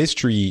and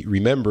history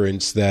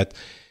remembrance that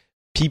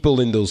people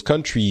in those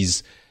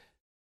countries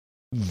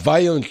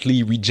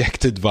violently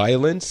rejected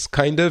violence,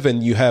 kind of,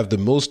 and you have the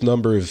most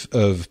number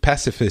of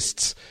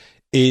pacifists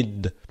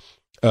in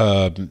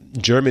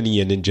Germany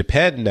and in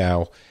Japan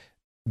now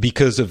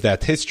because of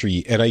that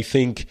history. And I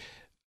think,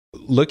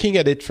 looking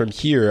at it from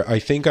here, I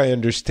think I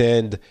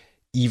understand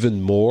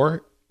even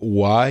more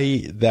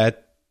why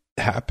that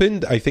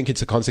happened. I think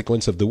it's a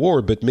consequence of the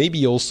war, but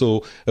maybe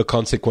also a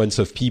consequence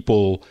of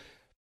people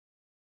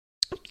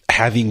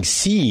having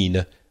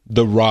seen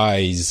the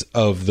rise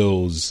of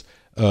those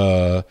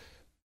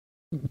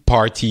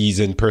parties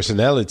and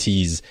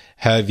personalities,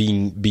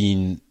 having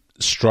been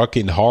struck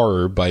in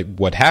horror by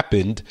what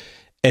happened,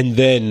 and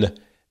then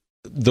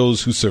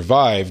those who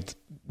survived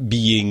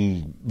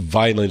being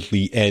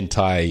violently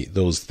anti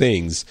those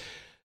things.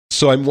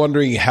 So I'm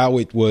wondering how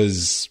it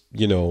was,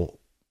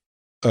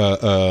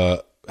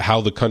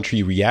 how the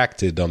country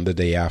reacted on the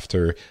day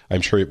after.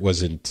 I'm sure it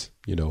wasn't,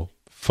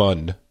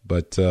 fun,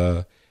 but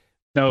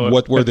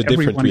what were the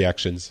different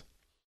reactions?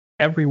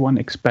 Everyone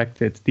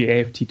expected the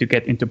AFD to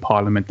get into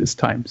parliament this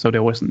time, so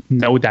there was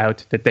no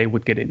doubt that they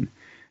would get in.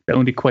 The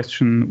only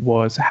question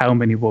was, how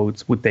many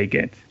votes would they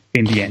get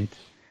in the end?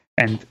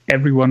 And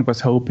everyone was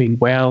hoping,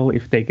 well,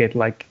 if they get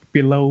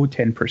below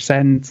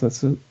 10%,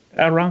 that's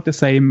around the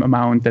same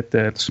amount that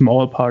the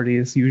small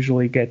parties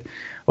usually get.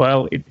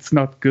 Well, it's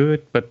not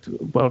good, but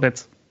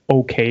that's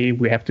okay.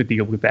 We have to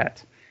deal with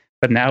that.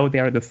 But now they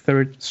are the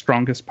third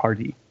strongest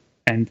party.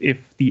 And if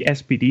the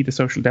SPD, the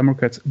Social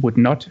Democrats, would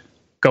not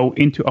go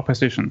into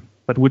opposition,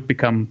 but would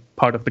become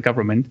part of the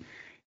government,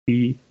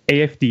 the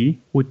AFD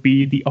would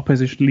be the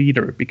opposition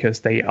leader, because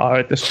they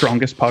are the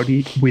strongest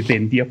party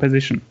within the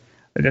opposition.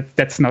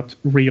 That's not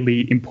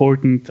really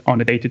important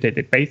on a day-to-day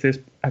basis,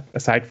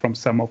 aside from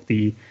some of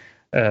the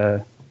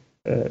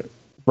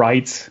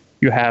rights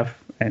you have,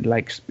 and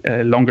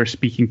longer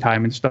speaking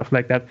time and stuff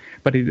like that.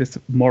 But it is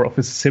more of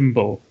a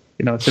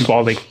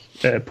symbolic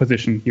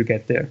position you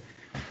get there.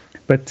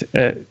 But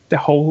the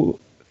whole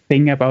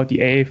thing about the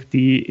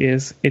AFD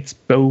is it's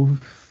both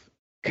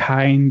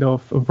kind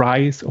of a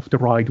rise of the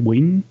right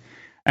wing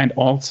and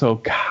also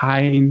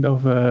kind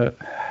of a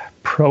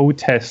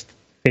protest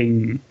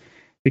thing,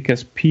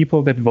 because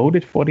people that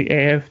voted for the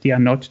AFD are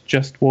not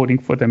just voting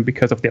for them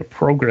because of their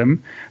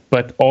program,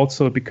 but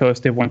also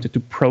because they wanted to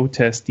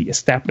protest the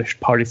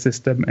established party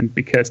system and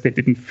because they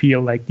didn't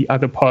feel like the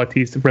other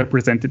parties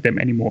represented them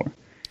anymore.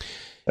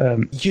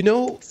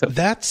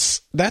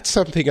 That's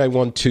something I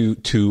want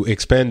to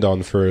expand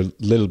on for a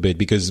little bit,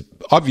 because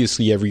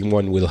obviously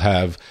everyone will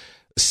have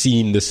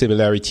seen the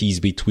similarities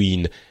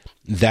between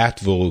that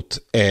vote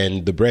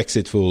and the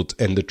Brexit vote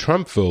and the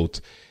Trump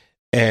vote.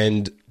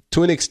 And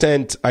to an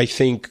extent, I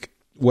think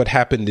what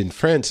happened in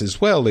France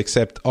as well,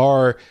 except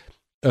our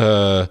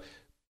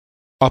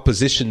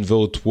opposition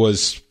vote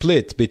was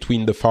split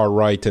between the far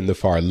right and the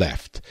far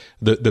left,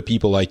 the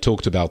people I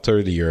talked about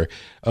earlier.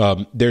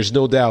 There's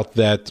no doubt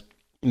that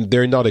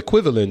they're not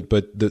equivalent,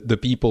 but the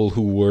people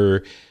who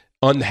were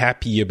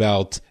unhappy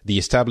about the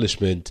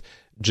establishment,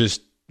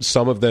 just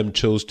some of them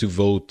chose to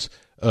vote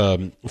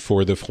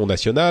for the Front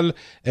National,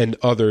 and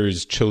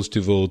others chose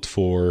to vote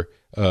for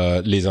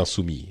Les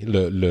Insoumis,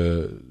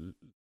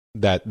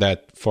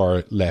 that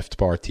far left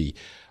party.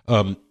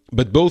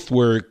 But both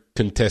were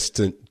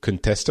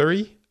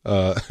contestatory,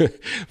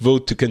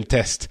 vote to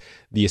contest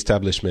the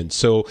establishment.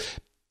 So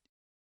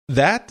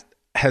that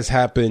has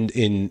happened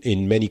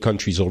in many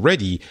countries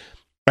already.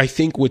 I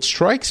think what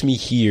strikes me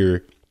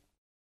here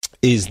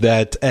is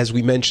that, as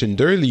we mentioned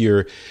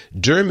earlier,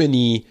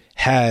 Germany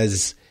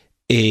has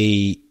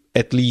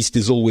at least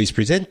is always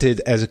presented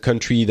as a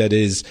country that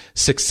is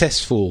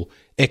successful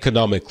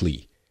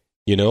economically.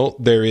 You know,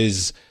 there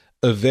is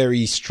a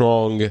very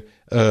strong,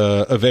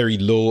 a very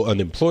low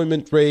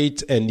unemployment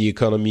rate, and the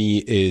economy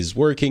is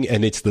working,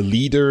 and it's the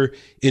leader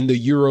in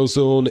the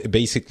Eurozone,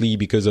 basically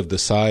because of the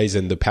size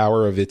and the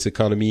power of its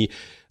economy.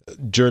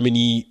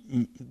 Germany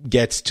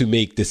gets to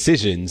make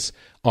decisions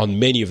on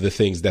many of the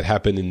things that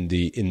happen in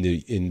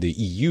the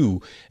EU,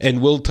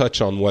 and we'll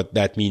touch on what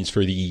that means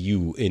for the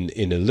EU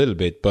in a little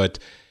bit. But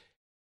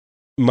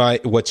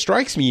what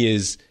strikes me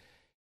is,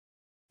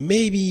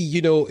 maybe,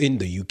 you know, in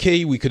the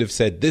UK we could have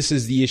said this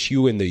is the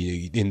issue. In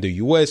the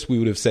US we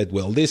would have said,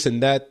 well, this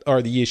and that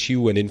are the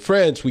issue. And in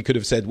France we could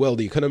have said, well,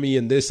 the economy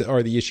and this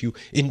are the issue.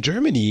 In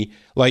Germany,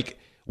 like,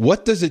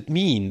 what does it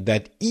mean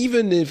that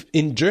even if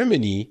in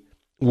Germany,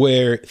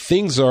 where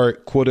things are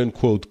quote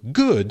unquote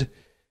good,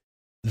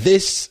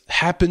 this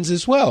happens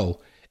as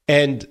well?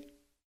 And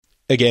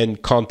again,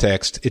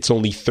 context, it's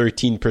only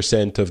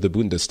 13% of the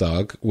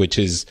Bundestag, which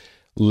is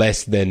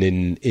less than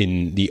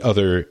in the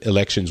other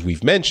elections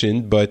we've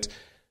mentioned. But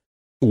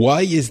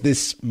why is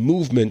this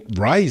movement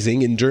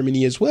rising in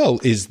Germany as well?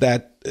 Is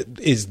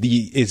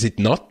it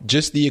not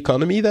just the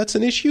economy that's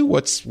an issue?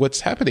 What's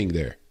happening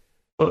there?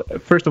 Well,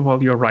 first of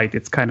all, you're right.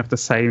 It's kind of the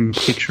same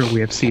picture we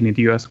have seen in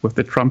the US with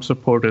the Trump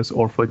supporters,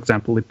 or, for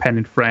example, Le Pen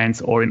in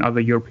France, or in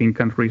other European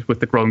countries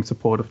with the growing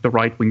support of the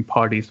right-wing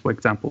parties, for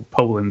example,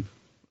 Poland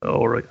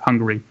or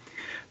Hungary.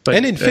 But,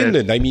 and in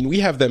Finland, I mean, we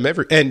have them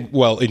and,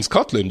 well, in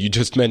Scotland, you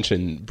just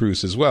mentioned,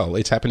 Bruce, as well.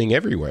 It's happening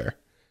everywhere.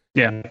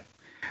 Yeah,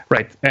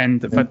 right.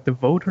 But the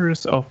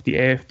voters of the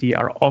AfD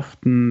are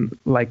often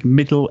like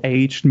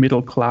middle-aged,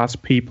 middle-class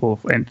people.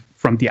 And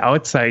from the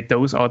outside,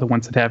 those are the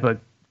ones that have a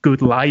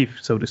good life,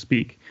 so to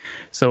speak.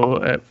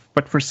 So,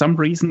 but for some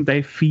reason,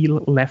 they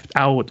feel left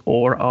out,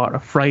 or are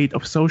afraid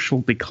of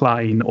social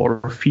decline,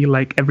 or feel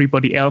like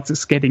everybody else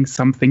is getting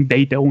something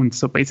they don't.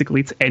 So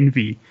basically, it's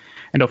envy.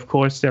 And of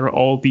course, there are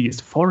all these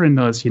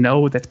foreigners, you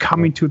know, that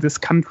come into this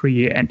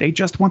country and they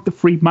just want the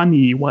free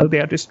money while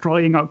they are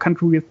destroying our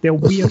country with their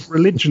weird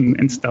religion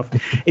and stuff.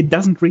 It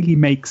doesn't really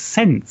make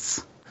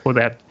sense for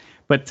that.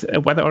 But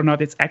whether or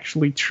not it's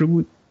actually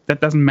true,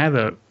 that doesn't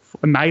matter,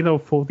 neither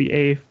for the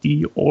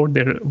AfD or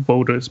their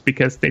voters,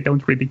 because they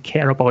don't really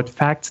care about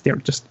facts. They're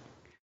just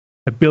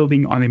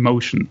building on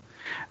emotion.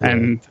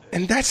 And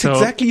that's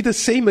exactly the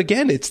same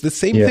again. It's the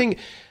same thing.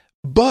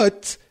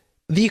 But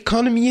the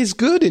economy is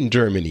good in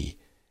Germany.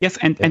 Yes,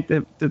 and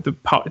the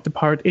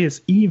part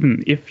is,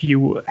 even if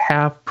you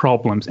have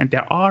problems, and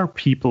there are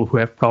people who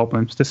have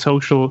problems, the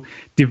social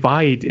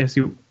divide, as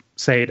you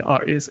say,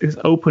 is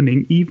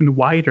opening even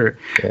wider.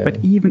 Yeah. But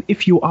even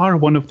if you are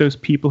one of those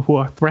people who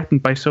are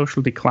threatened by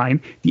social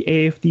decline, the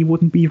AfD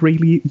wouldn't be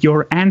really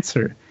your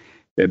answer.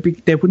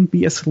 There wouldn't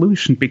be a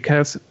solution,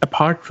 because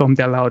apart from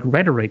their loud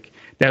rhetoric,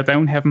 they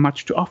don't have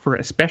much to offer,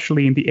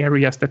 especially in the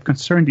areas that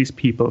concern these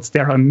peoples.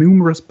 There are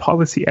numerous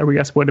policy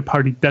areas where the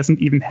party doesn't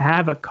even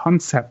have a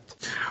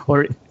concept,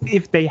 or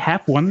if they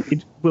have one,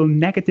 it will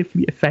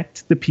negatively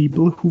affect the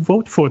people who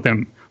vote for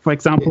them. For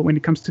example, when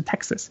it comes to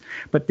taxes.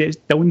 But they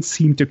don't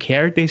seem to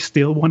care. They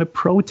still want to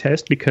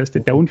protest because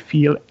they don't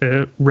feel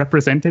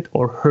represented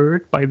or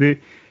heard by the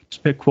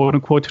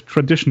quote-unquote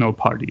traditional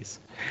parties.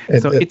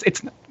 So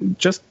it's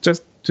just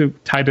to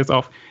tie this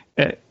off.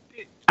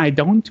 I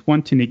don't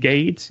want to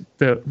negate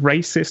the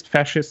racist,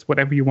 fascist,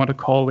 whatever you want to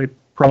call it,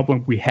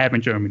 problem we have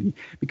in Germany,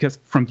 because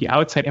from the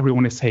outside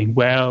everyone is saying,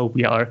 well,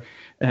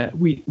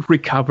 we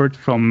recovered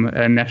from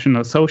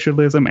national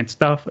socialism and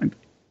stuff, and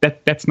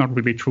that's not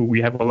really true.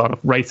 We have a lot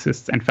of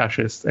racists and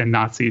fascists and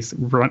Nazis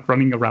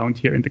running around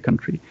here in the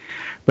country.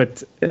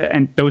 But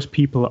and those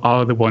people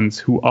are the ones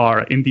who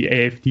are in the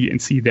AfD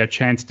and see their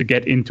chance to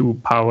get into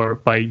power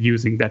by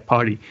using that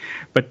party.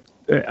 But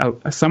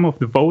some of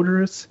the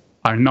voters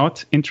are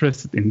not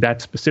interested in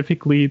that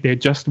specifically. They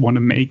just want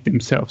to make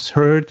themselves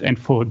heard. And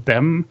for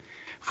them,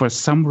 for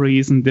some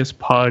reason, this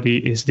party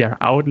is their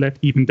outlet,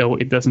 even though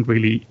it doesn't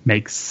really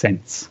make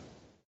sense.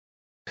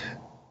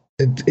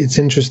 It's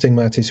interesting,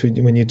 Mattis,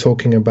 when you're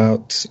talking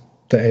about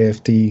the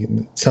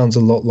AFD. It sounds a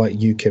lot like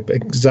UKIP.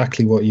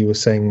 Exactly what you were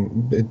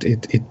saying.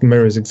 It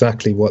mirrors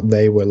exactly what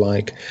they were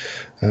like.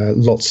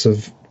 Lots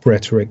of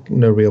rhetoric,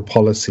 no real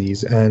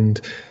policies,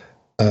 and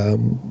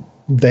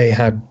they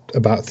had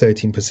about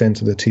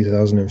 13% of the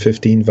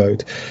 2015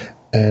 vote,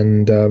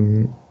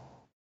 and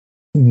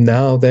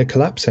now they're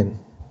collapsing.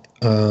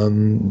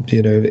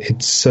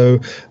 It's so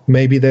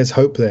maybe there's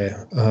hope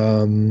there.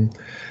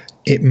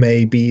 It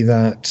may be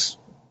that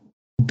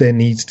there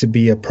needs to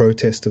be a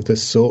protest of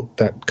this sort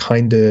that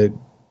kind of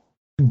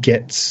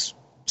gets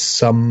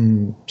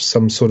some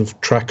sort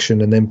of traction,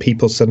 and then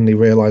people suddenly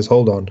realize,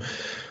 hold on,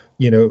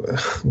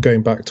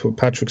 going back to what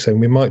Patrick's saying,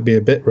 we might be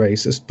a bit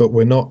racist, but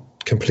we're not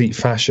complete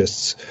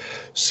fascists.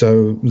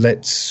 So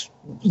let's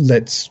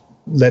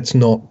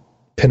not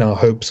pin our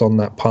hopes on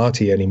that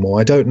party anymore.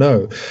 I don't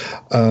know.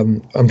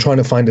 I'm trying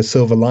to find a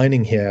silver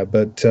lining here,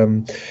 but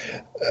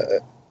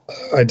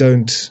I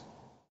don't.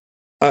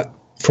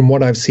 From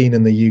what I've seen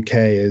in the UK,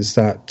 is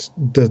that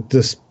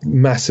this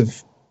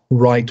massive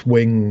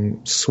right-wing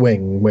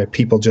swing where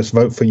people just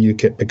vote for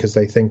UKIP because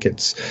they think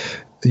it's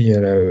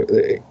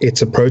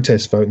a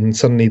protest vote, and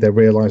suddenly they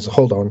realise,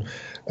 hold on,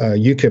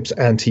 UKIP's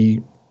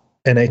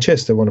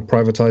anti-NHS. They want to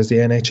privatise the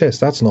NHS.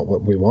 That's not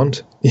what we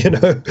want,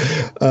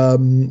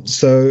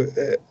 So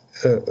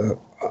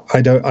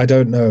I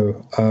don't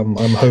know.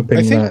 I'm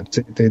hoping that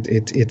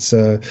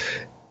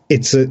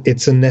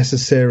it's a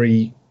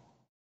necessary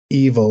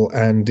evil,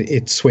 and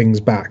it swings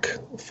back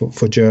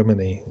for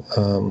Germany.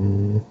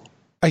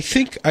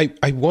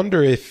 I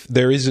wonder if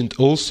there isn't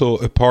also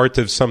a part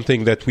of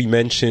something that we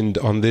mentioned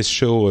on this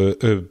show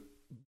a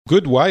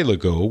good while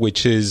ago,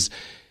 which is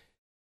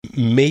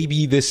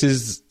maybe this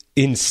is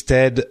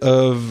instead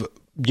of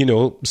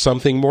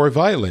something more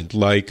violent,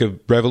 like a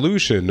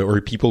revolution or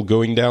people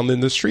going down in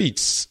the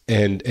streets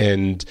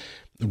and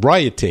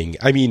rioting.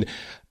 I mean,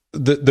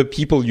 the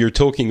people you're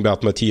talking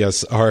about,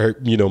 Matthias, are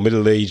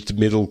middle-aged,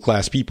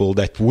 middle-class people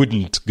that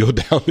wouldn't go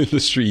down in the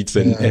streets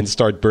and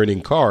start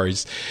burning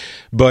cars.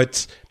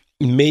 But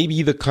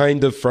maybe the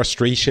kind of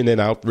frustration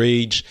and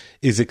outrage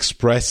is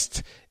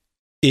expressed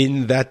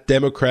in that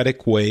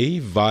democratic way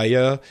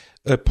via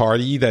a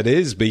party that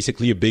is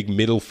basically a big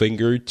middle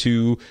finger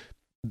to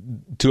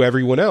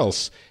everyone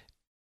else.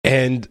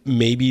 And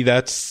maybe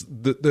that's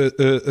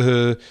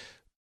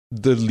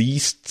the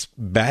least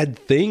bad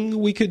thing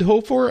we could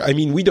hope for. I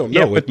mean, we don't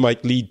know. It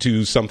might lead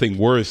to something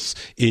worse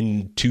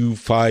in 2,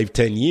 5,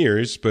 10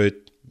 years, but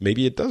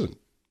maybe it doesn't.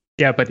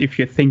 Yeah, but if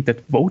you think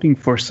that voting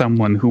for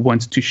someone who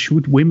wants to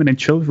shoot women and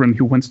children,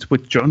 who wants to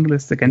put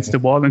journalists against the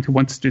wall, and who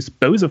wants to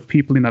dispose of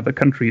people in other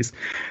countries,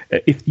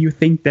 if you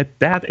think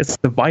that is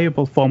the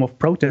viable form of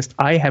protest,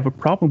 I have a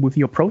problem with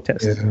your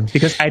protest,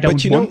 because I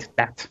don't want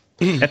that.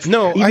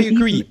 I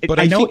agree, but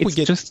I know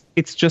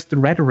it's just the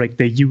rhetoric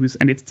they use,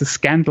 and it's the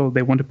scandal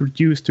they want to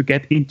produce to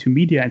get into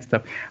media and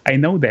stuff. I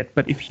know that,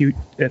 but if you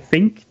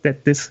think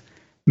that this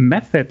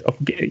method of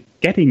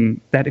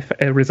getting that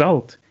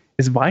result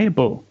is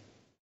viable,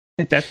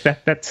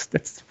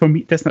 that's for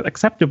me. That's not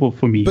acceptable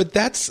for me. But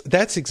that's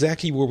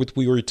exactly what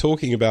we were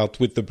talking about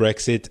with the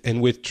Brexit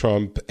and with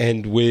Trump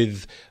and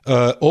with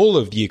all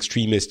of the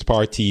extremist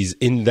parties,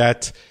 in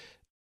that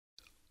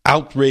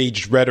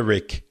outraged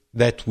rhetoric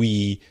that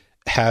we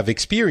have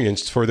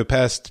experienced for the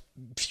past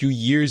few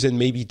years and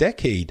maybe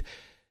decade.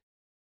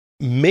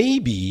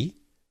 Maybe,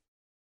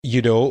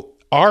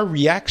 our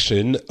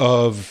reaction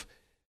of,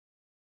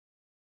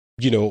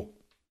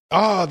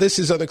 this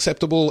is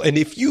unacceptable, and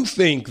if you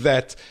think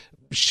that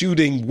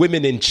shooting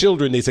women and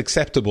children is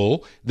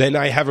acceptable, then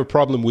I have a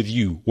problem with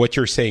you, what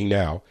you're saying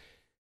now.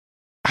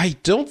 I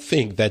don't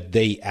think that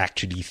they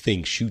actually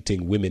think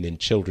shooting women and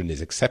children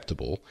is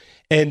acceptable.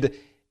 And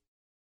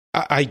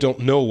I don't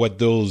know what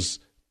those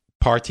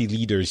party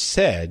leaders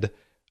said,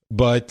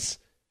 but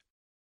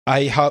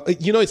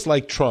it's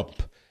like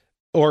Trump,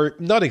 or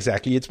not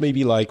exactly. It's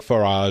maybe like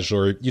Farage,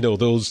 or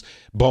those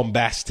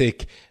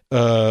bombastic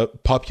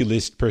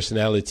populist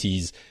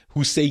personalities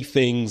who say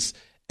things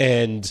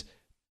and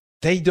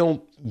they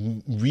don't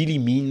really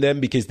mean them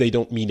because they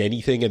don't mean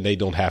anything and they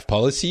don't have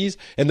policies.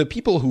 And the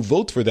people who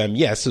vote for them,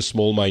 yes, a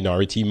small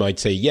minority might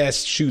say,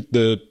 yes, shoot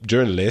the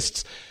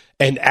journalists,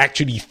 and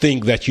actually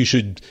think that you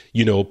should,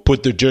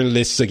 put the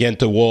journalists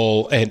against a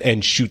wall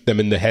and shoot them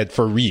in the head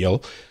for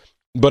real.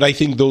 But I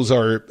think those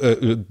are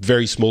a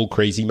very small,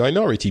 crazy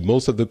minority.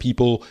 Most of the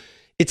people,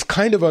 it's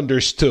kind of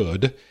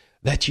understood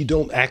that you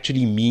don't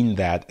actually mean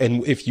that.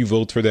 And if you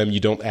vote for them, you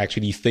don't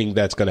actually think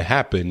that's going to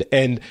happen.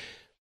 And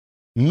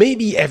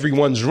maybe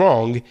everyone's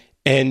wrong,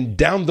 and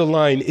down the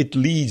line, it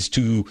leads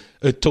to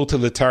a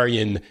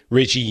totalitarian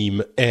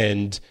regime,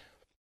 and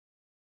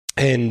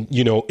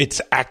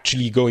it's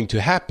actually going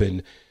to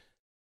happen.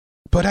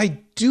 But I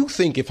do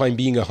think, if I'm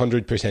being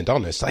 100%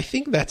 honest, I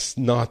think that's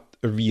not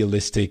a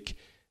realistic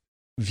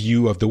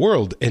view of the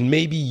world. And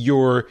maybe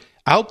your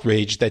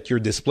outrage that you're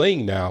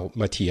displaying now,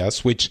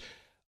 Matthias, which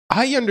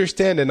I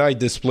understand and I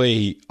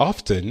display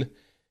often,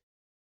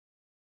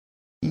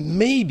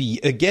 maybe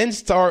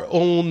against our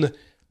own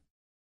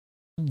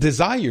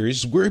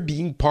desires, we're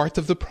being part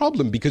of the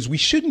problem, because we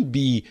shouldn't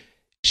be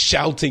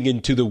shouting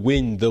into the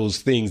wind those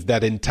things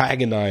that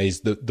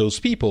antagonize those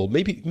people.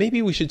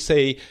 Maybe we should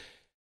say,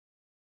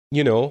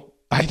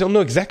 I don't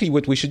know exactly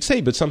what we should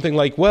say, but something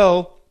like,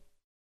 well,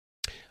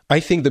 I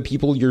think the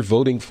people you're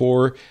voting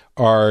for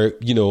are,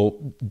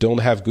 don't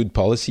have good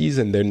policies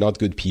and they're not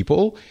good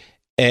people.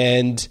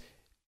 And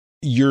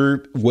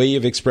your way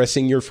of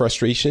expressing your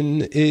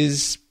frustration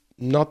is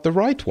not the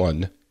right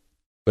one.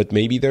 But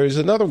maybe there's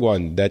another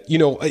one that,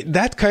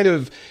 that kind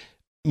of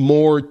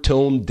more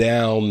toned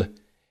down.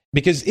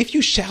 Because if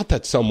you shout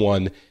at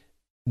someone,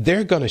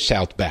 they're going to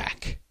shout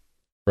back,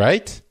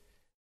 right?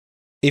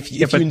 If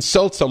you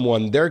insult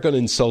someone, they're going to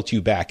insult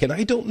you back. And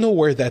I don't know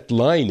where that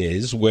line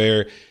is,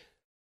 where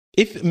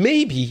if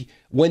maybe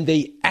when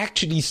they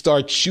actually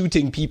start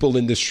shooting people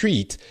in the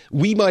street,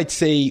 we might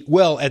say,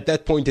 well, at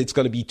that point, it's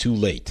going to be too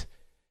late.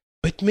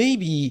 But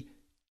maybe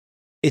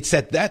it's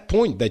at that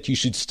point that you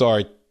should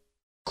start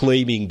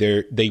claiming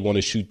they want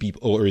to shoot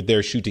people, or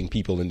they're shooting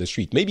people in the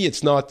street. Maybe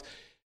it's not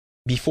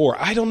before.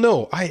 I don't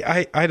know.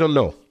 I don't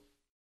know.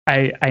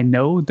 I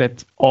know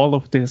that all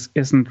of this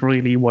isn't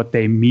really what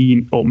they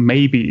mean, or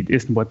maybe it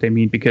isn't what they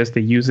mean, because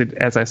they use it,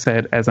 as I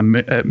said, as a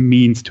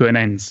means to an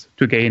end,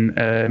 to gain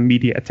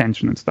media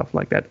attention and stuff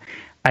like that.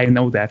 I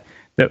know that.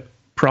 The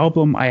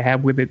problem I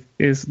have with it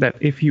is that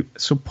if you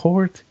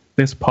support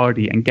this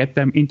party and get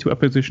them into a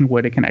position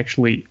where they can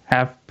actually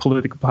have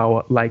political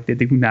power like they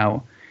do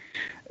now,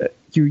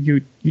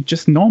 you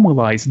just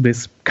normalize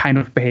this kind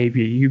of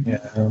behavior. You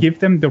give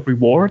them the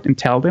reward and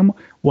tell them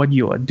what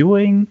you are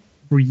doing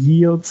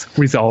yields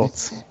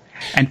results.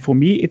 And for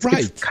me, it's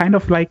kind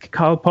of like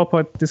Karl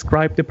Popper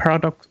described the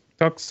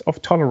paradox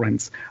of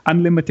tolerance.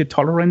 Unlimited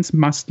tolerance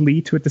must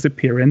lead to a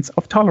disappearance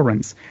of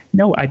tolerance.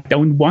 No, I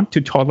don't want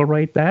to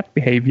tolerate that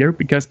behavior,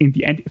 because in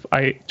the end, if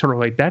I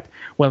tolerate that,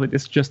 well, it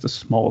is just a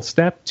small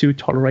step to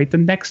tolerate the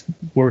next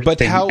worst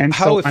thing.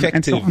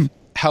 But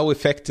how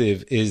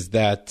effective is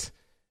that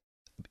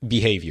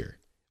behavior?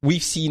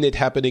 We've seen it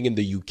happening in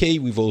the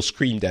UK. We've all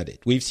screamed at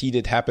it. We've seen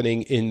it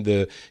happening in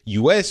the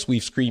US.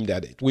 We've screamed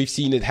at it. We've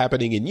seen it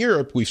happening in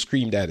Europe. We've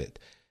screamed at it.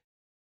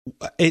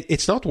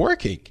 It's not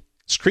working.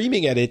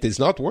 Screaming at it is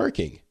not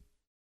working.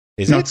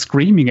 Is it? Not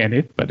screaming at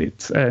it, but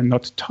it's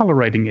not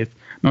tolerating it,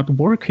 not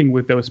working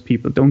with those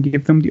people. Don't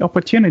give them the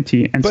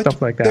opportunity and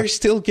stuff like that. They're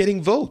still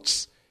getting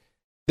votes.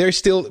 They're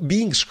still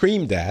being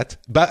screamed at.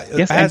 But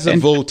as a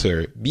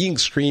voter, being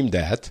screamed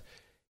at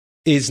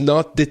is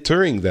not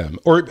deterring them.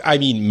 Or, I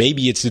mean,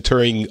 maybe it's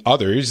deterring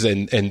others,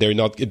 and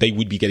they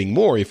would be getting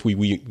more if we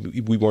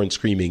weren't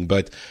screaming.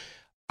 But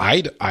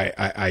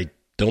I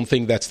don't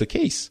think that's the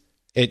case.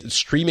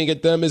 Screaming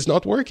at them is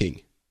not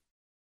working.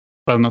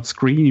 Well, not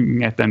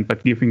screaming at them,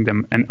 but giving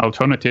them an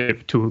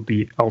alternative to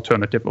the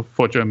alternative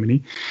for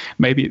Germany.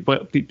 Maybe,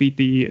 well,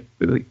 the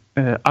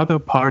other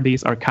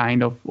parties are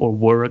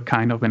were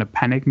kind of in a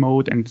panic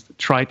mode and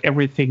tried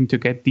everything to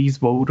get these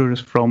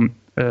voters from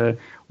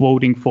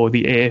voting for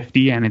the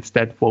AfD and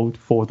instead vote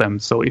for them.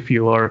 So if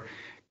you are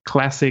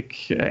classic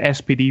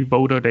SPD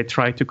voter, they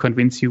try to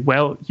convince you,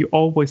 well, you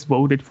always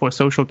voted for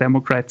Social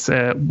Democrats,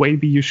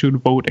 maybe you should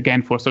vote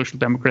again for Social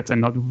Democrats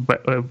and not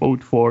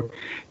vote for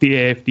the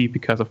AfD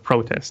because of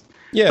protest.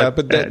 Yeah,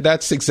 but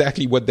that's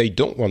exactly what they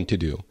don't want to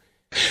do.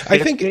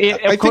 That's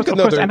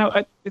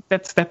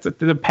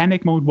the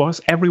panic mode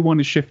was everyone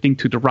is shifting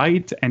to the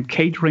right and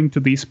catering to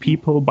these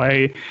people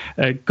by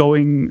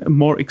going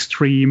more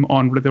extreme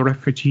on the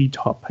refugee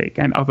topic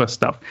and other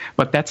stuff.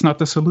 But that's not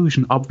the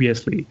solution,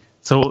 obviously.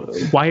 So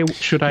why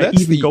should I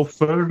go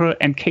further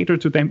and cater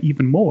to them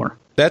even more?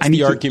 That's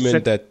the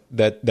argument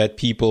that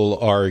people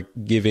are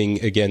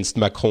giving against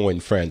Macron in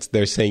France.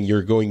 They're saying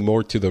you're going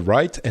more to the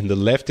right, and the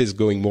left is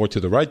going more to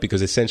the right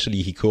because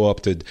essentially he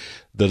co-opted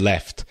the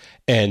left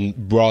and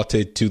brought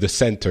it to the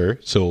center.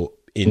 So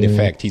in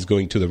effect, he's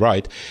going to the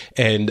right.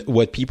 And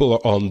what people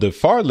on the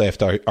far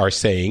left are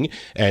saying,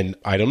 and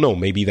I don't know,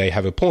 maybe they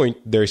have a point,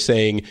 they're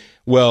saying,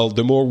 well,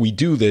 the more we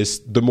do this,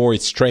 the more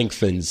it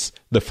strengthens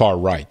the far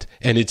right.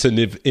 And it's an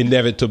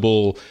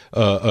inevitable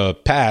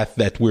path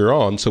that we're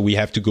on, so we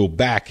have to go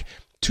back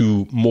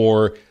to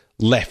more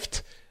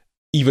left,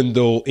 even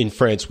though in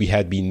France we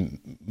had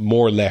been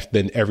more left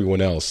than everyone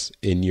else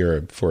in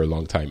Europe for a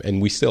long time.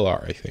 And we still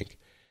are, I think.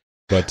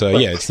 But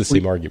it's the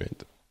same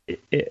argument.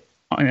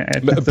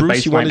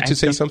 Bruce, you wanted to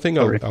say something?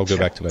 I'll go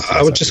back to Matthias.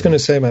 I was just going to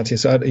say,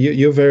 Matthias,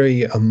 you're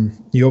very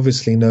you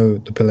obviously know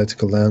the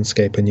political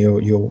landscape, and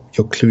you're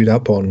clued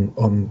up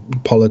on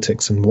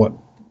politics and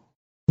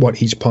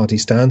what each party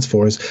stands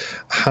for. Is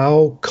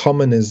how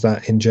common is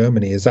that in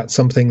Germany? Is that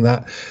something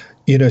that,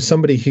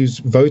 somebody who's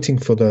voting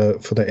for the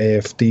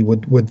AfD,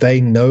 would they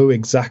know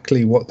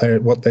exactly what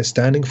they're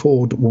standing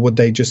for? Or would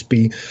they just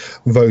be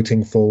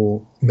voting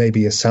for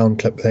maybe a sound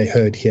clip they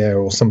heard here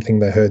or something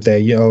they heard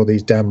there?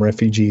 These damn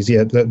refugees.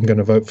 Yeah, I'm going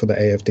to vote for the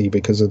AfD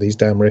because of these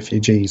damn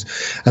refugees,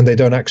 and they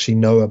don't actually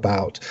know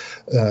about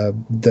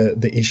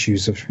the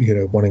issues of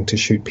wanting to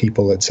shoot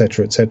people,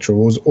 etc., etc.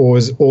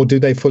 Or do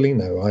they fully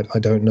know? I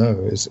don't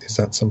know. Is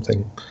that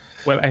something?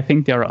 Well, I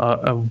think they're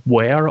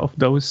aware of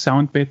those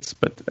sound bits,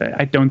 but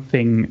I don't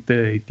think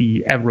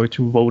the average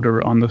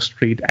voter on the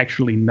street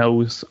actually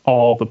knows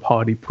all the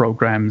party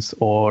programs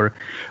or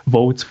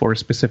votes for a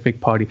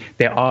specific party.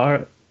 There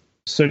are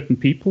certain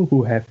people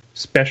who have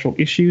special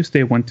issues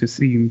they want to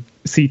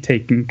see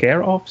taken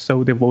care of,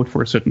 so they vote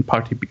for a certain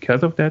party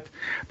because of that.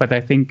 But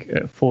I think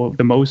for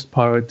the most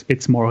part,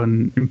 it's more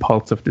an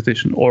impulsive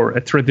decision or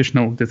a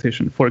traditional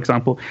decision. For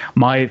example,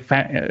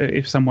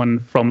 if someone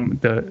from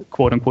the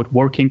quote-unquote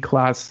working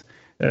class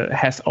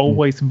has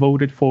always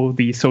voted for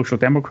the Social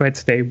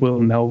Democrats, they will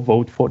now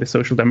vote for the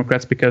Social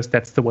Democrats because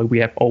that's the way we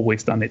have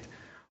always done it.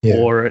 Yeah.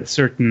 Or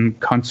certain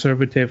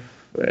conservative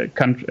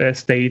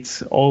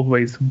states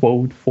always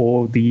vote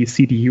for the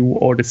CDU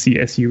or the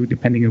CSU,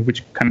 depending on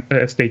which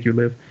state you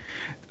live.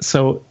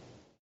 So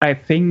I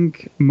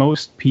think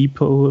most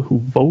people who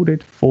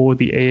voted for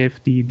the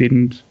AfD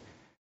didn't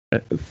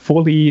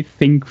fully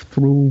think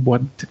through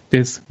what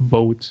this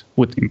vote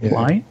would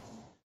imply. Yeah.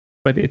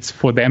 But it's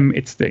for them,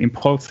 it's the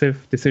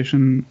impulsive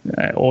decision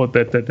or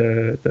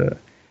the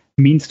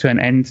means to an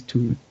end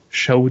to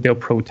show their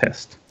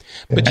protest.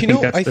 But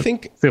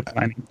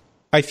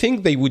I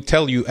think they would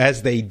tell you,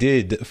 as they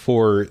did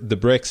for the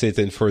Brexit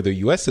and for the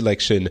US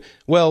election,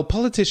 well,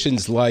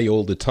 politicians lie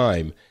all the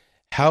time.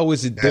 How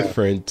is it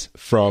different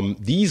from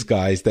these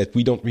guys that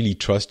we don't really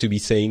trust to be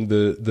saying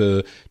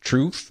the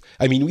truth?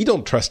 I mean, we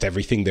don't trust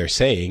everything they're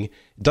saying. It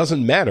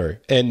doesn't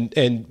matter.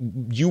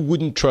 And you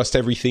wouldn't trust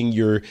everything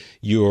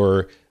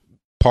your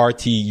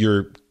party,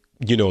 your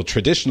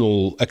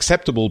traditional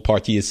acceptable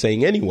party is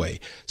saying anyway.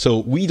 So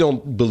we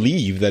don't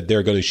believe that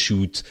they're going to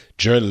shoot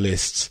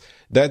journalists.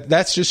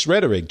 That's just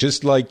rhetoric.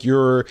 Just like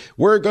we're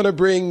going to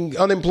bring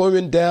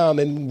unemployment down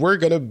and we're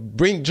going to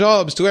bring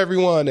jobs to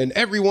everyone and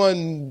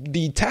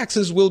the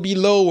taxes will be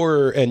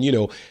lower. And,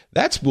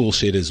 that's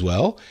bullshit as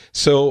well.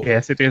 So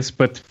yes, it is.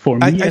 But for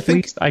me, at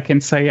least, I can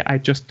say I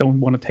just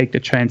don't want to take the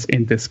chance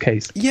in this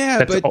case.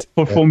 Yeah,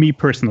 for me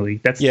personally,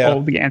 that's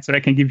all the answer I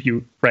can give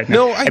you right now.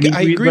 No, I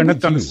agree. We're not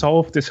going to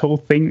solve this whole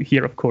thing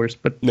here, of course,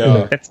 but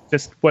that's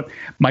just what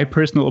my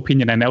personal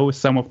opinion. I know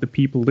some of the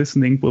people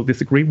listening will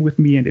disagree with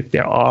me, and if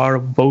there are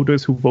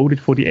voters who voted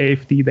for the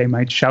AfD, they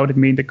might shout at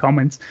me in the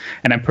comments,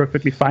 and I'm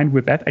perfectly fine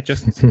with that. I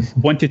just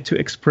wanted to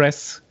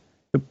express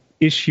the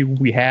issue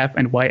we have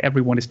and why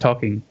everyone is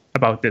talking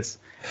about this.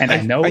 And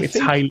I know it's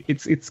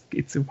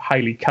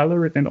highly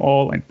colored and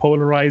all and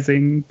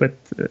polarizing, but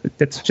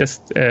that's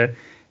just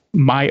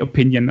my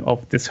opinion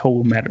of this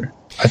whole matter.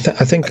 I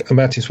think,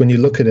 Matthias, when you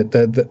look at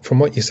it, from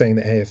what you're saying,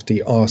 the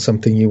AfD are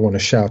something you want to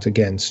shout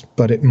against,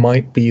 but it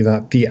might be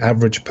that the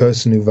average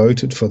person who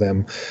voted for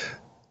them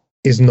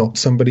is not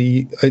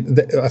somebody.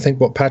 I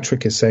think what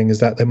Patrick is saying is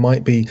that there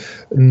might be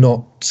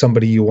not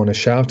somebody you want to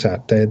shout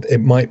at.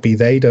 It might be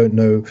they don't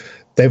know.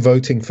 They're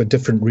voting for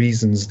different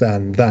reasons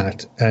than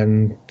that,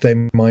 and they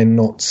might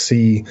not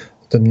see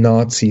the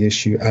Nazi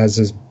issue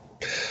as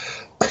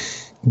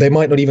they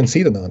might not even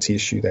see the Nazi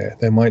issue there.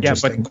 They might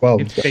just think, well,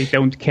 if they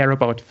don't care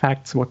about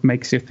facts, what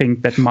makes you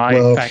think that my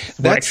facts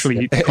will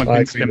actually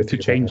convince them to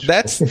change?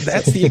 That's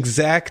the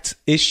exact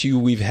issue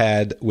we've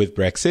had with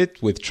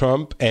Brexit, with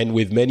Trump, and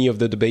with many of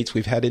the debates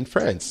we've had in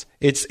France.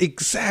 It's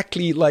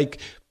exactly like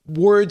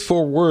word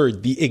for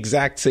word the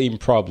exact same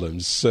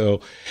problems.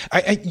 So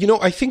I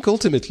think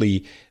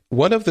ultimately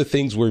one of the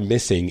things we're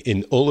missing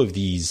in all of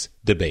these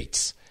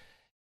debates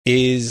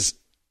is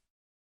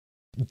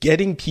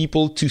getting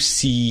people to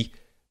see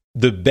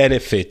the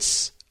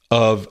benefits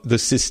of the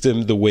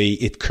system the way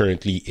it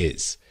currently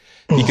is.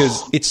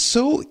 Because it's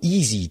so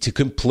easy to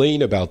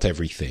complain about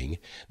everything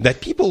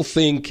that people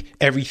think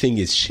everything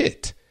is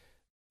shit.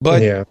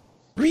 But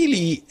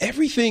really,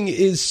 everything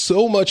is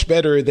so much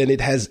better than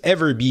it has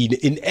ever been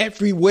in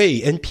every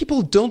way. And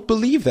people don't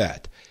believe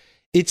that.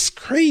 It's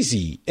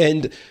crazy.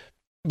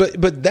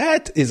 But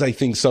that is, I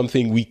think,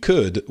 something we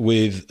could,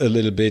 with a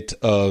little bit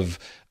of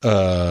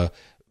a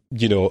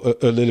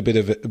little bit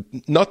of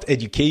not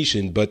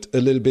education, but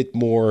a little bit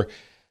more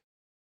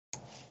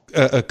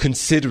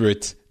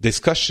considerate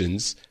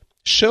discussions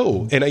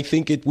show. And I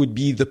think it would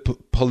be the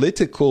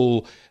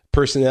political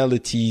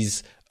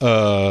personalities'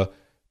 role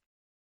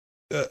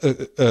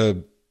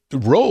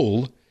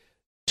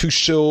to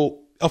show.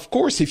 Of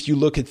course, if you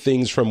look at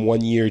things from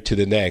one year to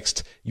the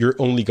next, you're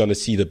only going to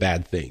see the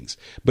bad things.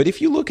 But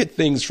if you look at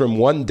things from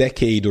 1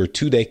 decade or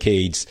 2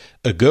 decades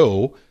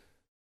ago,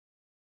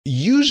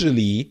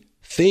 usually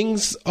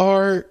things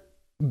are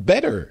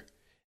better,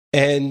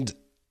 and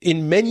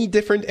in many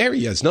different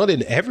areas, not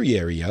in every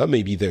area.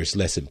 Maybe there's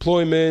less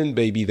employment,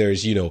 maybe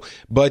there's,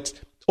 but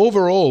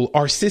overall,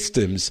 our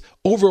systems,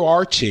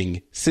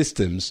 overarching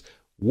systems,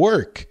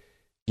 work.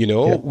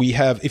 We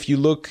have, if you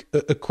look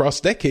across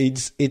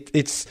decades,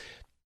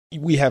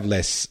 we have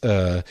less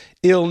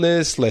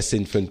illness, less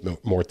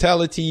infant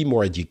mortality,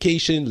 more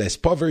education, less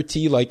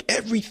poverty. Like,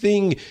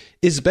 everything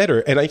is better.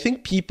 And I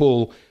think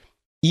people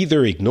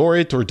either ignore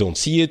it or don't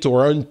see it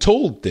or aren't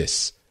told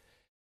this.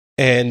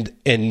 And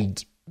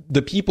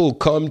the people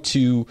come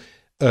to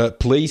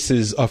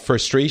places of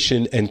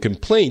frustration and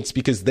complaints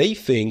because they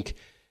think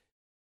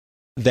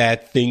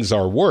that things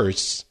are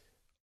worse.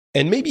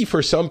 And maybe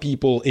for some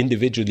people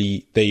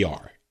individually, they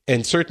are.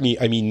 And certainly,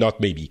 I mean, not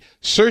maybe,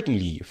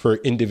 certainly for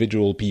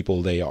individual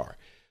people, they are.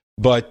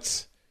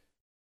 But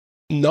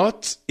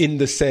not in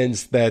the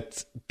sense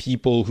that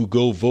people who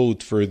go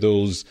vote for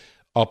those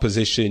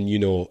opposition,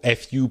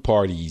 FU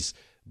parties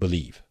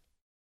believe.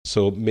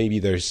 So maybe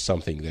there's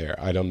something there.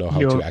 I don't know how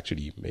to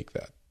actually make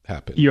that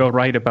happen. You're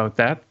right about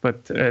that.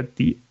 But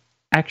the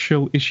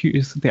actual issue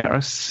is there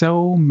are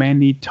so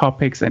many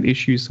topics and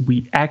issues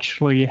we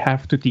actually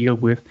have to deal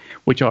with,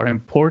 which are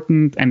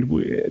important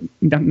and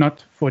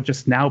not for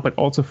just now, but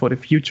also for the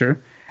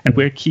future. And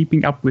we're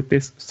keeping up with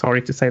this,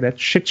 sorry to say that,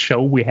 shit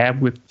show we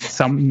have with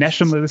some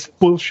nationalist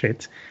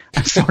bullshit.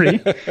 I'm sorry,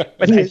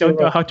 but I don't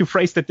know how to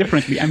phrase that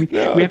differently. I mean,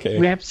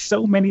 we have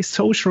so many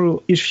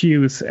social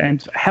issues and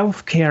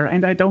healthcare,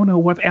 and I don't know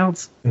what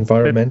else.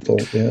 Environmental,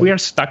 we are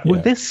stuck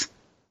with this.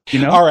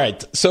 All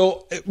right.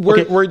 So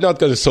we're not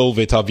going to solve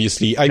it,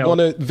 obviously. I want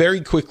to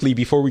very quickly,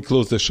 before we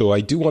close the show,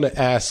 I do want to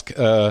ask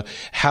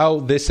how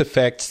this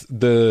affects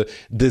the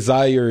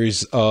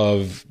desires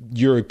of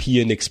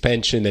European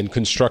expansion and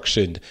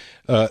construction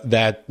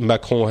that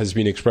Macron has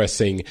been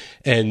expressing.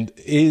 And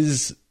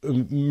is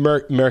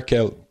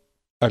Merkel,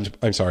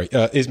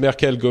 is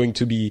Merkel going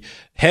to be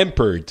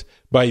hampered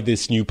by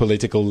this new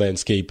political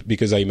landscape?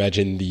 Because I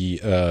imagine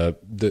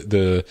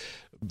the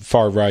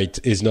far right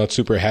is not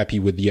super happy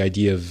with the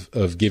idea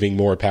of giving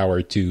more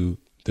power to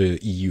the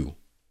EU.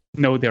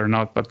 No, they're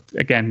not. But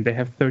again, they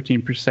have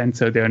 13%,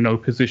 so they're in no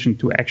position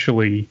to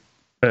actually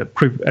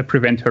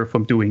prevent her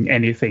from doing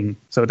anything.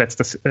 So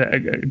that's a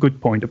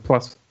good point, a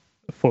plus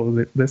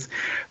for this.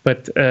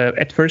 But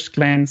at first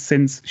glance,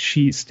 since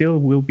she still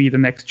will be the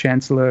next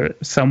chancellor,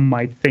 some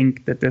might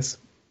think that this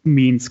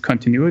means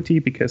continuity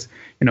because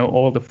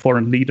all the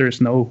foreign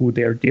leaders know who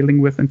they're dealing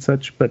with and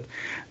such, but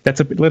that's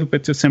a little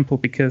bit too simple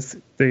because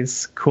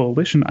this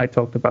coalition I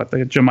talked about,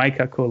 the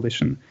Jamaica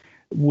coalition,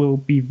 will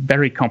be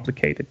very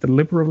complicated. The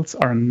liberals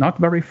are not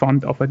very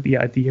fond of the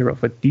idea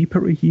of a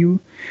deeper EU.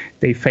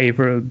 They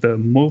favor the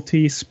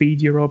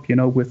multi-speed Europe,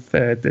 with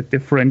that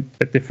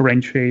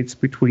differentiates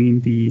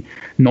between the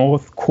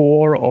North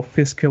core of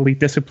fiscally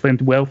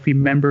disciplined, wealthy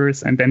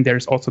members, and then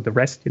there's also the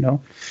rest,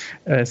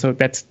 So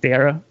that's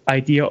their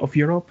idea of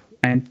Europe.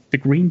 And the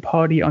Green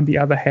Party, on the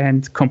other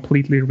hand,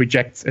 completely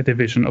rejects a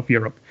division of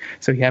Europe.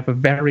 So you have a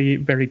very,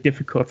 very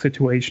difficult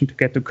situation to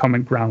get to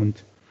common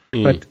ground.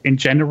 But in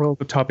general,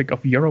 the topic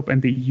of Europe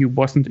and the EU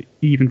wasn't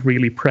even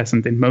really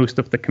present in most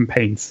of the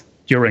campaigns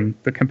during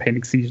the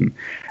campaigning season.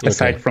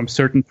 Aside from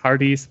certain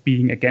parties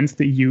being against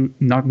the EU,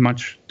 not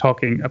much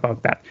talking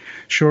about that.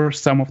 Sure,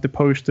 some of the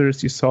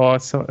posters you saw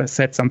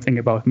said something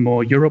about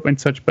more Europe and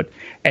such, but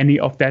any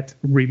of that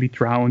really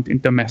drowned in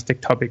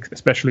domestic topics,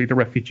 especially the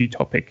refugee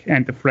topic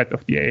and the threat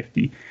of the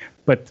AfD.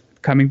 But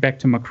coming back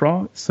to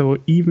Macron, so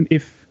even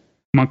if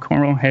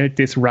Macron held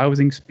this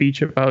rousing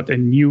speech about a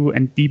new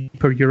and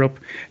deeper Europe,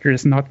 there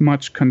is not many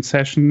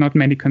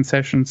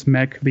concessions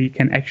Merkel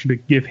can actually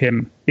give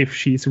him if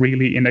she's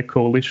really in a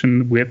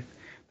coalition with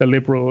the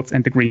Liberals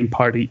and the Green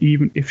Party,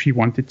 even if she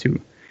wanted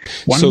to.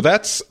 So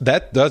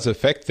that does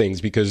affect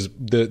things because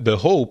the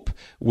hope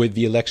with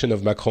the election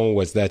of Macron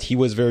was that he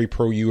was very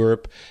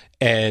pro-Europe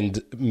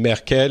and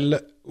Merkel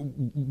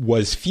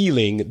was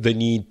feeling the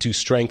need to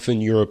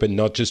strengthen Europe and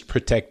not just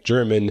protect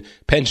German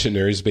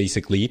pensioners,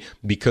 basically,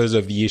 because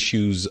of the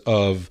issues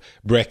of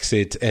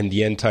Brexit and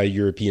the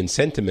anti-European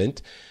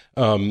sentiment.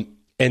 And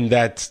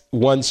that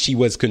once she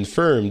was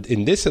confirmed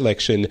in this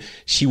election,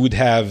 she would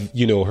have,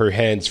 her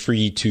hands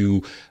free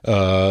to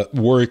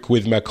work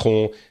with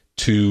Macron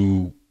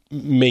to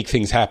make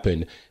things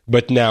happen.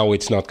 But now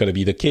it's not going to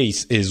be the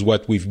case, is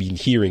what we've been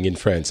hearing in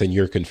France, and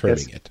you're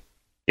confirming it.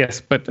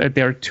 Yes, but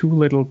there are two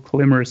little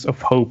glimmers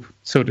of hope,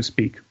 so to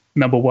speak.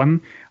 Number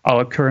one,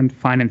 our current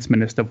finance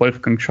minister,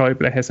 Wolfgang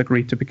Schäuble, has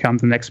agreed to become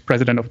the next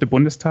president of the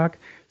Bundestag,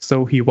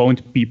 so he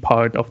won't be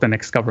part of the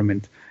next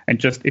government. And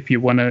just if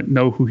you want to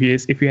know who he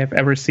is, if you have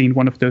ever seen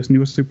one of those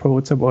news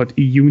reports about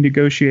EU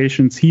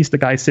negotiations, he's the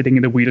guy sitting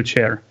in the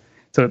wheelchair.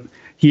 So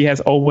he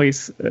has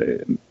always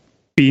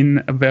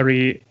been a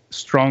very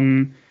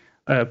strong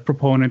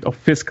proponent of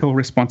fiscal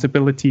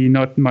responsibility,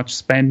 not much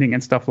spending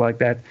and stuff like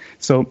that.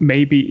 So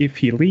maybe if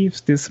he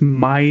leaves, this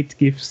might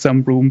give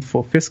some room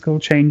for fiscal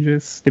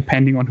changes,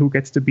 depending on who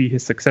gets to be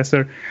his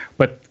successor.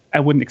 But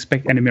I wouldn't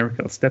expect any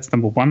miracles. That's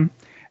number one.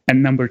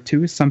 And number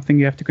two is something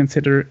you have to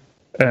consider.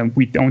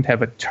 We don't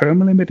have a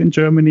term limit in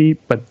Germany,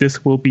 but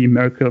this will be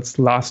Merkel's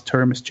last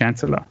term as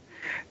chancellor.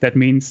 That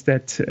means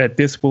that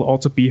this will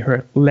also be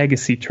her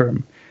legacy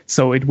term.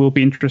 So it will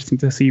be interesting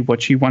to see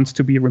what she wants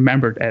to be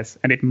remembered as.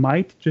 And it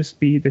might just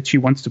be that she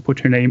wants to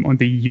put her name on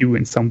the EU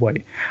in some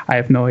way. I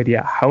have no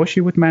idea how she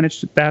would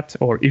manage that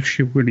or if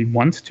she really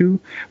wants to,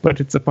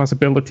 but it's a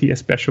possibility,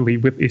 especially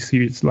with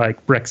issues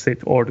like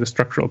Brexit or the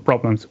structural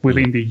problems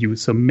within the EU.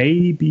 So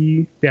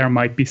maybe there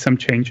might be some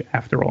change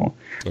after all.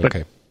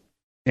 Okay.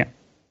 But,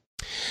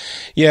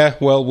 yeah,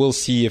 well, we'll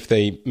see if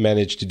they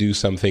manage to do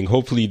something.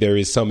 Hopefully there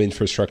is some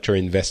infrastructure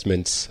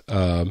investments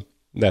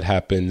that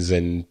happens.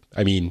 And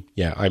I mean,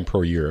 yeah, I'm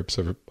pro-Europe,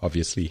 so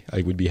obviously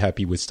I would be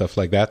happy with stuff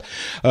like that.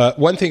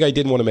 One thing I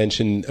did want to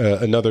mention,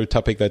 another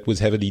topic that was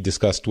heavily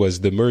discussed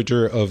was the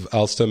merger of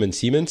Alstom and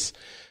Siemens,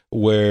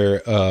 where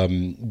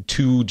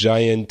two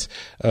giant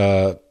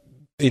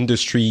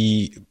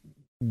industry,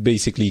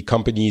 basically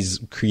companies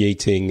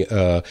creating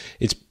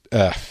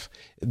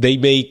they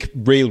make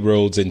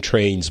railroads and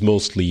trains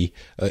mostly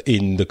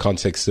in the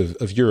context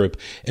of Europe.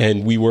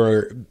 And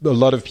a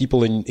lot of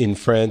people in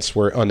France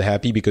were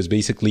unhappy because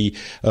basically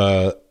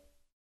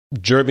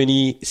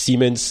Germany,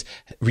 Siemens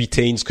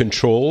retains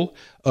control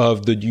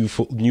of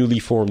the newly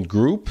formed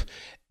group.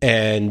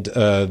 And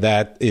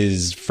that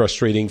is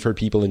frustrating for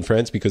people in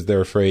France because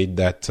they're afraid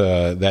that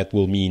that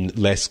will mean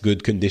less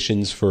good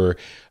conditions for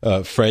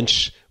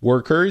French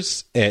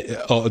workers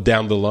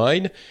down the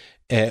line.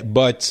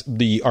 But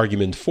the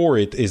argument for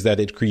it is that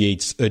it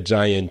creates a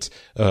giant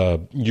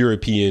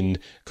European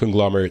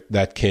conglomerate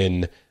that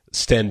can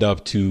stand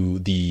up to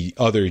the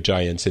other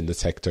giants in the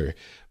sector.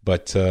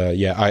 But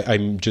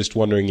I'm just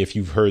wondering if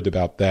you've heard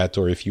about that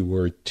or if you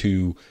were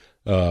too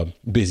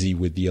busy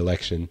with the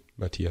election,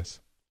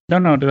 Matthias.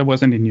 No, that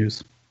wasn't in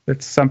news.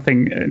 That's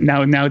something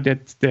now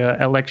that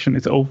the election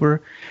is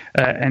over,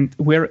 and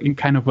we're in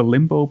kind of a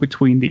limbo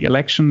between the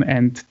election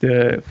and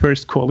the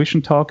first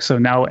coalition talk. So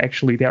now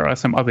actually there are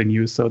some other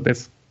news. So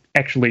this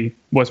actually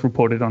was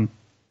reported on.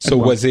 So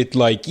was it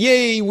like,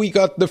 yay, we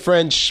got the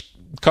French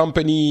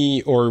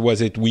company, or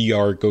was it we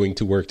are going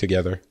to work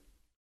together?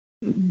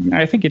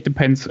 I think it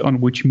depends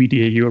on which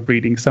media you're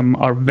reading. Some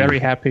are very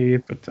happy,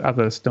 but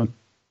others don't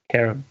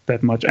care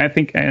that much. I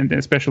think, and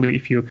especially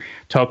if you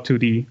talk to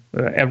the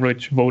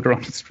average voter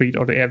on the street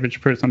or the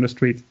average person on the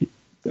street,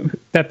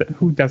 that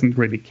who doesn't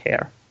really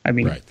care? I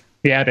mean, right.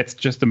 Yeah, that's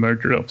just a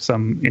merger of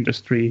some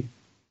industry.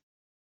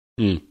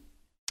 All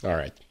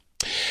right.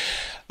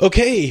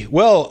 Okay,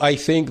 well, I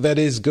think that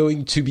is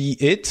going to be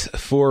it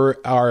for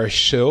our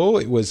show.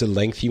 It was a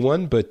lengthy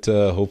one, but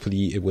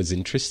hopefully it was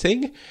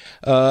interesting.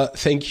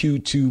 Thank you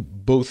to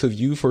both of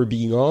you for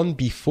being on.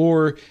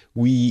 Before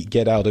we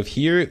get out of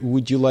here,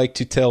 would you like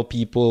to tell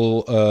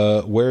people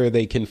where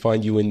they can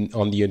find you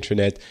on the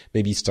internet,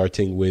 maybe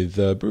starting with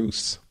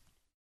Bruce?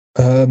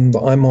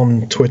 I'm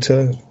on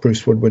Twitter,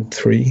 Bruce Woodward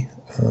 3,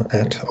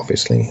 @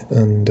 obviously,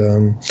 and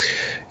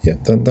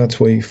that's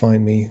where you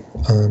find me.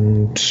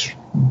 And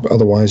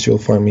otherwise, you'll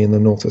find me in the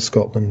north of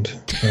Scotland,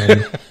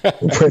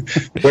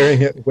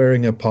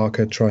 wearing a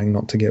parka, trying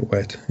not to get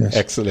wet. Yes.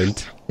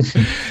 Excellent.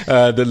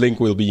 The link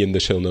will be in the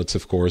show notes,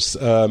 of course.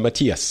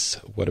 Matthias,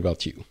 what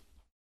about you?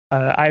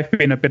 I've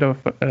been a bit of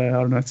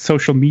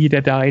social media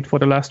diet for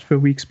the last few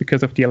weeks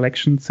because of the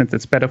election, since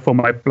it's better for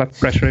my blood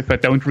pressure if I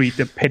don't read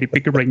the petty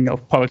bickering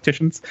of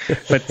politicians.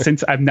 But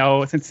since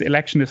the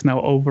election is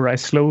now over, I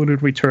slowly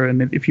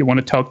return. And if you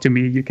want to talk to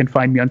me, you can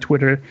find me on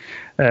Twitter.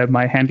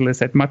 My handle is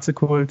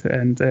 @Matzekult,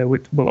 and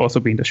it will also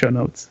be in the show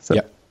notes. So.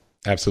 Yeah.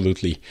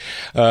 Absolutely.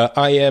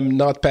 I am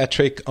not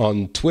Patrick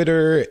on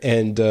Twitter,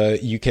 and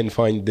you can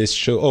find this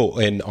show,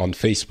 and on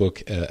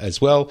Facebook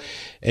as well.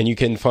 And you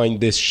can find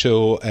this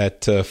show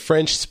at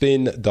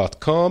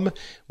FrenchSpin.com,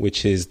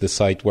 which is the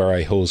site where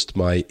I host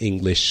my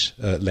English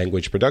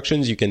language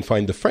productions. You can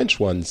find the French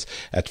ones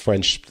at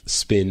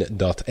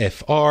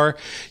FrenchSpin.fr.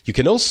 You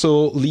can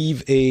also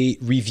leave a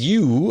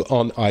review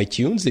on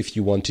iTunes if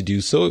you want to do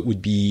so. It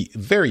would be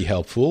very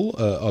helpful,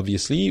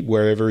 obviously,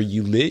 wherever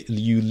you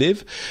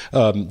live.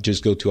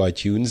 Just go to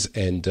iTunes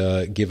and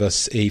give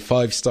us a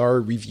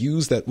 5-star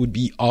reviews. That would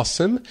be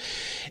awesome.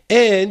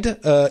 And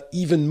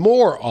even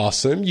more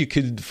awesome, you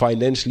could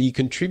financially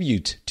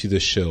contribute to the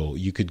show.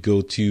 You could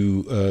go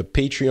to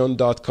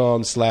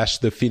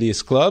patreon.com/the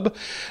Phileas Club.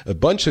 A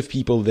bunch of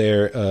people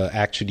there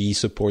actually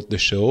support the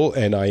show,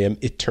 and I am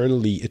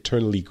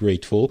eternally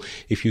grateful.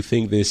 If you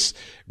think this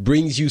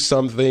brings you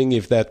something,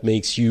 if that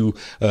makes you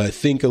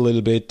think a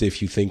little bit,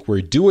 if you think we're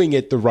doing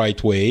it the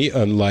right way,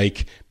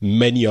 unlike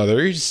many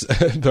others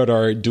that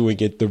are doing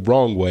it the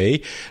wrong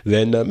way,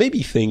 then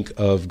maybe think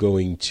of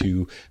going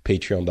to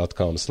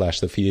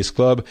patreon.com/the Phileas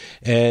Club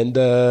and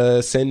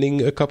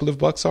sending a couple of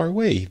bucks our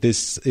way.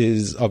 This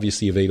is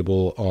obviously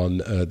available on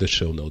the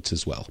show notes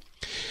as well.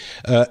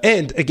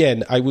 And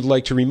again, I would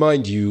like to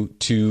remind you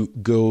to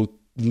go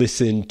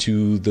listen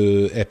to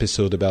the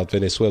episode about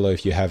Venezuela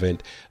if you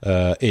haven't.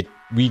 It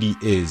really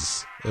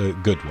is a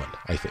good one,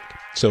 I think.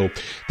 So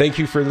thank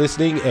you for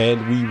listening,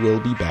 and we will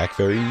be back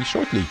very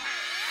shortly.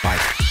 Bye.